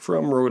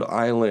from Rhode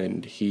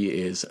Island. He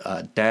is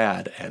a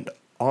dad and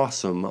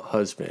awesome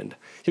husband.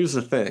 Here's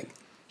the thing.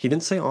 He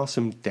didn't say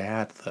awesome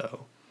dad,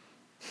 though.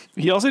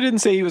 He also didn't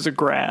say he was a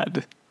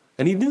grad.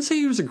 And he didn't say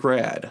he was a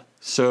grad.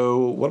 So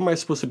what am I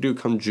supposed to do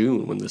come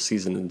June when the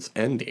season is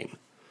ending?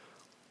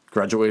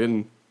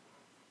 Congratulating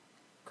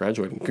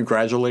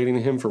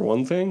him for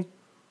one thing?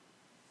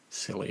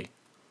 Silly.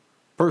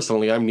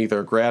 Personally, I'm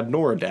neither a grad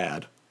nor a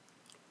dad.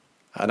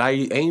 And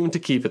I aim to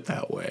keep it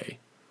that way.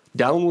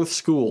 Down with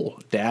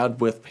school, dad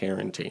with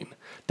parenting.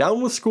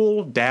 Down with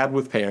school, dad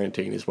with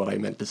parenting is what I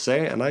meant to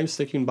say, and I'm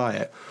sticking by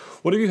it.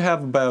 What do you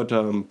have about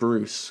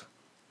Bruce?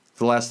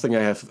 The last thing I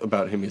have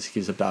about him is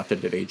he's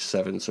adopted at age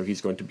 7, so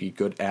he's going to be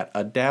good at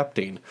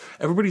adapting.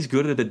 Everybody's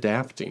good at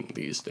adapting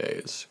these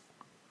days.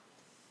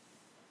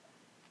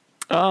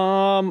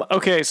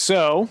 Okay,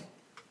 so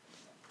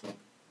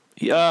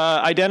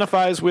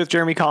identifies with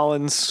Jeremy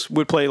Collins,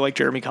 would play like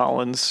Jeremy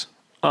Collins.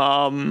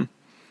 Favorite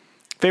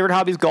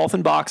hobbies, golf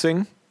and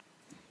boxing.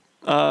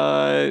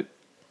 I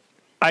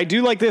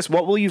do like this.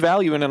 What will you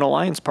value in an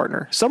alliance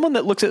partner? Someone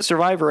that looks at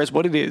Survivor as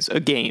what it is, a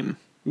game.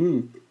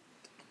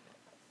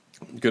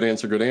 Good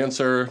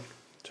answer.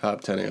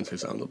 Top 10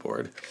 answers on the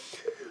board.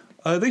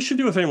 They should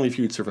do a Family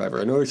Feud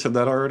Survivor. I know I said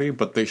that already,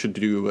 but they should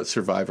do a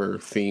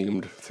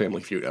Survivor-themed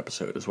Family Feud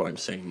episode is what I'm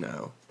saying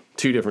now.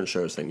 2 different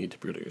shows they need to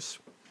produce.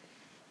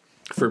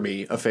 For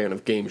me, a fan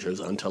of game shows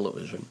on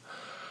television.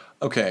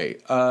 Okay,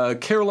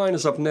 Caroline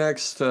is up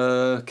next.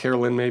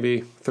 Carolyn,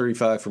 maybe,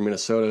 35 from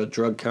Minnesota,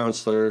 drug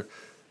counselor.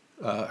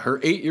 Her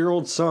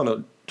 8-year-old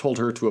son told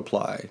her to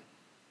apply.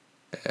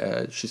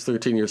 She's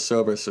 13 years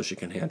sober, so she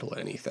can handle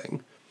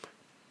anything.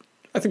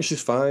 I think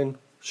she's fine.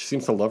 She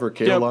seems to love her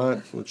kid a lot,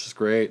 which is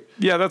great.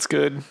 Yeah, that's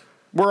good.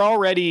 We're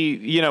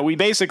already, we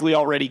basically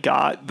already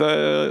got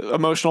the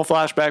emotional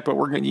flashback, but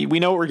we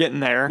know what we're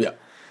getting there. Yeah.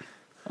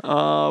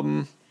 I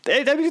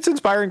mean, it's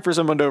inspiring for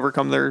someone to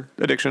overcome their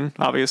addiction,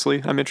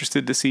 obviously. I'm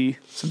interested to see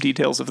some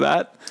details of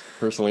that.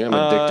 Personally, I'm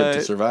addicted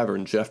to Survivor,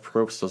 and Jeff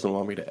Probst doesn't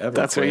want me to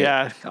ever play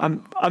it.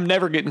 I'm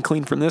never getting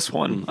clean from this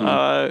one.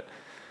 Mm-hmm.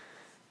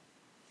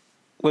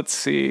 Let's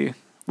see.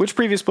 Which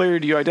previous player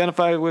do you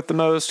identify with the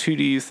most? Who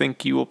do you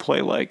think you will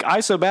play like?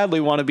 I so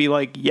badly want to be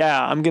like,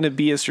 I'm going to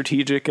be as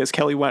strategic as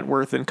Kelly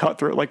Wentworth and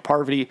cutthroat like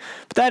Parvati,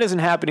 but that isn't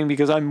happening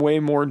because I'm way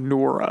more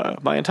Nora.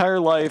 My entire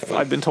life,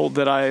 I've been told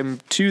that I'm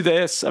too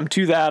this, I'm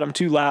too that, I'm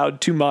too loud,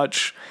 too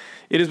much.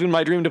 It has been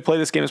my dream to play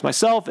this game as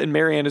myself, and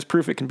Marianne is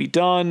proof it can be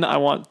done. I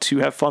want to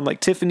have fun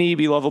like Tiffany,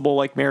 be lovable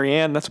like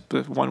Marianne. That's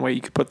one way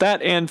you could put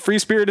that. And free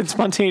spirit and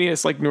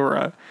spontaneous like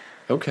Nora.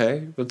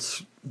 Okay,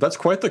 that's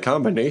quite the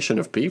combination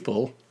of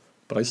people.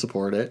 But I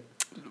support it.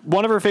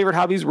 One of her favorite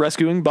hobbies,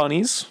 rescuing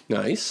bunnies.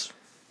 Nice.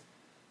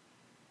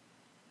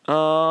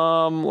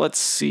 Let's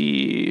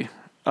see.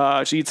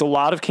 She eats a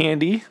lot of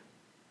candy.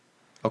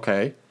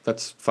 Okay,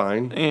 that's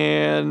fine.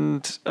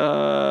 And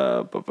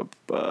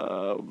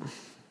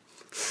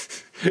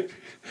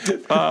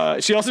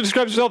she also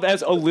describes herself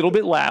as a little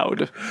bit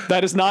loud.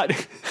 That is not...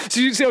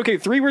 So you say, okay,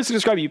 3 words to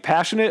describe you.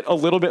 Passionate, a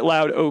little bit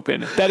loud,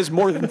 open. That is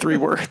more than 3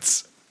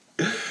 words.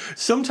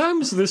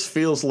 Sometimes this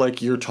feels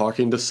like you're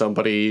talking to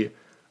somebody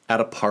at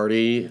a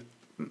party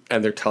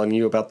and they're telling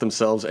you about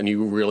themselves and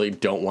you really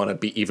don't want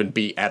to even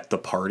be at the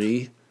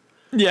party.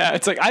 Yeah,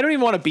 it's like, I don't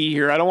even want to be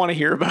here. I don't want to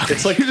hear about it.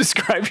 It's like you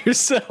describe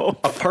yourself.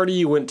 A party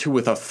you went to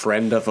with a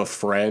friend of a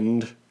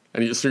friend,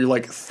 and so you're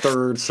like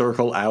third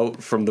circle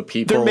out from the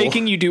people. They're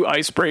making you do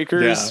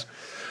icebreakers.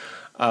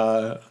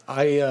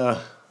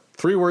 Yeah.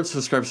 3 words to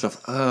describe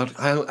stuff.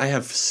 I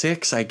have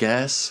 6, I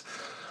guess.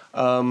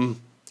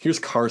 Here's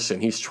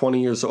Carson. He's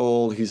 20 years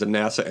old. He's a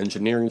NASA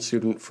engineering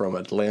student from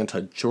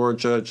Atlanta,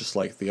 Georgia, just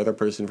like the other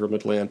person from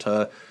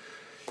Atlanta.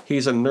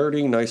 He's a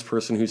nerdy, nice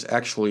person who's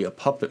actually a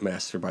puppet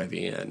master by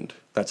the end.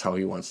 That's how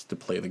he wants to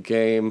play the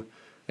game,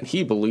 and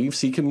he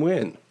believes he can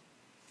win.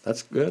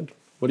 That's good.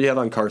 What do you have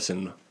on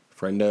Carson,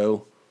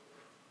 friendo?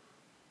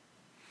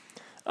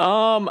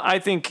 I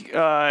think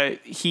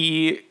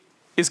he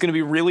is going to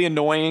be really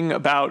annoying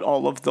about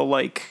all of the,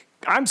 like,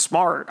 I'm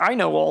smart. I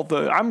know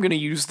I'm going to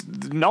use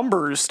the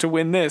numbers to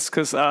win this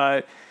because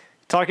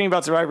talking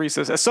about Survivor, he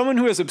says, as someone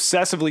who has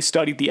obsessively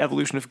studied the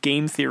evolution of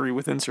game theory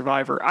within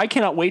Survivor, I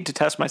cannot wait to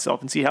test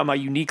myself and see how my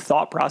unique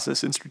thought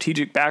process and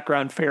strategic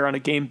background fare on a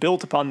game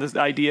built upon this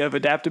idea of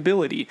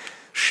adaptability.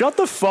 Shut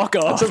the fuck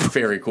up. That's a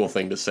very cool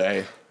thing to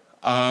say.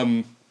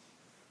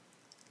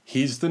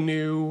 He's the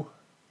new...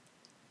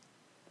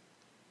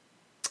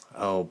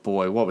 Oh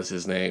boy, what was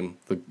his name?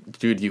 The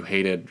dude you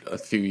hated a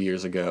few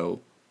years ago.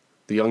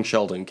 The young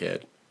Sheldon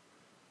kid,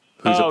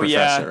 who's a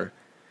professor.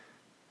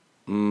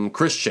 Yeah.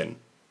 Christian.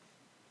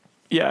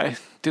 Yeah, I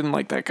didn't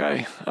like that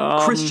guy.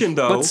 Christian,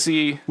 though. Let's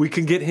see. We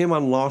can get him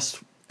on Lost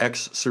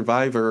X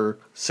Survivor,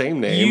 same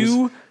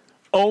names.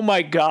 Oh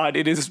my God,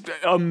 it is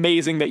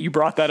amazing that you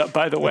brought that up,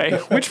 by the way.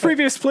 Which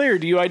previous player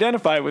do you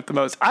identify with the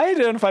most? I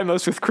identify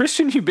most with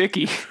Christian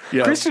Hubicki.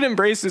 Yeah. Christian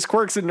embraced his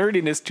quirks and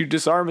nerdiness to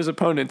disarm his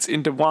opponents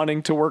into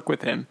wanting to work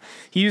with him.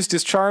 He used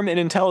his charm and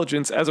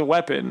intelligence as a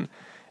weapon.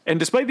 And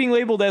despite being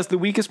labeled as the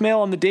weakest male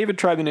on the David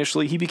tribe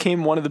initially, he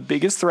became one of the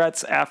biggest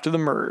threats after the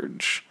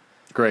merge.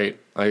 Great.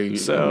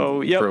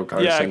 So, pro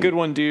Carson. yeah, good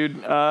one,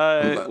 dude.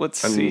 Let's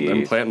see.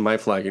 I'm planting my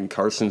flag in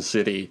Carson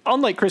City.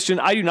 Unlike Christian,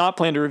 I do not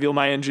plan to reveal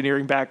my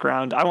engineering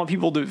background. I want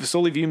people to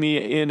solely view me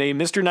in a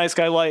Mr. Nice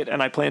Guy light,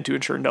 and I plan to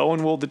ensure no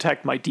one will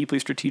detect my deeply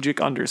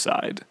strategic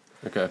underside.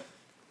 Okay.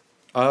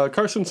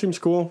 Carson seems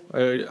cool.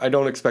 I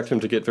don't expect him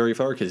to get very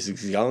far because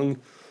he's young,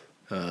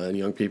 and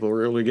young people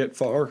rarely get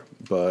far,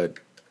 but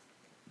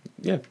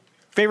yeah.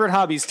 Favorite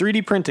hobbies: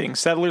 3D printing,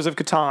 Settlers of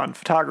Catan,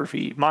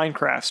 photography,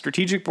 Minecraft,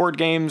 strategic board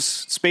games,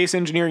 space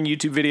engineering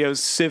YouTube videos,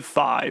 Civ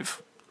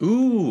 5.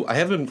 Ooh, I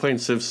haven't been playing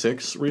Civ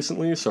 6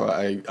 recently, so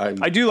I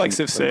do like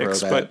Civ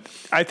 6, but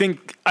I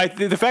think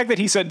the fact that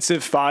he said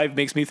Civ 5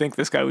 makes me think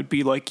this guy would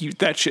be like,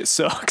 that shit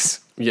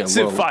sucks. Yeah,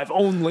 Civ 5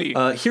 only.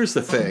 Here's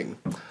the thing.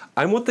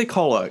 I'm what they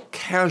call a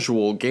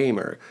casual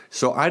gamer,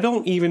 so I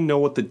don't even know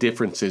what the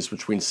difference is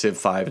between Civ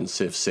 5 and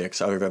Civ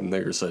 6, other than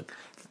there's an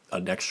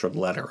extra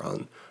letter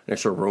on, an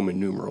extra Roman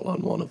numeral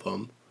on one of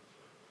them.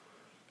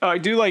 I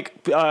do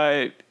like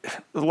a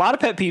lot of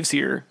pet peeves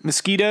here.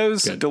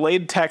 Mosquitoes, Good.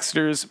 delayed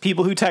texters,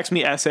 people who text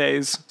me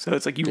essays. So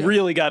it's like you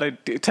really got to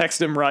text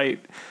them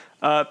right.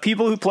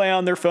 People who play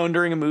on their phone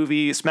during a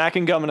movie,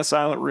 smacking gum in a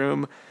silent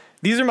room.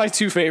 These are my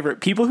two favorite.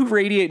 People who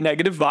radiate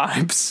negative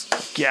vibes.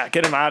 Yeah,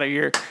 get them out of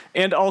here.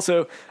 And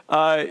also,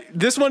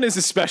 this one is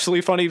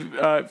especially funny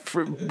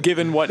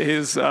given what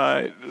his,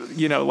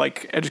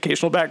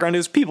 educational background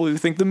is. People who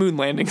think the moon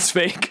landing is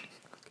fake.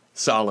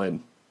 Solid.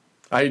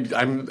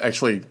 I'm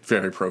actually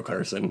very pro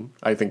Carson.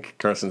 I think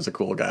Carson's a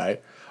cool guy.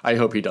 I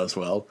hope he does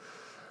well.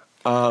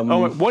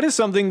 What is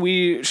something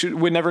we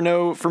would never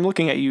know from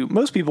looking at you?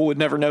 Most people would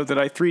never know that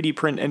I 3D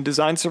print and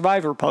design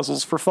Survivor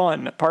puzzles for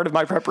fun. Part of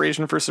my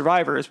preparation for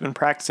Survivor has been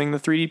practicing the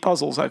 3D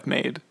puzzles I've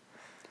made.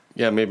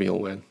 Yeah, maybe he'll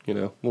win.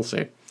 We'll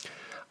see.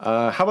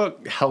 How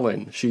about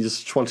Helen?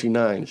 She's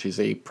 29. She's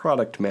a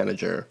product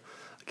manager.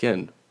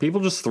 Again, people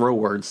just throw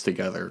words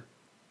together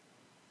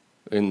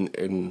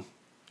in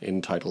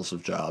titles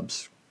of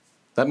jobs.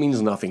 That means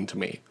nothing to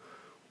me.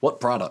 What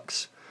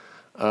products?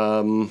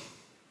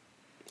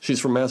 She's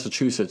from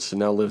Massachusetts and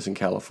now lives in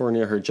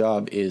California. Her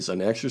job is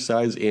an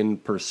exercise in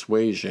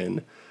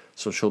persuasion,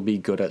 so she'll be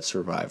good at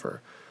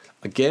Survivor.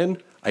 Again,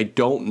 I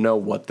don't know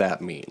what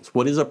that means.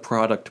 What is a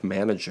product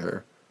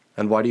manager,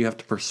 and why do you have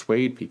to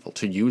persuade people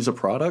to use a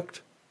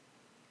product?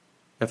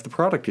 If the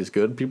product is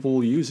good, people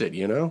will use it,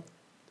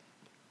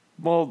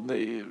 Well,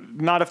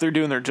 not if they're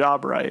doing their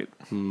job right.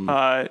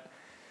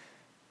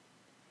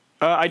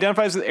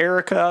 Identifies with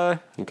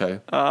Erica.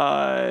 Okay.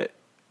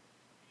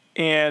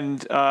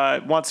 And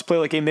wants to play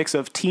like a mix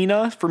of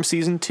Tina from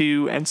season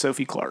 2 and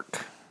Sophie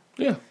Clark.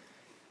 Yeah.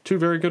 Two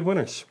very good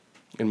winners,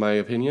 in my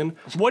opinion.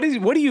 What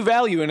do you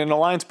value in an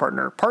alliance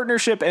partner?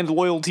 Partnership and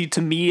loyalty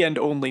to me and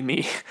only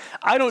me.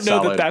 I don't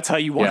know that that's how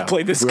you want to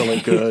play this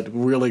game.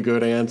 Really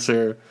good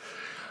answer.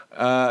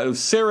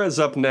 Sarah's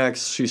up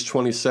next. She's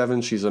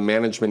 27. She's a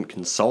management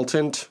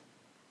consultant,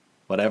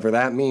 whatever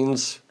that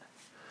means.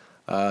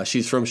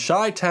 She's from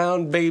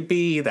Chi-Town,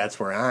 baby. That's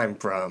where I'm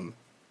from.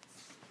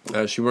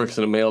 She works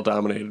in a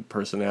male-dominated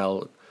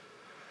personality.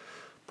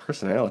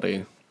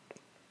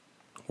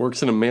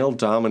 Works in a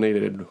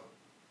male-dominated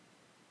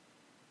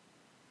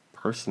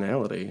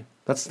personality.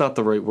 That's not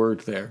the right word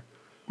there.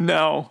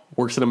 No.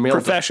 Works in a male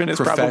profession is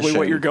probably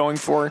what you're going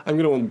for. I'm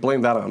going to blame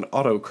that on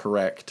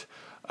autocorrect.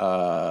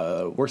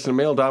 Works in a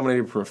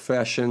male-dominated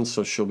profession,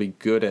 so she'll be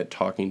good at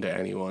talking to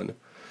anyone.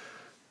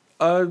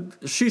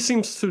 She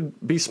seems to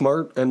be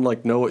smart and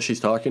know what she's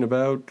talking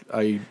about.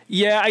 I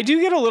do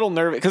get a little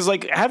nervous because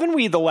haven't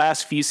we the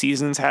last few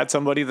seasons had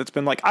somebody that's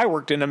been I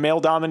worked in a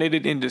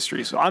male-dominated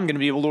industry, so I'm going to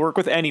be able to work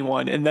with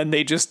anyone, and then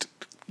they just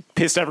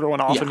pissed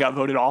everyone off and got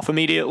voted off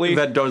immediately.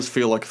 That does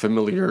feel like a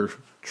familiar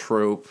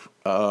trope.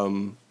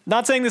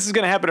 Not saying this is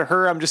going to happen to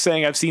her. I'm just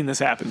saying I've seen this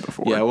happen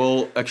before. Yeah,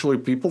 well, actually,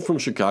 people from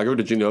Chicago,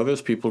 did you know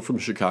this? People from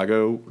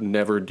Chicago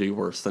never do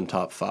worse than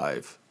top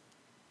 5.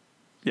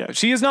 Yeah,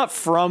 she is not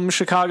from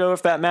Chicago,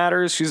 if that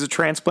matters. She's a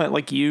transplant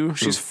like you.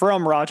 She's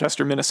from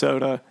Rochester,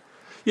 Minnesota.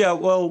 Yeah,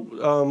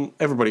 well,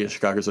 everybody in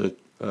Chicago's a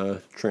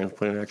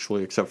transplant,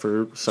 actually, except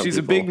for some She's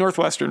people. a big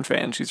Northwestern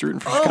fan. She's rooting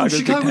for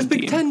Chicago's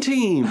Big Ten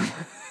team.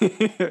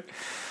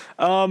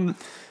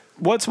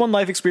 What's one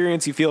life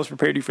experience you feel has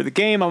prepared you for the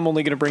game? I'm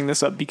only going to bring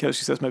this up because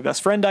she says my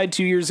best friend died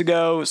 2 years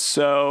ago,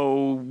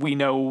 so we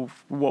know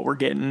what we're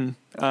getting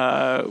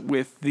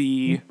with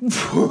the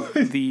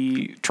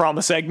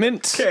trauma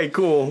segment. Okay,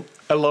 cool.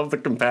 I love the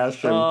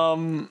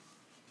compassion.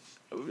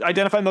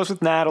 Identify most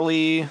with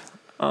Natalie.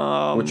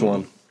 Which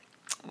one?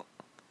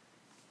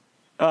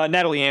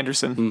 Natalie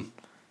Anderson.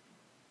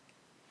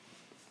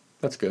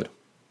 That's good.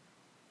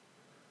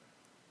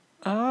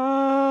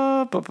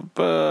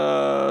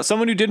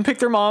 Someone who didn't pick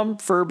their mom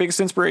for biggest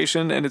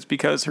inspiration, and it's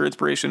because her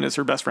inspiration is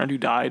her best friend who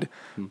died.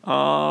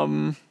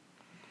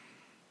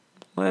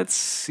 Let's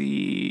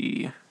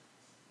see.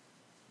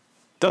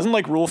 Doesn't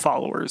like rule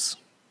followers.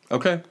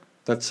 Okay,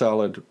 that's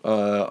solid.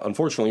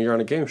 Unfortunately, you're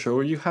on a game show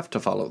where you have to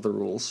follow the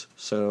rules,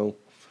 so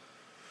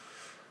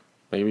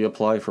maybe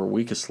apply for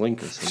weakest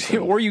link or something.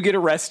 Or you get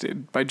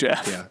arrested by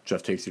Jeff. Yeah,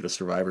 Jeff takes you to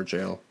Survivor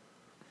jail.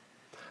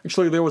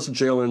 Actually, there was a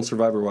jail in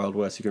Survivor Wild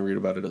West. You can read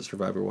about it at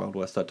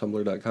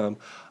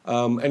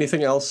survivorwildwest.tumblr.com.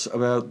 Anything else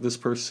about this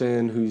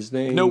person whose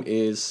name Nope.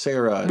 is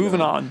Sarah?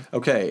 Moving on.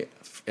 Okay,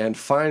 and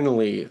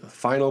finally, the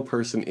final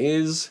person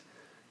is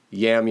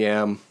Yam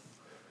Yam.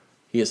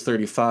 He is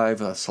 35,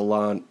 a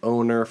salon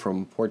owner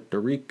from Puerto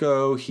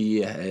Rico.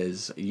 He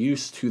is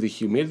used to the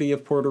humidity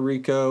of Puerto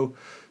Rico,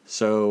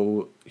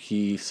 so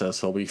he says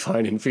he'll be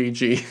fine in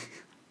Fiji.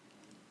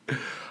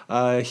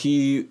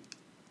 He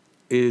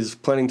is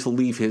planning to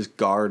leave his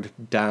guard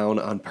down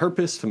on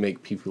purpose to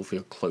make people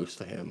feel close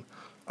to him.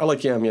 I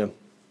like Yam Yam.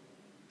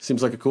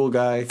 Seems like a cool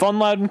guy. Fun,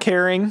 loud, and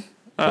caring.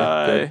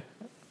 Good.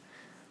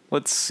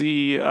 Let's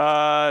see.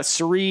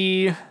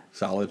 Suri.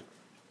 Solid.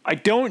 I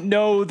don't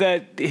know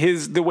that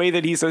the way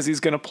that he says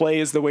he's going to play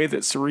is the way that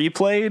Suri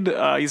played.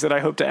 He said, I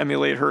hope to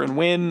emulate her and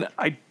win.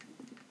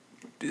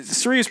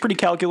 Suri is pretty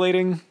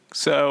calculating,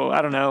 so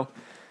I don't know.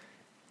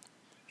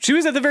 She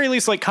was at the very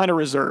least like kind of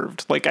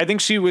reserved. Like, I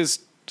think she was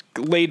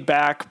laid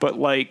back, but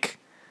like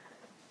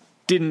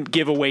didn't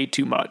give away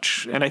too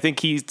much. And I think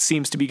he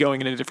seems to be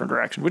going in a different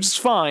direction, which is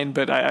fine,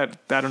 but I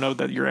don't know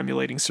that you're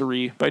emulating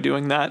Suri by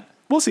doing that.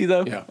 We'll see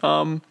though. Yeah.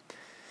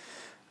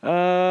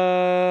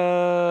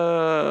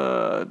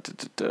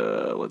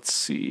 Let's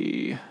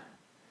see.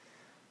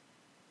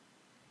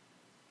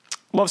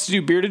 Loves to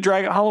do bearded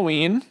drag at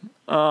Halloween.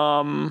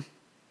 Let's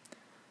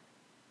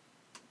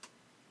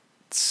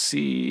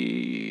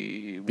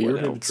see.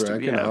 Bearded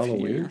drag at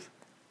Halloween? Here?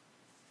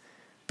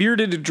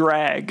 Bearded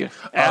drag at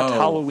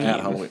Halloween. At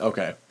Halloween.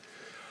 Okay.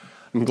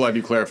 I'm glad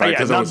you clarified.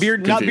 Yeah, not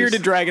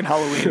bearded drag at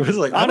Halloween. It was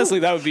like, honestly,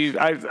 that would be.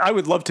 I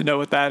would love to know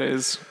what that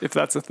is, if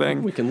that's a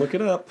thing. We can look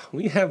it up.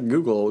 We have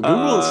Google.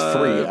 Google is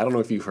free. I don't know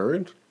if you've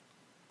heard.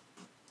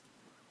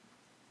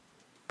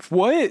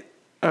 What?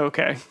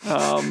 Okay.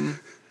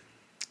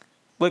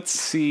 Let's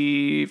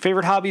see.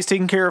 Favorite hobbies: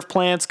 taking care of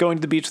plants, going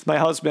to the beach with my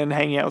husband,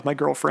 hanging out with my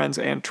girlfriends,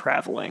 and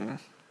traveling.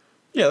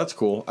 Yeah, that's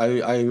cool.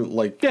 I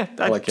like. Yeah,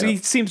 I like he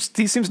it.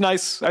 seems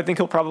nice. I think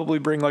he'll probably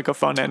bring like a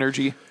fun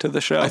energy to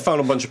the show. I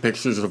found a bunch of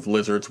pictures of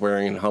lizards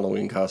wearing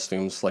Halloween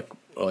costumes, like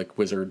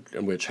wizard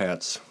and witch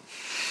hats.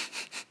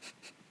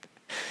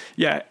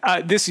 Yeah,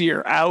 this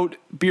year out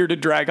bearded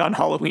drag on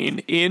Halloween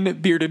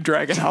in bearded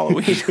drag on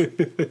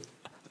Halloween.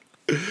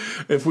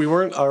 If we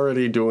weren't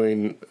already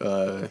doing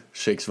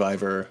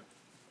Shakesvivor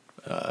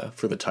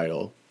for the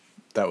title,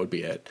 that would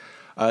be it.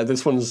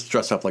 This one's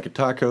dressed up like a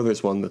taco.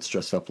 There's one that's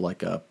dressed up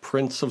like a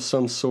prince of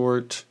some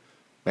sort.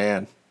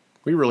 Man,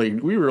 we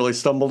really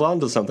stumbled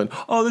onto something.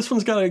 Oh, this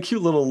one's got a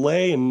cute little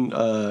lei and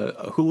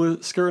a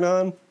hula skirt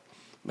on.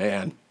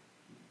 Man,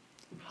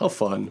 how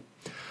fun.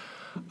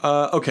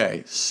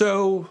 Okay,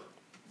 so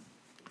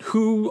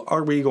who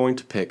are we going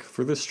to pick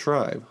for this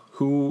tribe?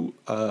 Who?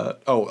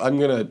 I'm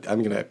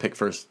gonna pick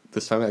first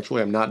this time.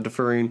 Actually, I'm not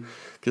deferring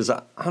because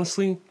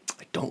honestly,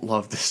 I don't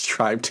love this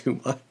tribe too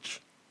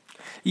much.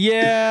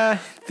 Yeah,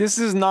 this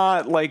is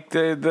not like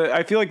the.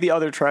 I feel like the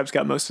other tribes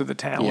got most of the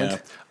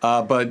talent.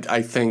 Yeah, but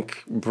I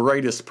think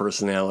brightest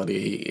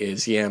personality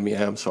is Yam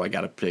Yam, so I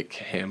got to pick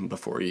him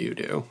before you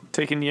do.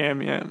 Taking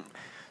Yam Yam.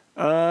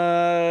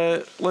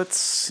 Let's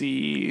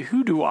see.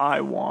 Who do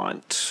I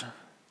want?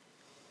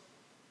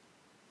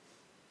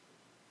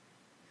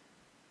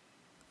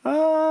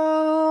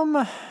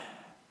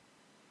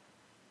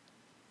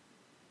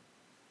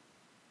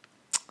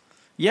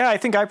 Yeah, I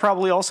think I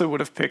probably also would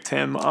have picked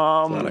him.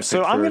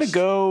 So I'm going to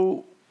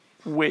go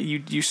with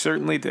you. You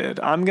certainly did.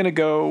 I'm going to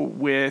go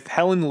with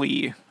Helen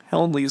Lee.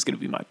 Helen Lee is going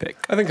to be my pick.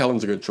 I think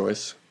Helen's a good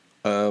choice.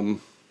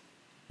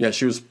 Yeah,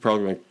 she was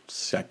probably my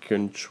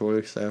second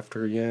choice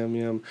after Yam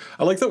Yam.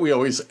 I like that we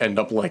always end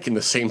up liking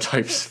the same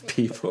types of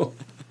people.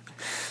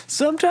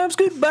 Sometimes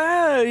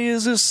goodbye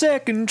is a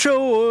second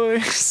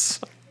choice.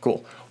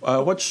 Cool.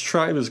 Which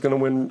tribe is going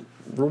to win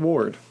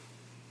reward?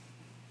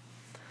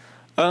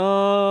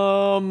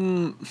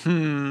 Probably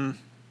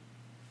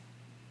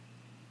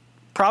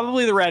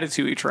the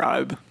Ratatouille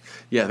tribe.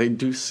 Yeah, they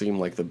do seem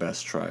like the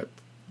best tribe.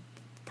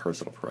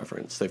 Personal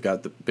preference. They've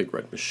got the big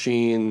red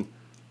machine.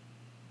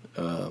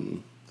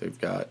 They've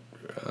got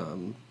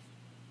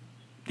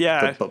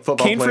football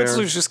Kane player.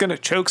 Fritzler's just gonna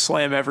choke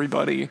slam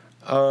everybody.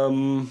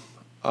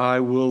 I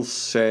will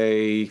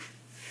say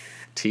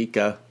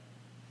Tika.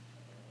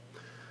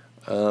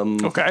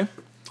 Okay.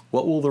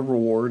 What will the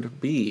reward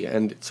be?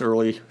 And it's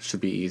early, should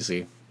be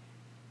easy.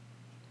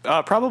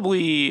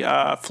 Probably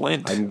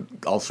Flint. I'm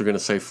also going to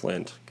say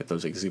Flint. Get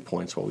those easy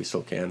points while we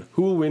still can.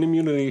 Who will win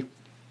immunity?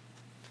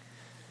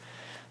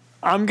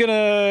 I'm going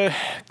to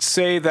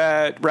say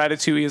that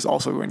Ratatouille is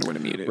also going to win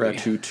immunity.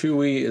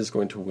 Ratatouille is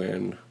going to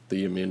win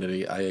the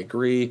immunity. I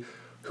agree.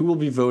 Who will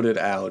be voted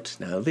out?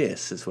 Now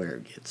this is where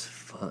it gets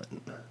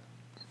fun.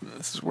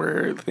 This is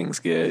where things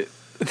get...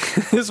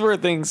 This is where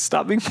things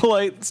stop being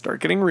polite and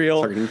start getting real.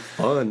 Start getting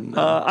fun.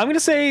 I'm going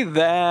to say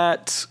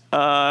that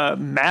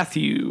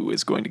Matthew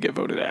is going to get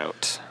voted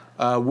out.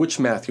 Which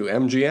Matthew?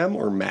 MGM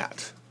or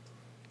Matt?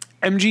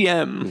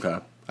 MGM.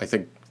 Okay. I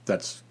think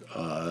that's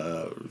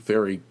a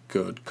very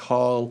good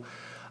call.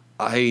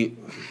 I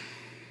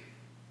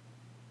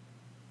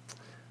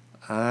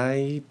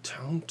I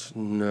don't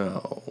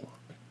know.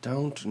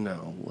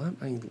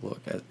 Let me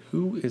look at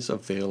who is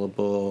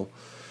available.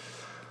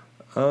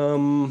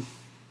 I'm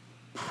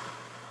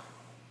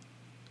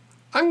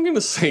going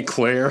to say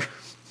Claire.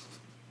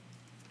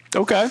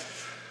 Okay.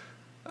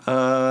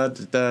 And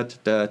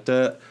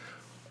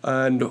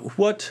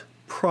what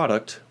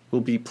product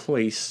will be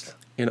placed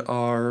in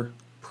our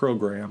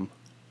program?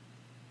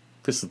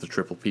 This is the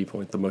triple P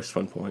point, the most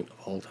fun point of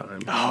all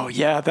time. Oh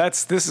yeah,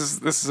 this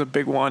is a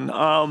big one.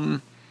 I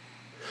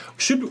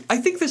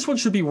think this one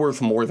should be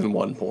worth more than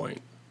 1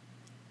 point.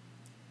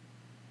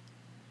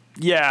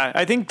 Yeah,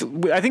 I think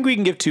we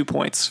can give 2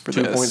 points for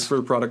this. 2 points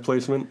for product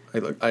placement.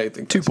 I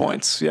think 2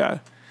 points. Good. Yeah.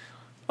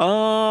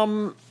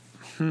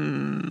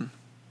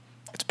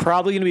 It's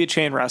probably going to be a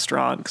chain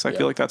restaurant because I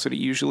feel like that's what it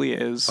usually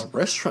is. A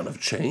restaurant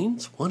of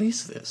chains? What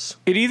is this?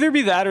 It'd either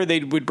be that or they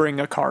would bring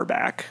a car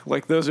back.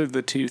 Like, those are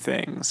the two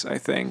things, I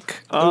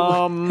think.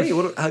 Hey,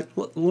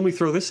 let me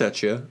throw this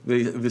at you.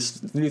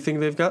 This new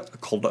thing they've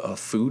got called a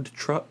food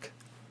truck.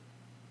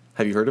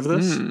 Have you heard of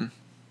this? I'm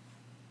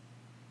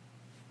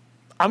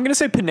going to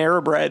say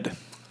Panera Bread.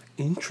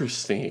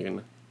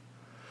 Interesting.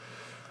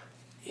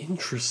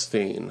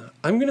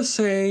 I'm going to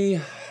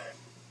say...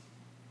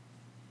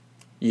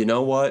 You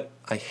know what?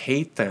 I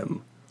hate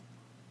them,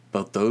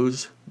 but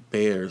those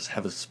Bears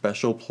have a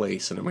special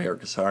place in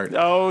America's heart.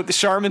 Oh, the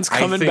Charmin's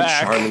coming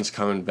back. I think Charmin's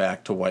coming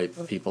back to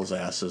wipe people's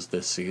asses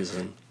this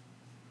season.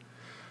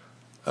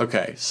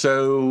 Okay,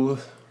 so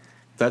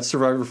that's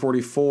Survivor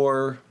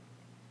 44.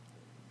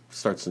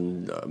 Starts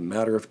in a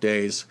matter of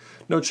days.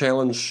 No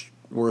challenge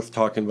worth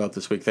talking about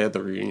this week. They had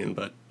the reunion,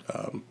 but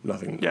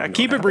nothing. Yeah,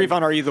 keep it brief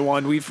on Are You the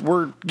One?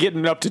 We're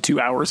getting up to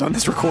 2 hours on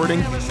this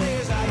recording.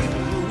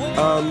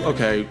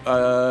 Okay.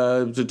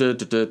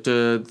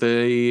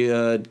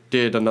 They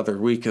did another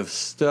week of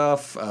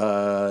stuff.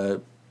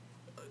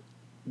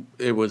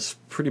 It was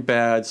pretty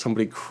bad.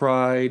 Somebody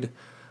cried.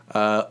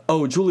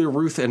 Julia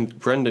Ruth and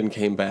Brendan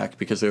came back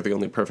because they're the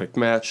only perfect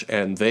match,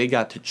 and they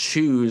got to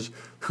choose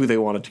who they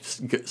wanted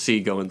to see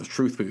go in the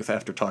truth booth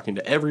after talking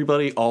to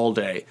everybody all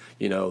day.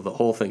 You know, the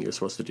whole thing you're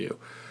supposed to do.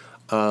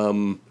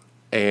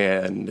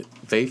 And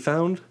they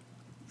found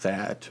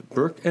that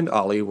Brooke and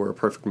Ollie were a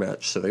perfect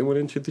match, so they went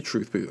into the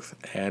truth booth,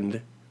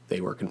 and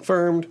they were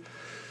confirmed.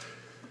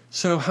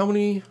 So how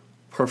many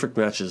perfect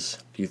matches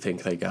do you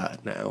think they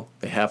got now?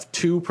 They have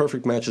 2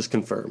 perfect matches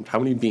confirmed. How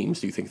many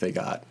beams do you think they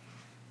got?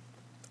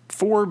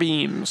 4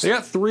 beams. They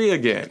got 3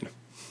 again.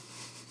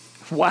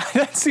 Wow,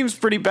 that seems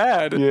pretty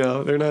bad.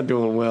 Yeah, they're not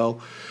doing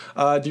well.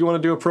 Do you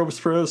want to do a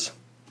pros?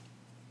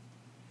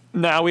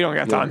 No, we don't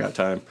got time. We don't got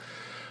time.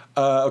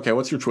 Okay,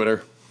 what's your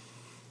Twitter?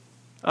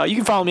 You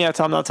can follow me at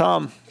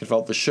Tom.Tom. You can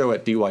follow the show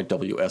at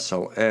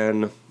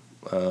DYWSON.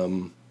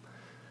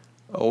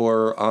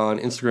 Or on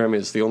Instagram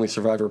is The Only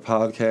Survivor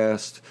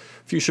Podcast. A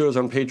few shows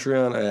on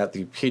Patreon.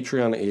 The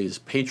Patreon is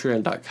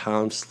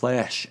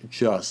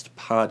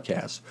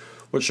patreon.com/justpodcast.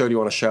 What show do you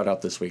want to shout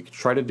out this week?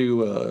 Try to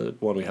do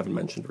one we haven't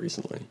mentioned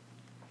recently.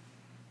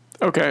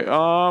 Okay.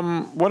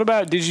 What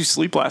about Did You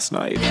Sleep Last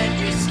Night?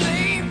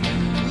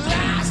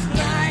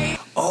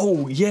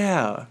 Oh,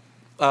 yeah.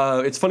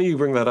 It's funny you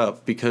bring that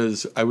up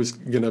because I was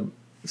going to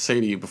say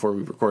to you before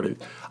we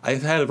recorded,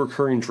 I've had a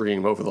recurring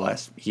dream over the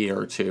last year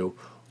or two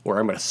where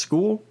I'm at a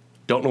school,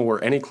 don't know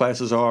where any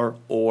classes are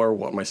or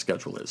what my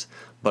schedule is.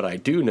 But I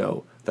do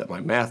know that my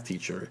math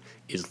teacher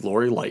is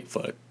Lori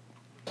Lightfoot,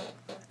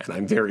 and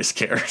I'm very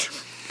scared.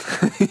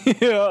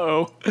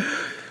 Yo.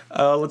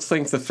 Let's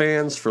thank the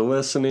fans for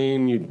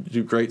listening. You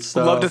do great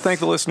stuff. Love to thank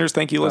the listeners.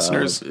 Thank you,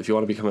 listeners. If you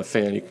want to become a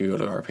fan, you can go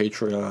to our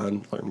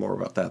Patreon, learn more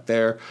about that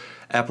there.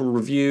 Apple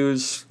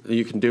reviews,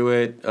 you can do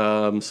it.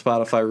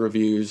 Spotify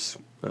reviews.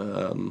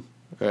 Do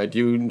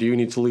you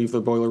need to leave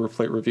the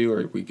boilerplate review,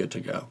 or are we good to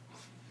go?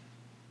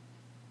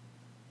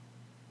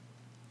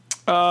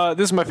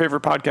 This is my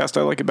favorite podcast.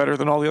 I like it better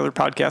than all the other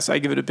podcasts. I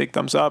give it a big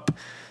thumbs up.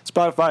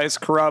 Spotify is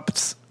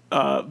corrupt,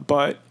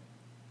 but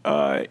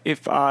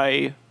if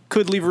I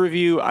could leave a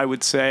review, I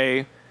would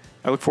say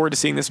I look forward to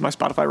seeing this in my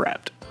Spotify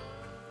Wrapped.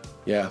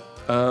 Yeah.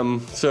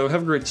 So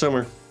have a great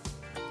summer.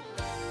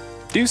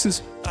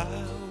 Deuces. I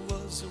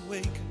was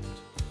awakened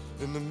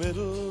in the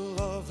middle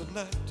of the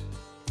night.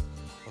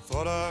 I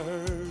thought I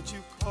heard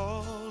you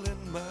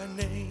calling my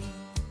name.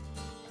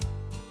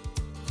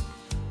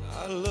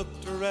 I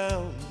looked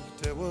around, but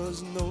there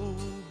was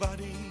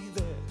nobody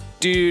there.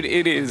 Dude,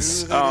 it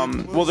is.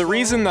 Well, the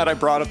reason that I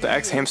brought up the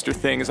X-Hamster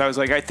thing is I was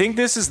like, I think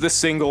this is the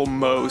single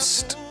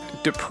most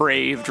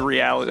depraved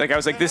reality. Like, I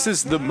was like, this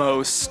is the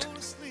most...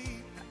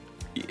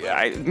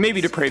 maybe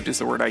depraved is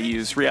the word I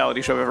use,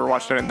 reality show I've ever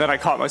watched. And then I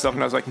caught myself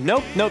and I was like,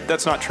 nope,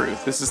 that's not true.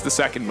 This is the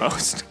second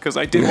most. Because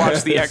I did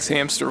watch the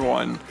X-Hamster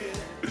one.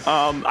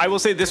 I will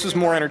say this was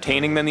more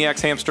entertaining than the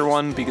X-Hamster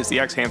one because the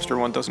X-Hamster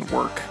one doesn't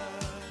work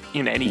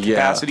in any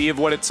capacity of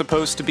what it's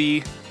supposed to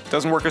be.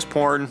 Doesn't work as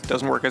porn,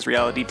 doesn't work as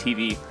reality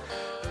TV.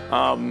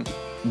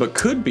 But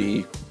could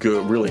be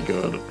good, really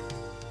good.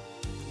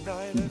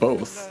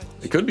 Both.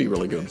 It could be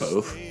really good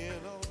both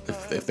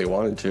if they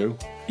wanted to.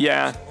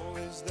 Yeah.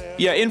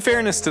 Yeah, in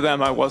fairness to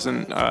them, I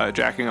wasn't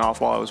jacking off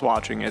while I was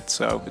watching it,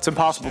 so it's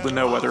impossible to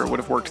know whether it would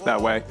have worked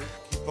that way.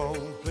 Keep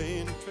on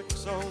playing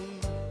tricks on me.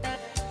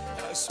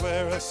 I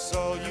swear I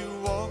saw you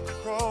walk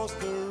across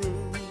the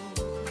room.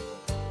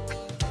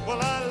 Well,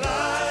 I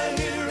lie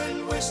here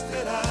and wish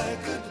that I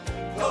could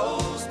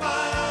close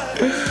my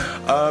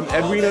eyes.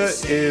 Edwina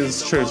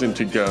is chosen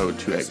to go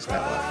to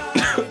Exile.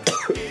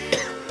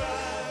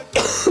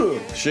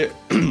 Shit.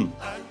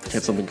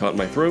 Had something caught in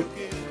my throat.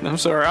 I'm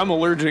sorry, I'm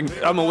allergic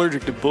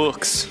to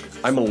books.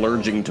 I'm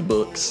allergic to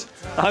books.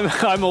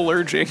 I'm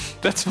allergic.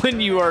 That's when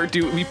you are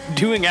doing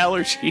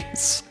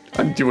allergies.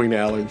 I'm doing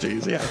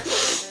allergies, yeah.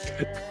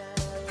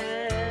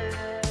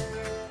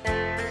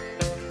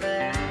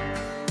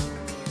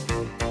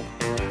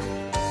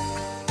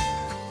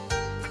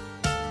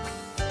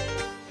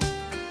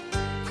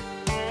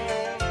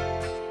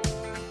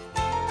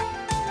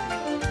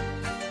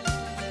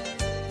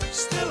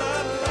 Still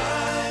I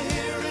lie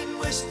here and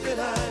wish that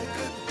I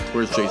could.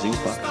 Where's Jay-Z's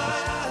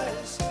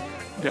podcast?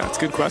 Yeah, it's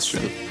a good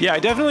question. Yeah, I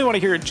definitely want to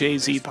hear a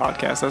Jay-Z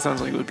podcast. That sounds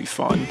like it would be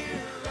fun.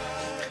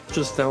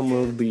 Just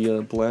download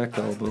the Black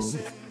album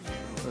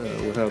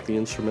without the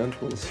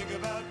instrumentals.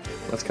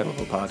 That's kind of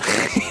a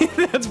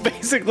podcast. That's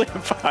basically a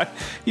pod.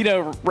 You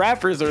know,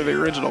 rappers are the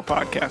original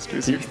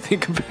podcasters, if you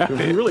think about If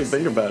it. you really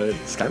think about it,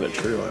 it's kind of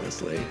true,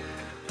 honestly.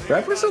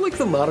 Rappers are like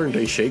the modern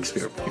day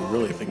Shakespeare, if you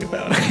really think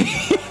about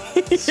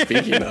it.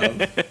 Speaking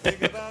of.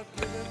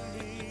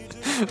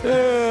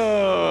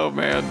 Oh,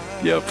 man.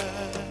 Yep.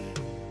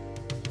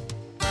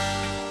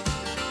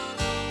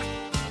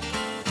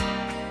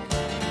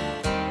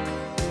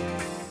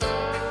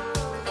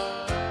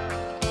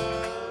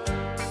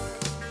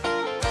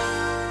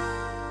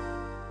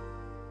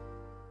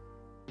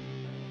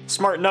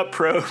 Smarten up,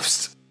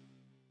 Probst.